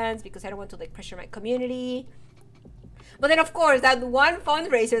in advance because I don't want to, like, pressure my community. But then, of course, that one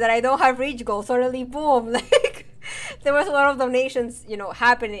fundraiser that I don't have reach goals, suddenly, boom, like, there was a lot of donations, you know,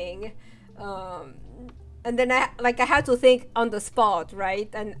 happening. And then I had to think on the spot, right?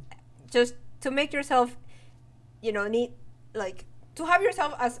 And just to make yourself, you know, to have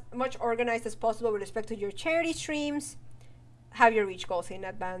yourself as much organized as possible with respect to your charity streams, have your reach goals in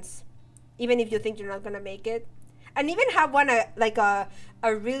advance. even if you think you're not gonna make it. And even have one like a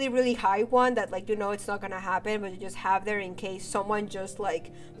really, really high one that, like, you know it's not gonna happen, but you just have there in case someone just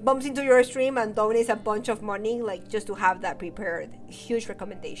like bumps into your stream and donates a bunch of money, like just to have that prepared. Huge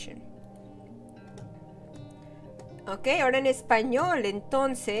recommendation. Ok, ahora en español,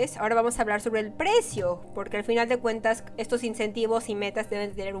 entonces, ahora vamos a hablar sobre el precio, porque al final de cuentas estos incentivos y metas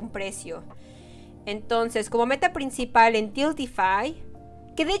deben tener un precio. Entonces, como meta principal en Tiltify,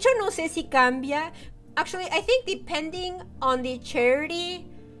 que de hecho no sé si cambia. Actually, I think depending on the charity's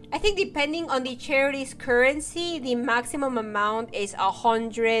currency, the maximum amount is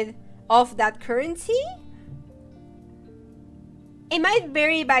 100 of that currency. It might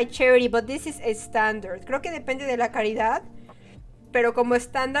vary by charity, but this is a standard. Creo que depende de la caridad, pero como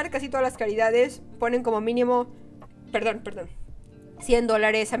estándar casi todas las caridades ponen como mínimo, perdón,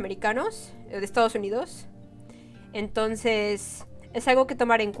 $100 americanos de Estados Unidos. Entonces es algo que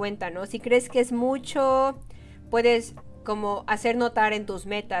tomar en cuenta, ¿no? Si crees que es mucho, puedes como hacer notar en tus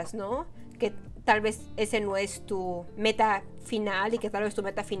metas, ¿no? Que tal vez ese no es tu meta final y que tal vez tu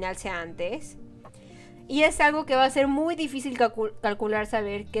meta final sea antes. Y es algo que va a ser muy difícil calcular,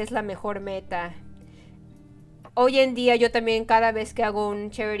 saber qué es la mejor meta. Hoy en día yo también, cada vez que hago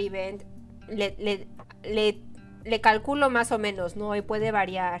un charity event, le calculo más o menos, ¿no? Y puede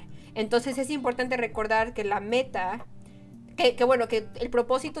variar. Entonces es importante recordar que la meta, que el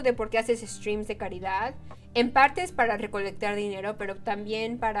propósito de por qué haces streams de caridad, en parte es para recolectar dinero, pero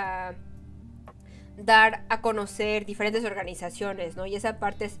también para dar a conocer diferentes organizaciones, ¿no? Y esa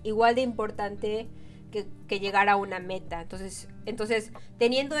parte es igual de importante que llegar a una meta. Entonces,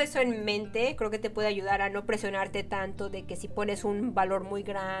 teniendo eso en mente, creo que te puede ayudar a no presionarte tanto de que si pones un valor muy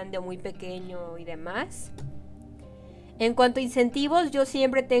grande o muy pequeño y demás. En cuanto a incentivos, yo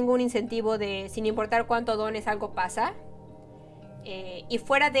siempre tengo un incentivo de, sin importar cuánto dones, algo pasa. Y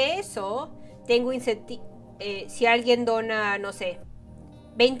fuera de eso, tengo si alguien dona, no sé,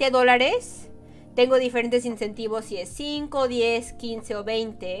 $20, tengo diferentes incentivos, si es 5, 10, 15 o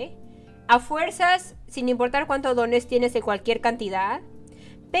 20. A fuerzas, sin importar cuánto dones, tienes de cualquier cantidad.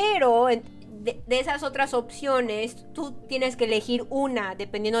 Pero de esas otras opciones, tú tienes que elegir una,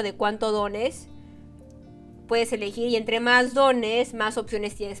 dependiendo de cuánto dones. Puedes elegir, y entre más dones, más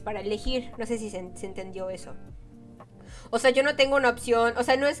opciones tienes para elegir. No sé si se entendió eso. O sea, yo no tengo una opción. O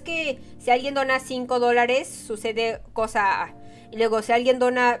sea, no es que si alguien dona $5, sucede cosa A. Y luego si alguien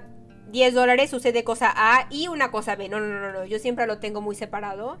dona $10, sucede cosa A y una cosa B. No. Yo siempre lo tengo muy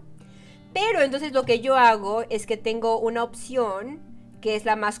separado. Pero entonces lo que yo hago es que tengo una opción que es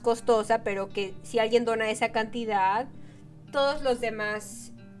la más costosa, pero que si alguien dona esa cantidad, todos los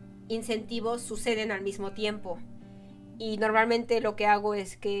demás incentivos suceden al mismo tiempo. Y normalmente lo que hago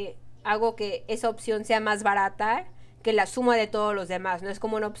es que hago que esa opción sea más barata que la suma de todos los demás. No es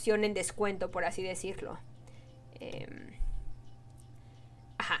como una opción en descuento, por así decirlo.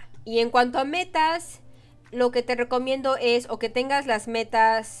 Y en cuanto a metas, lo que te recomiendo es o que tengas las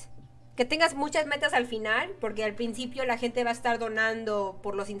metas, que tengas muchas metas al final, porque al principio la gente va a estar donando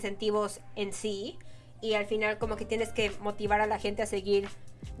por los incentivos en sí, y al final como que tienes que motivar a la gente a seguir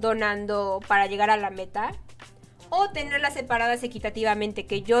donando para llegar a la meta. O tenerlas separadas equitativamente,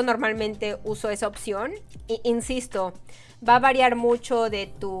 que yo normalmente uso esa opción. Insisto, va a variar mucho de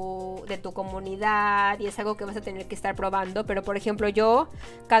tu comunidad y es algo que vas a tener que estar probando. Pero por ejemplo, yo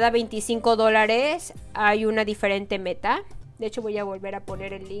cada $25 hay una diferente meta. De hecho, voy a volver a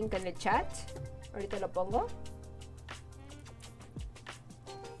poner el link en el chat. Ahorita lo pongo.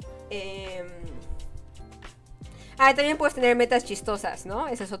 También puedes tener metas chistosas, ¿no?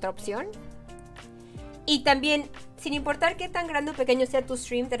 Esa es otra opción. Y también, sin importar qué tan grande o pequeño sea tu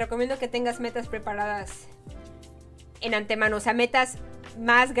stream, te recomiendo que tengas metas preparadas en antemano. O sea, metas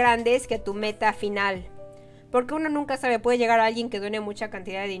más grandes que tu meta final. Porque uno nunca sabe, puede llegar a alguien que done mucha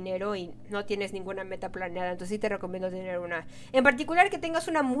cantidad de dinero y no tienes ninguna meta planeada. Entonces sí te recomiendo tener una. En particular que tengas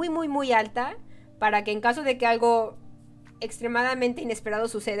una muy, muy, muy alta, para que en caso de que algo extremadamente inesperado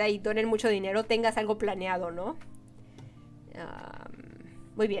suceda y donen mucho dinero, tengas algo planeado, ¿no?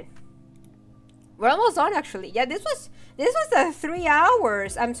 Muy bien. We're almost done, actually. Yeah, this was the 3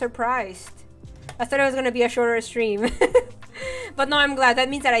 hours. I'm surprised. I thought it was gonna be a shorter stream. But no, I'm glad. That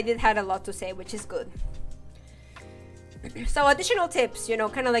means that I did have a lot to say, which is good. So additional tips, you know,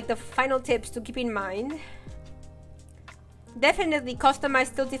 kind of like the final tips to keep in mind. Definitely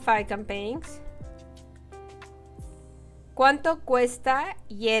customize Tiltify campaigns. ¿Cuánto cuesta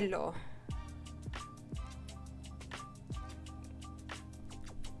hielo?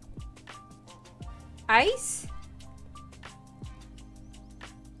 Ice.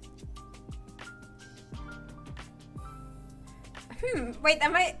 Wait,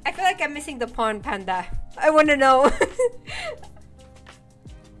 I feel like I'm missing the pawn, Panda. I want to know.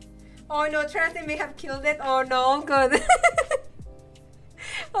 Oh no, Translate may have killed it. Oh no, all good.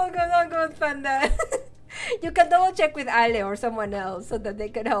 All good, Panda. You can double check with Ale or someone else so that they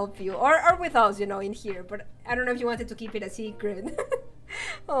can help you. Or with us, you know, in here. But I don't know if you wanted to keep it a secret.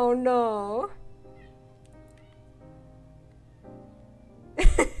 Oh no.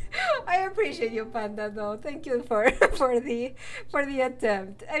 I appreciate you, Panda, though. Thank you for the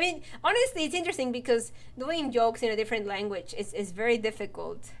attempt. I mean, honestly, it's interesting because doing jokes in a different language is very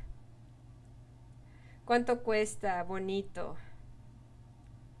difficult. ¿Cuánto cuesta? Bonito.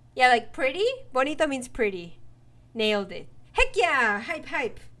 Yeah, like pretty? Bonito means pretty. Nailed it. Heck yeah! Hype,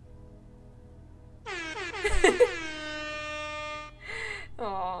 hype.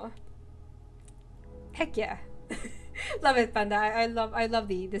 Aww. Heck yeah. Love it, Panda. I love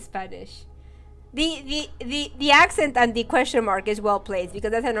the Spanish. The accent and the question mark is well placed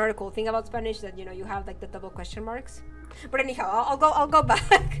because that's another cool thing about Spanish, that you know you have like the double question marks. But anyhow, I'll go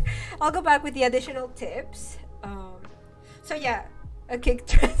back. I'll go back with the additional tips. So yeah, okay,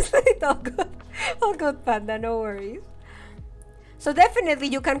 translate. All good, Panda. No worries. So definitely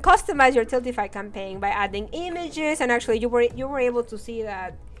you can customize your Tiltify campaign by adding images, and actually you were able to see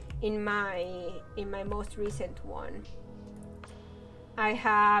that in my most recent one. I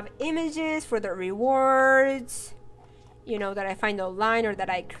have images for the rewards, you know, that I find online or that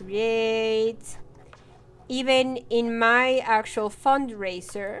I create. Even in my actual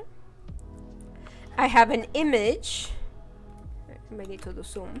fundraiser, I have an image. I might need to do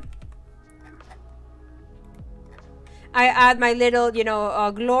zoom. I add my little, you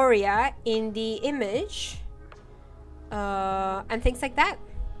know, Gloria in the image, and things like that.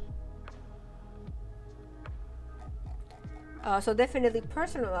 So definitely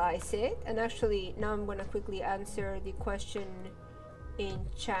personalize it. And actually, now I'm gonna quickly answer the question in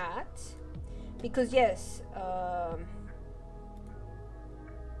chat, because yes,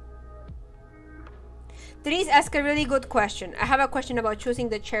 Therese asked a really good question. I have a question about choosing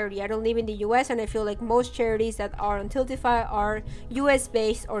the charity. I don't live in the US, and I feel like most charities that are on Tiltify are US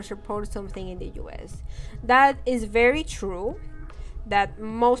based or support something in the US. That is very true, that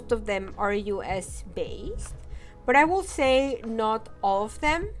most of them are US based, but I will say not all of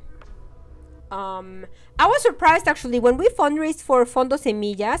them. I was surprised actually when we fundraised for Fondos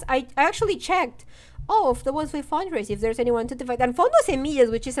Semillas. I actually checked of the ones we fundraise if there's anyone in Tiltify, and Fondos Semillas,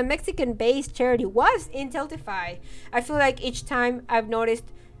 which is a Mexican based charity, was in Tiltify. I feel like each time I've noticed,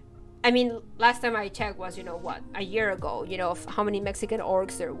 I mean, last time I checked was, you know what, a year ago, you know, of how many Mexican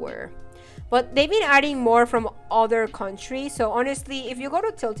orgs there were, but they've been adding more from other countries. So honestly, if you go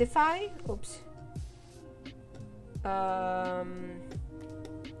to Tiltify, oops,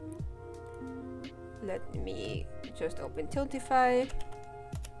 let me just open Tiltify.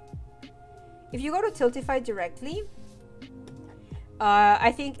 If you go to Tiltify directly,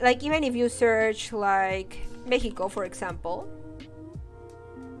 I think, like, even if you search like Mexico, for example,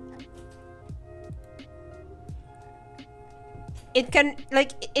 it can,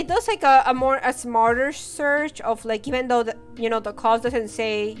 like, it does like a smarter search of, like, even though the, you know, the cause doesn't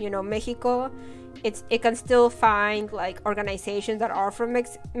say, you know, Mexico, it can still find like organizations that are from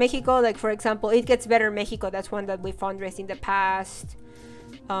Mexico. Like, for example, It Gets Better Mexico, that's one that we fundraised in the past.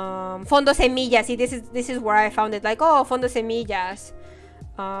 Fondos Semillas, see, this is where I found it, like, oh, Fondos Semillas.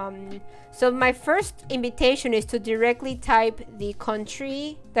 So my first invitation is to directly type the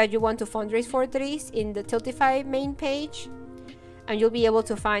country that you want to fundraise for, Therese, in the Tiltify main page, and you'll be able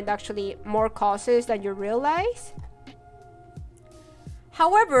to find actually more causes than you realize.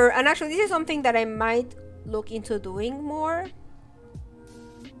 However, and actually this is something that I might look into doing more,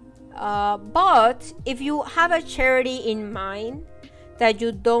 but if you have a charity in mind that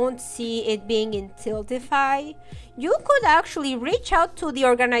you don't see it being in Tiltify, you could actually reach out to the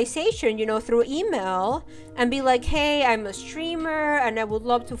organization, you know, through email and be like, hey, I'm a streamer and I would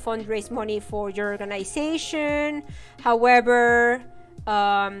love to fundraise money for your organization. However,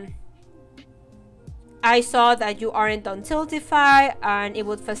 I saw that you aren't on Tiltify and it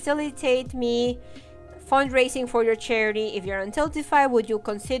would facilitate me fundraising for your charity. If you're on Tiltify, would you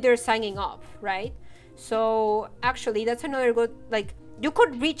consider signing up, right? So actually that's another good, like, you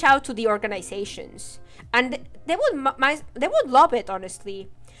could reach out to the organizations and they would love it, honestly.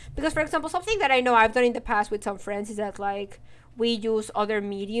 Because, for example, something that I know I've done in the past with some friends is that, like, we use other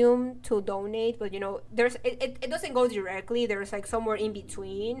medium to donate, but, you know, there's it doesn't go directly. There's like somewhere in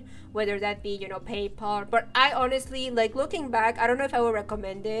between, whether that be, you know, PayPal. But I honestly, like, looking back, I don't know if I would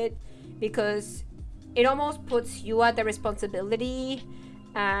recommend it, because it almost puts you at the responsibility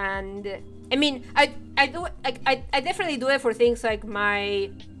And I mean, I do I definitely do it for things like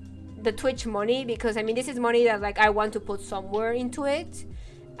the Twitch money, because I mean, this is money that like I want to put somewhere into it,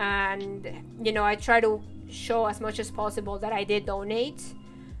 and you know, I try to show as much as possible that I did donate.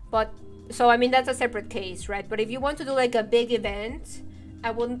 But so I mean, that's a separate case, right? But if you want to do like a big event,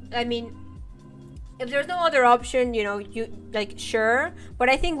 I mean, if there's no other option, you know, you like, sure. But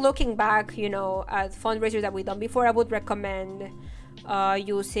I think looking back, you know, at fundraisers that we've done before, I would recommend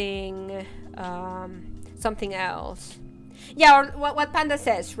using something else. Yeah, or what Panda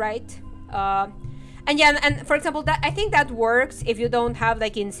says, right? And yeah, and for example, that I think that works if you don't have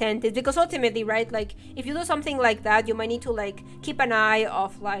like incentives, because ultimately, right, like if you do something like that, you might need to like keep an eye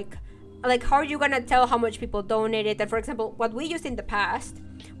of like how are you gonna tell how much people donated. And for example, what we used in the past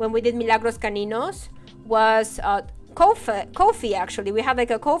when we did Milagros Caninos was Ko-fi. Actually, we have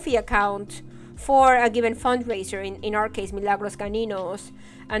like a Ko-fi account for a given fundraiser, in our case Milagros Caninos,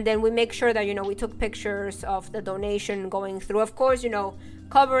 and then we make sure that, you know, we took pictures of the donation going through, of course, you know,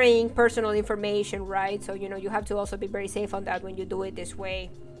 covering personal information, right? So, you know, you have to also be very safe on that when you do it this way.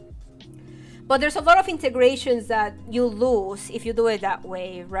 But there's a lot of integrations that you lose if you do it that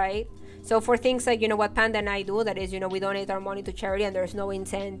way, right? So for things like, you know, what Panda and I do, that is, you know, we donate our money to charity and there's no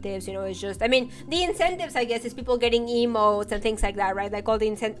incentives, you know, it's just, I mean, the incentives, I guess, is people getting emotes and things like that, right? Like all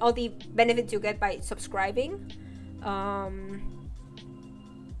the benefits you get by subscribing.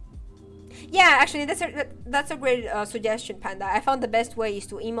 Yeah, actually, that's a great suggestion, Panda. I found the best way is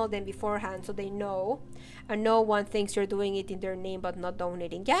to email them beforehand so they know, and no one thinks you're doing it in their name but not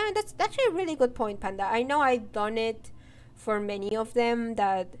donating. Yeah, that's actually a really good point, Panda. I know I've done it for many of them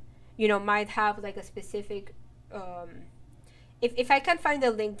that, you know, might have like a specific, if I can't find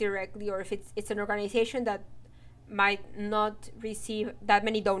the link directly, or if it's an organization that might not receive that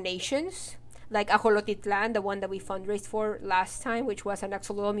many donations, like Ajolotitlan, the one that we fundraised for last time, which was an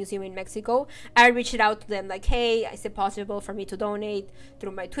axolotl museum in Mexico, I reached out to them like, hey, is it possible for me to donate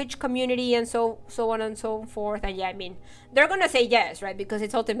through my Twitch community, and so on and so forth. And yeah, I mean, they're gonna say yes, right? Because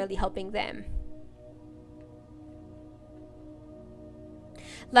it's ultimately helping them.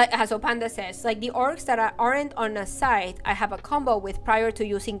 Like, so Panda says, like the orgs that aren't on a site, I have a combo with prior to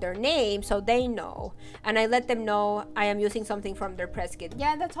using their name, so they know, and I let them know I am using something from their press kit.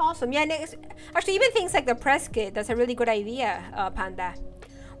 Yeah, that's awesome. Yeah, and actually, even things like the press kit, that's a really good idea, Panda.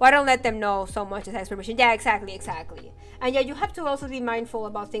 Why don't let them know so much as permission? Yeah, exactly. And yeah, you have to also be mindful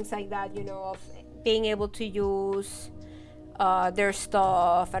about things like that, you know, of being able to use their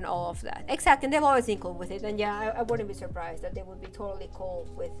stuff and all of that. Exactly, and they've always been cool with it. And yeah, I wouldn't be surprised that they would be totally cool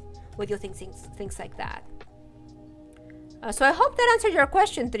with you things like that. So I hope that answered your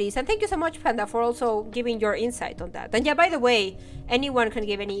question, Therese, and thank you so much, Panda, for also giving your insight on that. And yeah, by the way, anyone can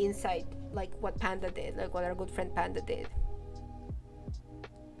give any insight like what Panda did, like what our good friend Panda did.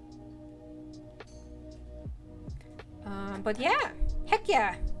 But yeah, heck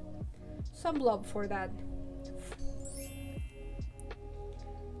yeah, some love for that.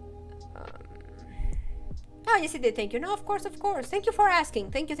 Oh, yes, it did. Thank you. No, of course. Thank you for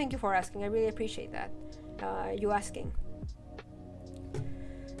asking. Thank you for asking. I really appreciate that. You asking.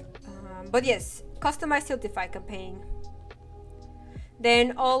 But yes, customized Tiltify campaign.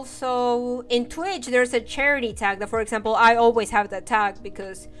 Then also in Twitch, there's a charity tag that, for example, I always have that tag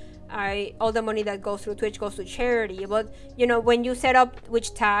because all the money that goes through Twitch goes to charity. But you know, when you set up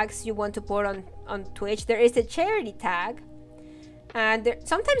which tags you want to put on Twitch, there is a charity tag. And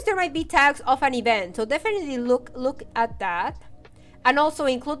sometimes there might be tags of an event, so definitely look at that, and also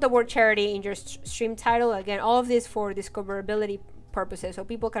include the word charity in your stream title. Again, all of this for discoverability purposes, so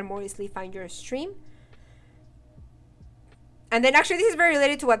people can more easily find your stream. And then actually, this is very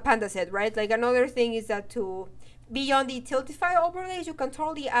related to what Panda said, right? Like another thing is that beyond the Tiltify overlays, you can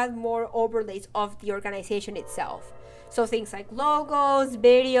totally add more overlays of the organization itself. So things like logos,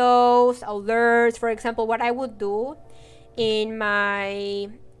 videos, alerts. For example, what I would do in my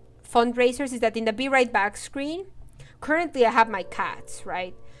fundraisers is that in the Be Right Back screen, currently I have my cats,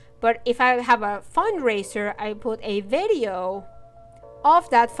 right? But if I have a fundraiser, I put a video of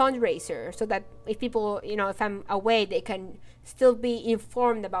that fundraiser so that if people, you know, if I'm away, they can still be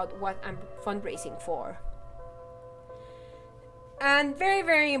informed about what I'm fundraising for. And very,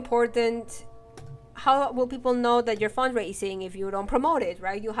 very important, how will people know that you're fundraising if you don't promote it,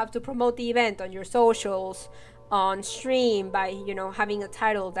 right? You have to promote the event on your socials, on stream, by, you know, having a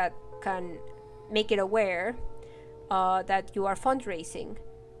title that can make it aware that you are fundraising,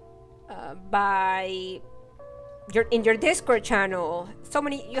 by in your Discord channel. So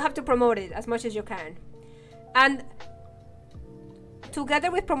many, you have to promote it as much as you can. And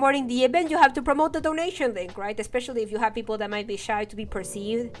together with promoting the event, you have to promote the donation link, right? Especially if you have people that might be shy to be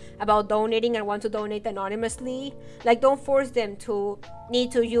perceived about donating and want to donate anonymously. Like, don't force them to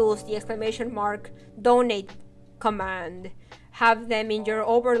need to use the exclamation mark donate command. Have them in your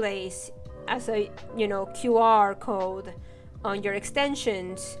overlays as a, you know, QR code on your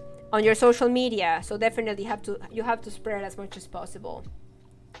extensions, on your social media. So definitely you have to spread as much as possible.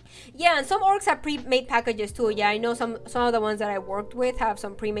 Yeah, and some orgs have pre-made packages too. Yeah, I know some of the ones that I worked with have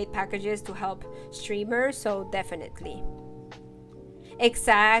some pre-made packages to help streamers, so definitely.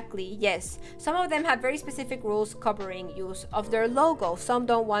 Exactly, yes. Some of them have very specific rules covering use of their logo. Some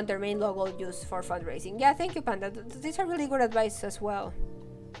don't want their main logo used for fundraising. Yeah, thank you, Panda. These are really good advice as well.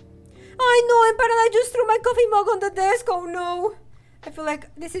 I know, Empanada, I just threw my coffee mug on the desk. Oh no. I feel like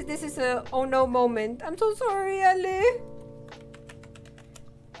this is a oh no moment. I'm so sorry, Ale.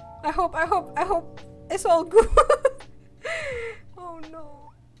 I hope it's all good. Oh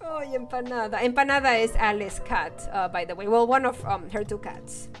no. Oh, Empanada. Empanada is Alice's cat, by the way. Well, one of her two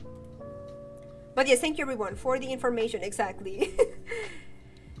cats. But yes, thank you everyone for the information. Exactly.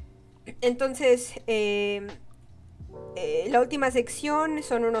 Entonces, la última sección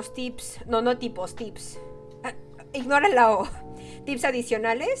son unos tips. No tipos, tips. Ignora la O. Tips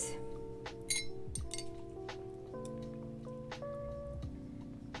adicionales.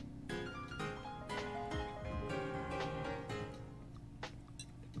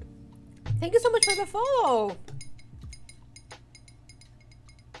 Thank you so much for the follow.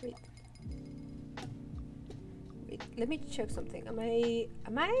 Wait, let me check something. Am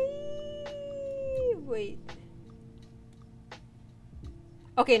I? Wait.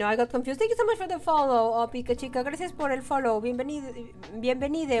 Okay, no, I got confused. Thank you so much for the follow, Pika Chica. Gracias por el follow.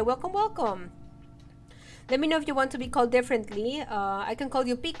 Bienvenide. Welcome. Let me know if you want to be called differently. I can call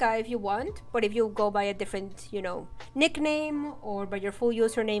you Pika if you want, but if you go by a different, you know, nickname or by your full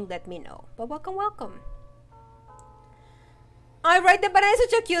username, let me know. But welcome. Alright, Empanada is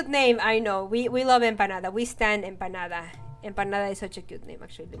such a cute name. I know. We love Empanada. We stand Empanada. Empanada is such a cute name.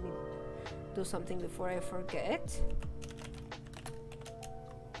 Actually, let me do something before I forget.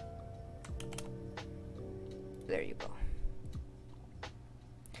 There you go.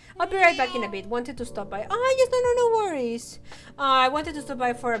 I'll be right back in a bit. Wanted to stop by. Yes, no worries. I wanted to stop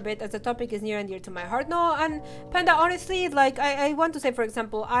by for a bit as the topic is near and dear to my heart. No, and Panda, honestly, like, I want to say, for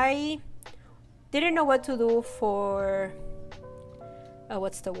example, I didn't know what to do for...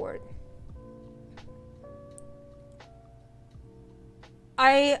 what's the word?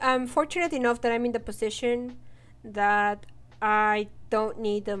 I am fortunate enough that I'm in the position that I don't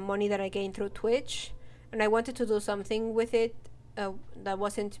need the money that I gain through Twitch. And I wanted to do something with it. That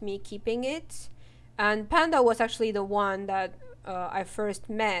wasn't me keeping it, and Panda was actually the one that I first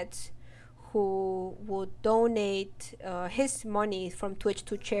met who would donate his money from Twitch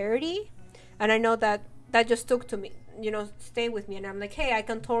to charity, and I know that just took to me, you know, stay with me, and I'm like, hey, I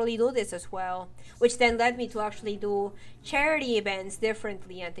can totally do this as well, which then led me to actually do charity events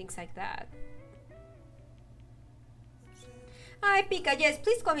differently and things like that. Hi, Pika. Yes,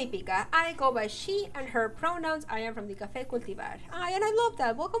 please call me Pika. I go by she and her pronouns. I am from the Café Cultivar. And I love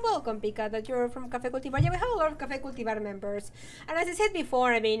that. Welcome, Pika, that you're from Café Cultivar. Yeah, we have a lot of Café Cultivar members. And as I said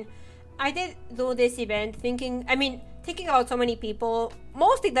before, I mean, I did do this event thinking about so many people,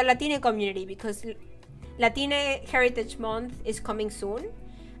 mostly the Latine community, because Latine Heritage Month is coming soon.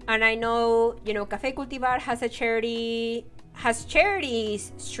 And I know, you know, Café Cultivar has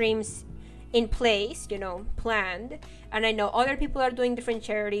charities streams in place, you know, planned, and I know other people are doing different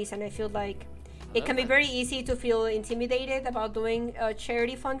charities, and I feel like it can be very easy to feel intimidated about doing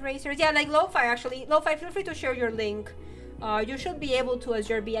charity fundraisers. Yeah, like Lo-Fi, actually. Lo-Fi, feel free to share your link. You should be able to as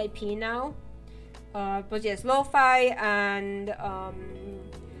your VIP now. But yes, Lo-Fi and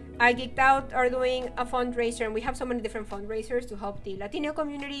I Geeked Out are doing a fundraiser, and we have so many different fundraisers to help the Latino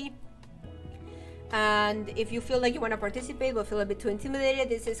community. And if you feel like you want to participate but feel a bit too intimidated,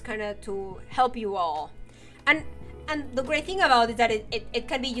 this is kind of to help you all. And the great thing about it is that it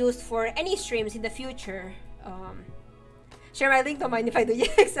can be used for any streams in the future. Share my link, don't mind if I do.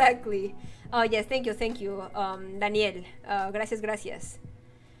 Yeah, exactly. Yes, thank you, Daniel. Gracias.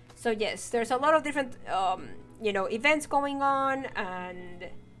 So yes, there's a lot of different you know, events going on, and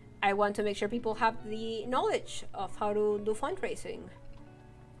I want to make sure people have the knowledge of how to do fundraising.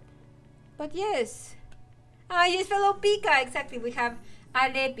 But yes, yes, fellow Pika, exactly. We have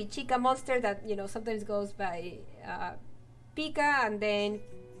Ale Pichica Monster that, you know, sometimes goes by Pika, and then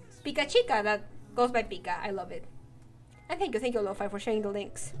Pika Chica that goes by Pika. I love it. And thank you, Lo-Fi, for sharing the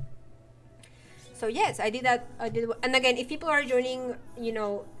links. So yes, I did that. And again, if people are joining, you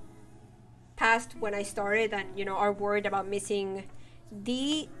know, past when I started and, you know, are worried about missing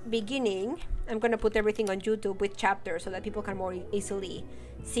the beginning, I'm going to put everything on YouTube with chapters so that people can more easily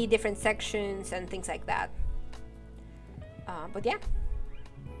see different sections and things like that. But yeah.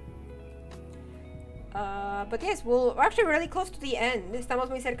 But yes, we're actually really close to the end. Estamos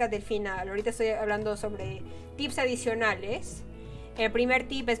muy cerca del final. Ahorita estoy hablando sobre tips adicionales. El primer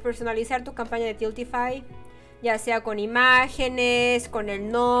tip es personalizar tu campaña de Tiltify, ya sea con imágenes, con el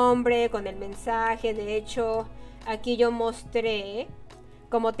nombre, con el mensaje. De hecho, aquí yo mostré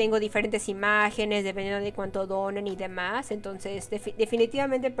cómo tengo diferentes imágenes dependiendo de cuánto donen y demás. Entonces,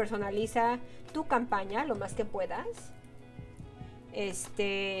 definitivamente personaliza tu campaña lo más que puedas.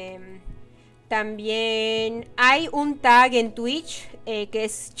 También hay un tag en Twitch que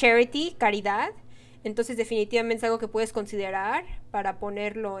es Charity, Caridad. Entonces definitivamente es algo que puedes considerar para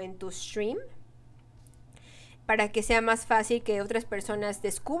ponerlo en tu stream, para que sea más fácil que otras personas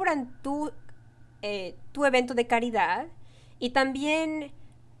descubran tu evento de caridad. Y también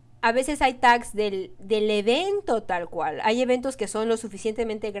a veces hay tags del evento tal cual. Hay eventos que son lo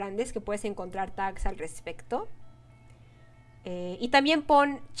suficientemente grandes que puedes encontrar tags al respecto. Y también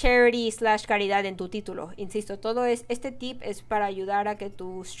pon charity/caridad en tu título. Insisto, este tip es para ayudar a que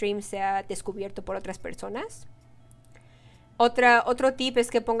tu stream sea descubierto por otras personas. Otro tip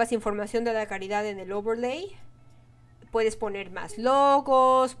es que pongas información de la caridad en el overlay. Puedes poner más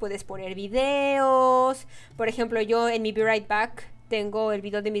logos, puedes poner videos. Por ejemplo, yo en mi Be Right Back tengo el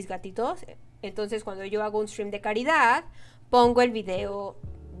video de mis gatitos. Entonces, cuando yo hago un stream de caridad, pongo el video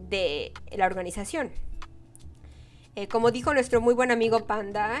de la organización. Como dijo nuestro muy buen amigo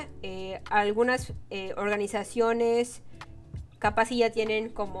Panda, algunas organizaciones capaz ya tienen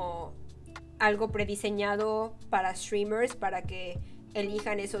como algo prediseñado para streamers para que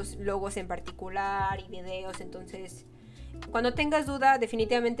elijan esos logos en particular y videos. Entonces, cuando tengas duda,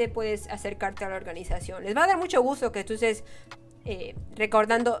 definitivamente puedes acercarte a la organización. Les va a dar mucho gusto que tú estés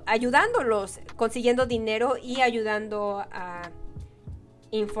ayudándolos, consiguiendo dinero y ayudando a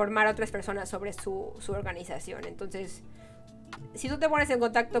informar a otras personas sobre su organización. Entonces, si tú te pones en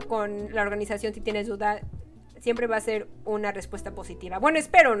contacto con la organización, si tienes duda, siempre va a ser una respuesta positiva. Bueno,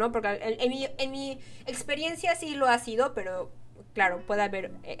 espero, ¿no? Porque en mi experiencia sí lo ha sido, pero claro, puede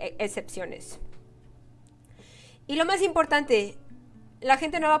haber excepciones. Y lo más importante, la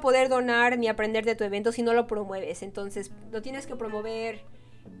gente no va a poder donar ni aprender de tu evento si no lo promueves. Entonces, lo tienes que promover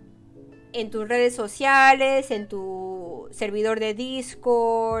en tus redes sociales, en tu servidor de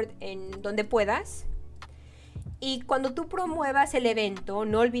Discord, en donde puedas. Y cuando tú promuevas el evento,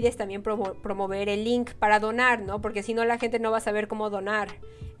 no olvides también promover el link para donar, ¿no? Porque si no, la gente no va a saber cómo donar.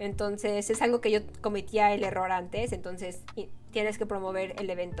 Entonces, es algo que yo cometía el error antes. Entonces, tienes que promover el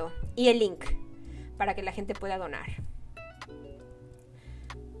evento y el link para que la gente pueda donar.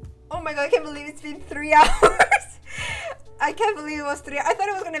 Oh my god, I can't believe it's been 3 hours. I can't believe it was 3 hours. I thought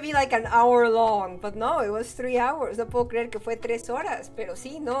it was going to be like an hour long, but no, it was 3 hours. No puedo creer que fue 3 horas, pero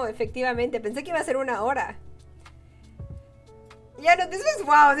sí, no, efectivamente. Pensé que iba a ser 1 hora. Yeah, no, this was,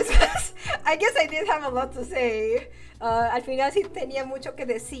 wow, I guess I did have a lot to say. Al final sí tenía mucho que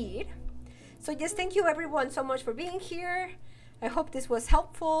decir. So yes, thank you everyone so much for being here. I hope this was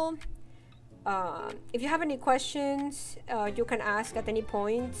helpful. If you have any questions, you can ask at any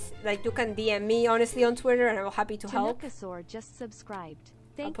point. Like, you can DM me honestly on Twitter, and I'm happy to help. Tanukasor just subscribed.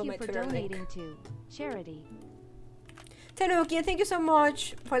 Thank you for donating to charity. Tanuki, thank you so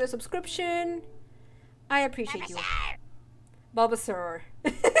much for the subscription. I appreciate you. Bulbasaur.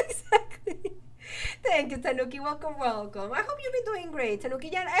 Exactly. Thank you, Tanuki. Welcome, welcome. I hope you've been doing great, Tanuki.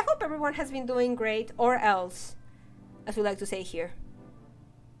 Yeah, I hope everyone has been doing great, or else, as we like to say here.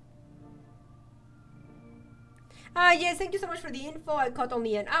 Yes, thank you so much for the info. I caught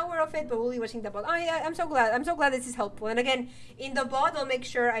only an hour of it, but we'll be watching the bot. Oh yeah, I'm so glad. I'm so glad this is helpful. And again, in the bot, I'll make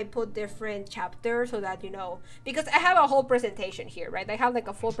sure I put different chapters so that, you know, because I have a whole presentation here, right? I have like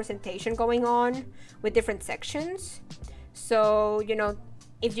a full presentation going on with different sections. So, you know,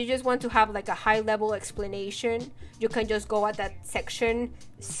 if you just want to have like a high level explanation, you can just go at that section,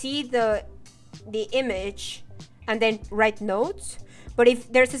 see the image, and then write notes. But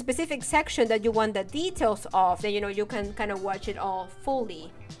if there's a specific section that you want the details of, then, you know, you can kind of watch it all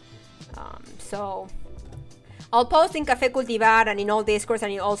fully. So I'll post in Café Cultivar and in all Discords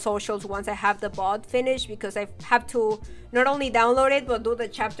and in all socials once I have the bot finished, because I have to not only download it, but do the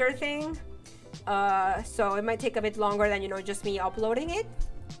chapter thing. So it might take a bit longer than, you know, just me uploading it.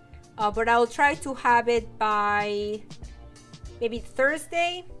 But I'll try to have it by maybe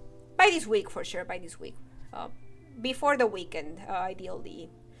Thursday. By this week, for sure, by this week. Before the weekend,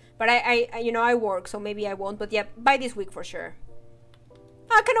 ideally. But I you know, I work, so maybe I won't. But yeah, by this week for sure.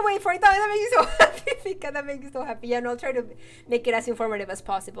 I cannot wait for it. That makes me so happy. Vika, that makes me so happy. Yeah, and I'll try to make it as informative as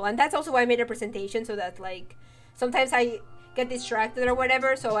possible. And that's also why I made a presentation, so that like sometimes I get distracted or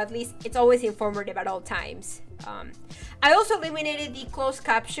whatever, so at least it's always informative at all times. I also eliminated the closed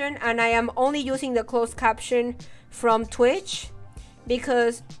caption, and I am only using the closed caption from Twitch,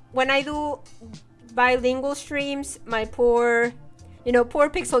 because when I do bilingual streams, my poor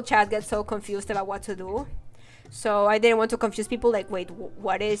Pixel chat gets so confused about what to do. So I didn't want to confuse people, like, wait,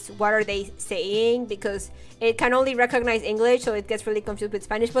 what are they saying? Because it can only recognize English, so it gets really confused with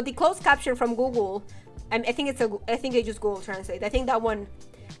Spanish. But the closed caption from Google, I think they use Google Translate. I think that one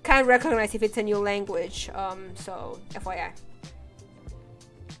can recognize if it's a new language. So FYI.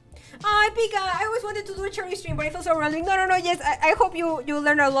 Pika, I always wanted to do a cherry stream, but I feel so random. No. Yes, I hope you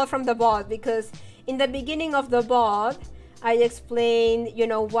learn a lot from the bot, because in the beginning of the bot, I explained,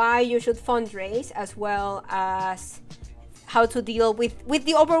 why you should fundraise, as well as how to deal with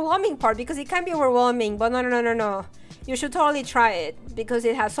the overwhelming part, because it can be overwhelming. But no. You should totally try it, because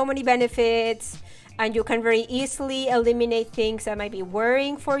it has so many benefits, and you can very easily eliminate things that might be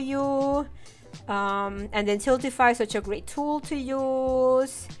worrying for you. And then Tiltify is such a great tool to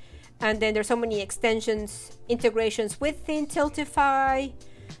use. And then there's so many extensions, integrations within Tiltify.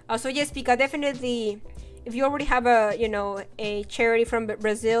 So yes, Pika, definitely. If you already have a charity from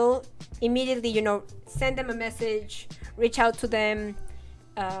Brazil, immediately, send them a message, reach out to them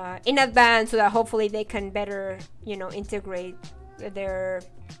in advance, so that hopefully they can better, integrate their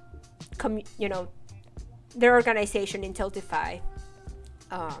organization in Tiltify.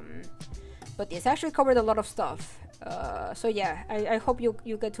 But yes, actually covered a lot of stuff. So yeah, I hope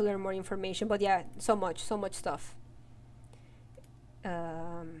you get to learn more information. But yeah, so much stuff.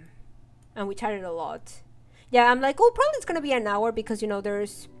 And we chatted a lot. Yeah, I'm like, oh, probably it's gonna be an hour, because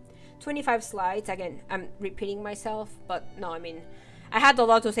there's 25 slides. Again, I'm repeating myself, but no, I mean, I had a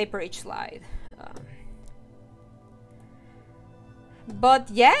lot to say per each slide. But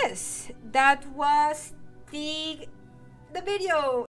yes, that was the video.